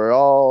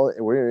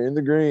 we're in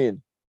the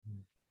green.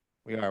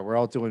 We're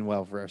all doing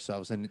well for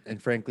ourselves, and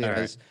frankly, it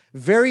has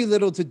very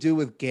little to do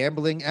with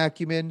gambling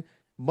acumen.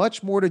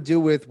 Much more to do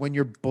with when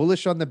you're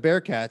bullish on the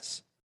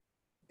Bearcats,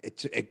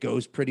 it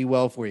goes pretty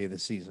well for you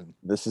this season.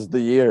 This is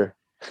the year.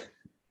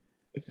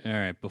 All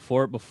right,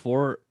 before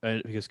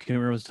because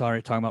Coomer was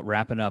talking about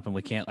wrapping up, and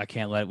we can't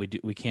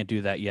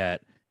do that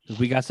yet.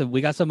 We got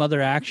some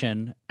other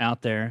action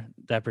out there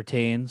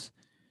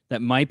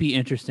that might be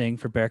interesting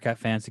for Bearcat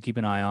fans to keep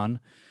an eye on.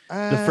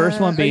 The first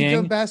one being are you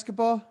doing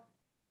basketball.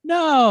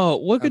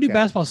 No, we could do Okay.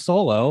 basketball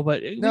solo,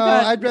 but we No,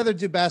 got. I'd rather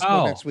do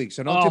basketball Oh. next week.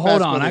 So don't Oh, do hold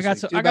basketball on.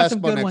 this week. Do I got some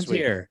basketball good next ones week.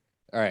 here.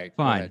 All right.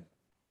 Go Fine. ahead.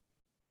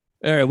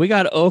 All right, we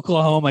got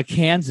Oklahoma,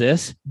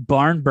 Kansas,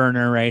 barn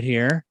burner right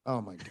here.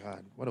 Oh my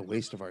God. What a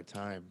waste of our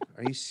time.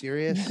 Are you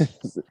serious?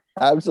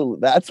 Absolutely.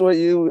 That's what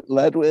you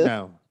led with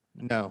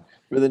No.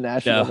 for the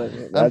national. No.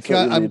 That's what you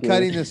I'm lead with?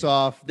 cutting this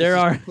off. This There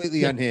is are-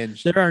 completely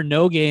unhinged. There are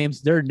no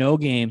games. There are no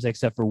games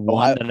except for one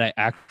Ohio- that I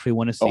actually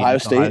want to see. Ohio and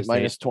it's State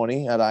minus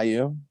 20 at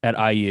IU. at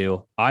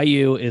IU.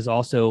 IU is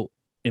also,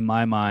 in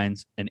my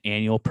mind, an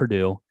annual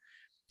Purdue.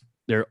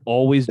 They're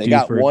always They due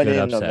got for a one good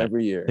in upset. them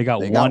every year. They got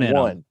one in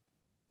 'em.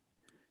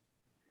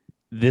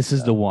 This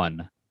is the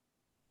one.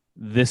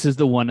 This is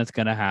the one that's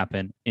going to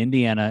happen.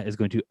 Indiana is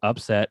going to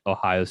upset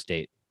Ohio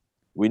State.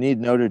 We need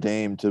Notre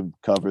Dame to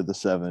cover the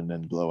 7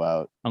 and blow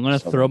out. I'm going to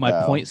Southern throw my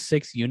Cal.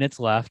 0.6 units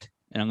left,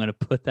 and I'm going to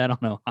put that on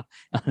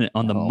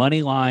the Oh.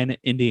 money line,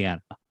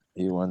 Indiana.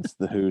 He wants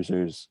the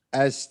Hoosiers.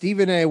 As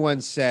Stephen A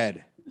once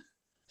said,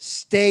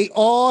 stay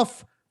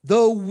off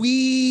the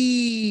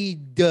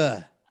weed.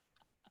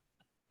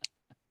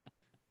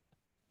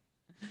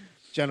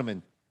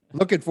 Gentlemen,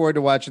 looking forward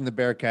to watching the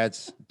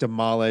Bearcats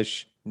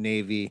demolish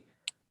Navy.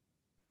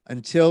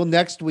 Until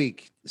next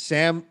week,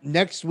 Sam,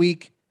 next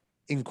week,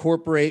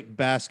 incorporate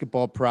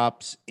basketball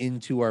props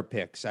into our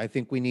picks. I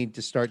think we need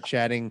to start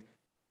chatting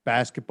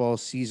basketball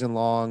season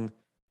long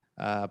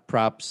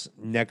props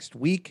next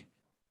week.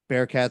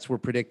 Bearcats were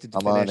predicted to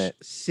I'm on finish it.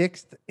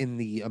 6th in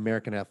the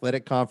American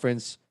Athletic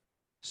Conference.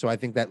 So I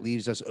think that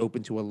leaves us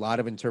open to a lot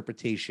of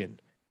interpretation.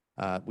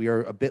 We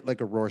are a bit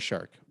like a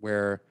Rorschach,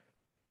 where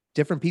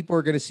different people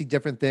are going to see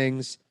different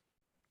things.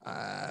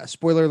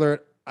 Spoiler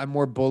alert, I'm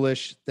more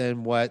bullish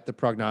than what the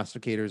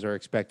prognosticators are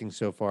expecting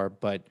so far,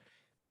 but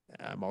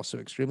I'm also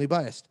extremely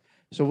biased.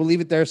 So we'll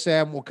leave it there,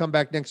 Sam. We'll come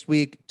back next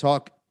week,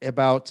 talk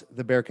about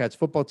the Bearcats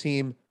football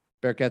team,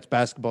 Bearcats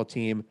basketball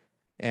team,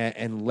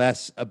 and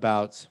less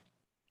about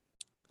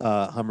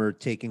Hummer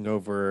taking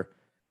over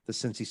the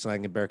Cincy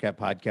Slang and Bearcat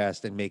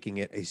podcast and making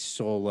it a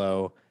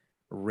solo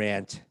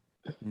rant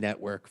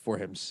network for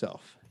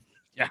himself.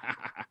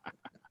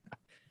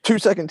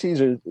 2-second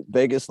teaser.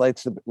 Vegas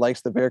likes the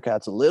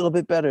Bearcats a little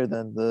bit better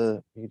than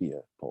the media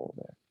poll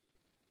there.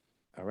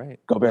 All right.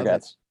 Go Love it.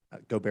 Bearcats.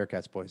 Go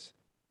Bearcats, boys.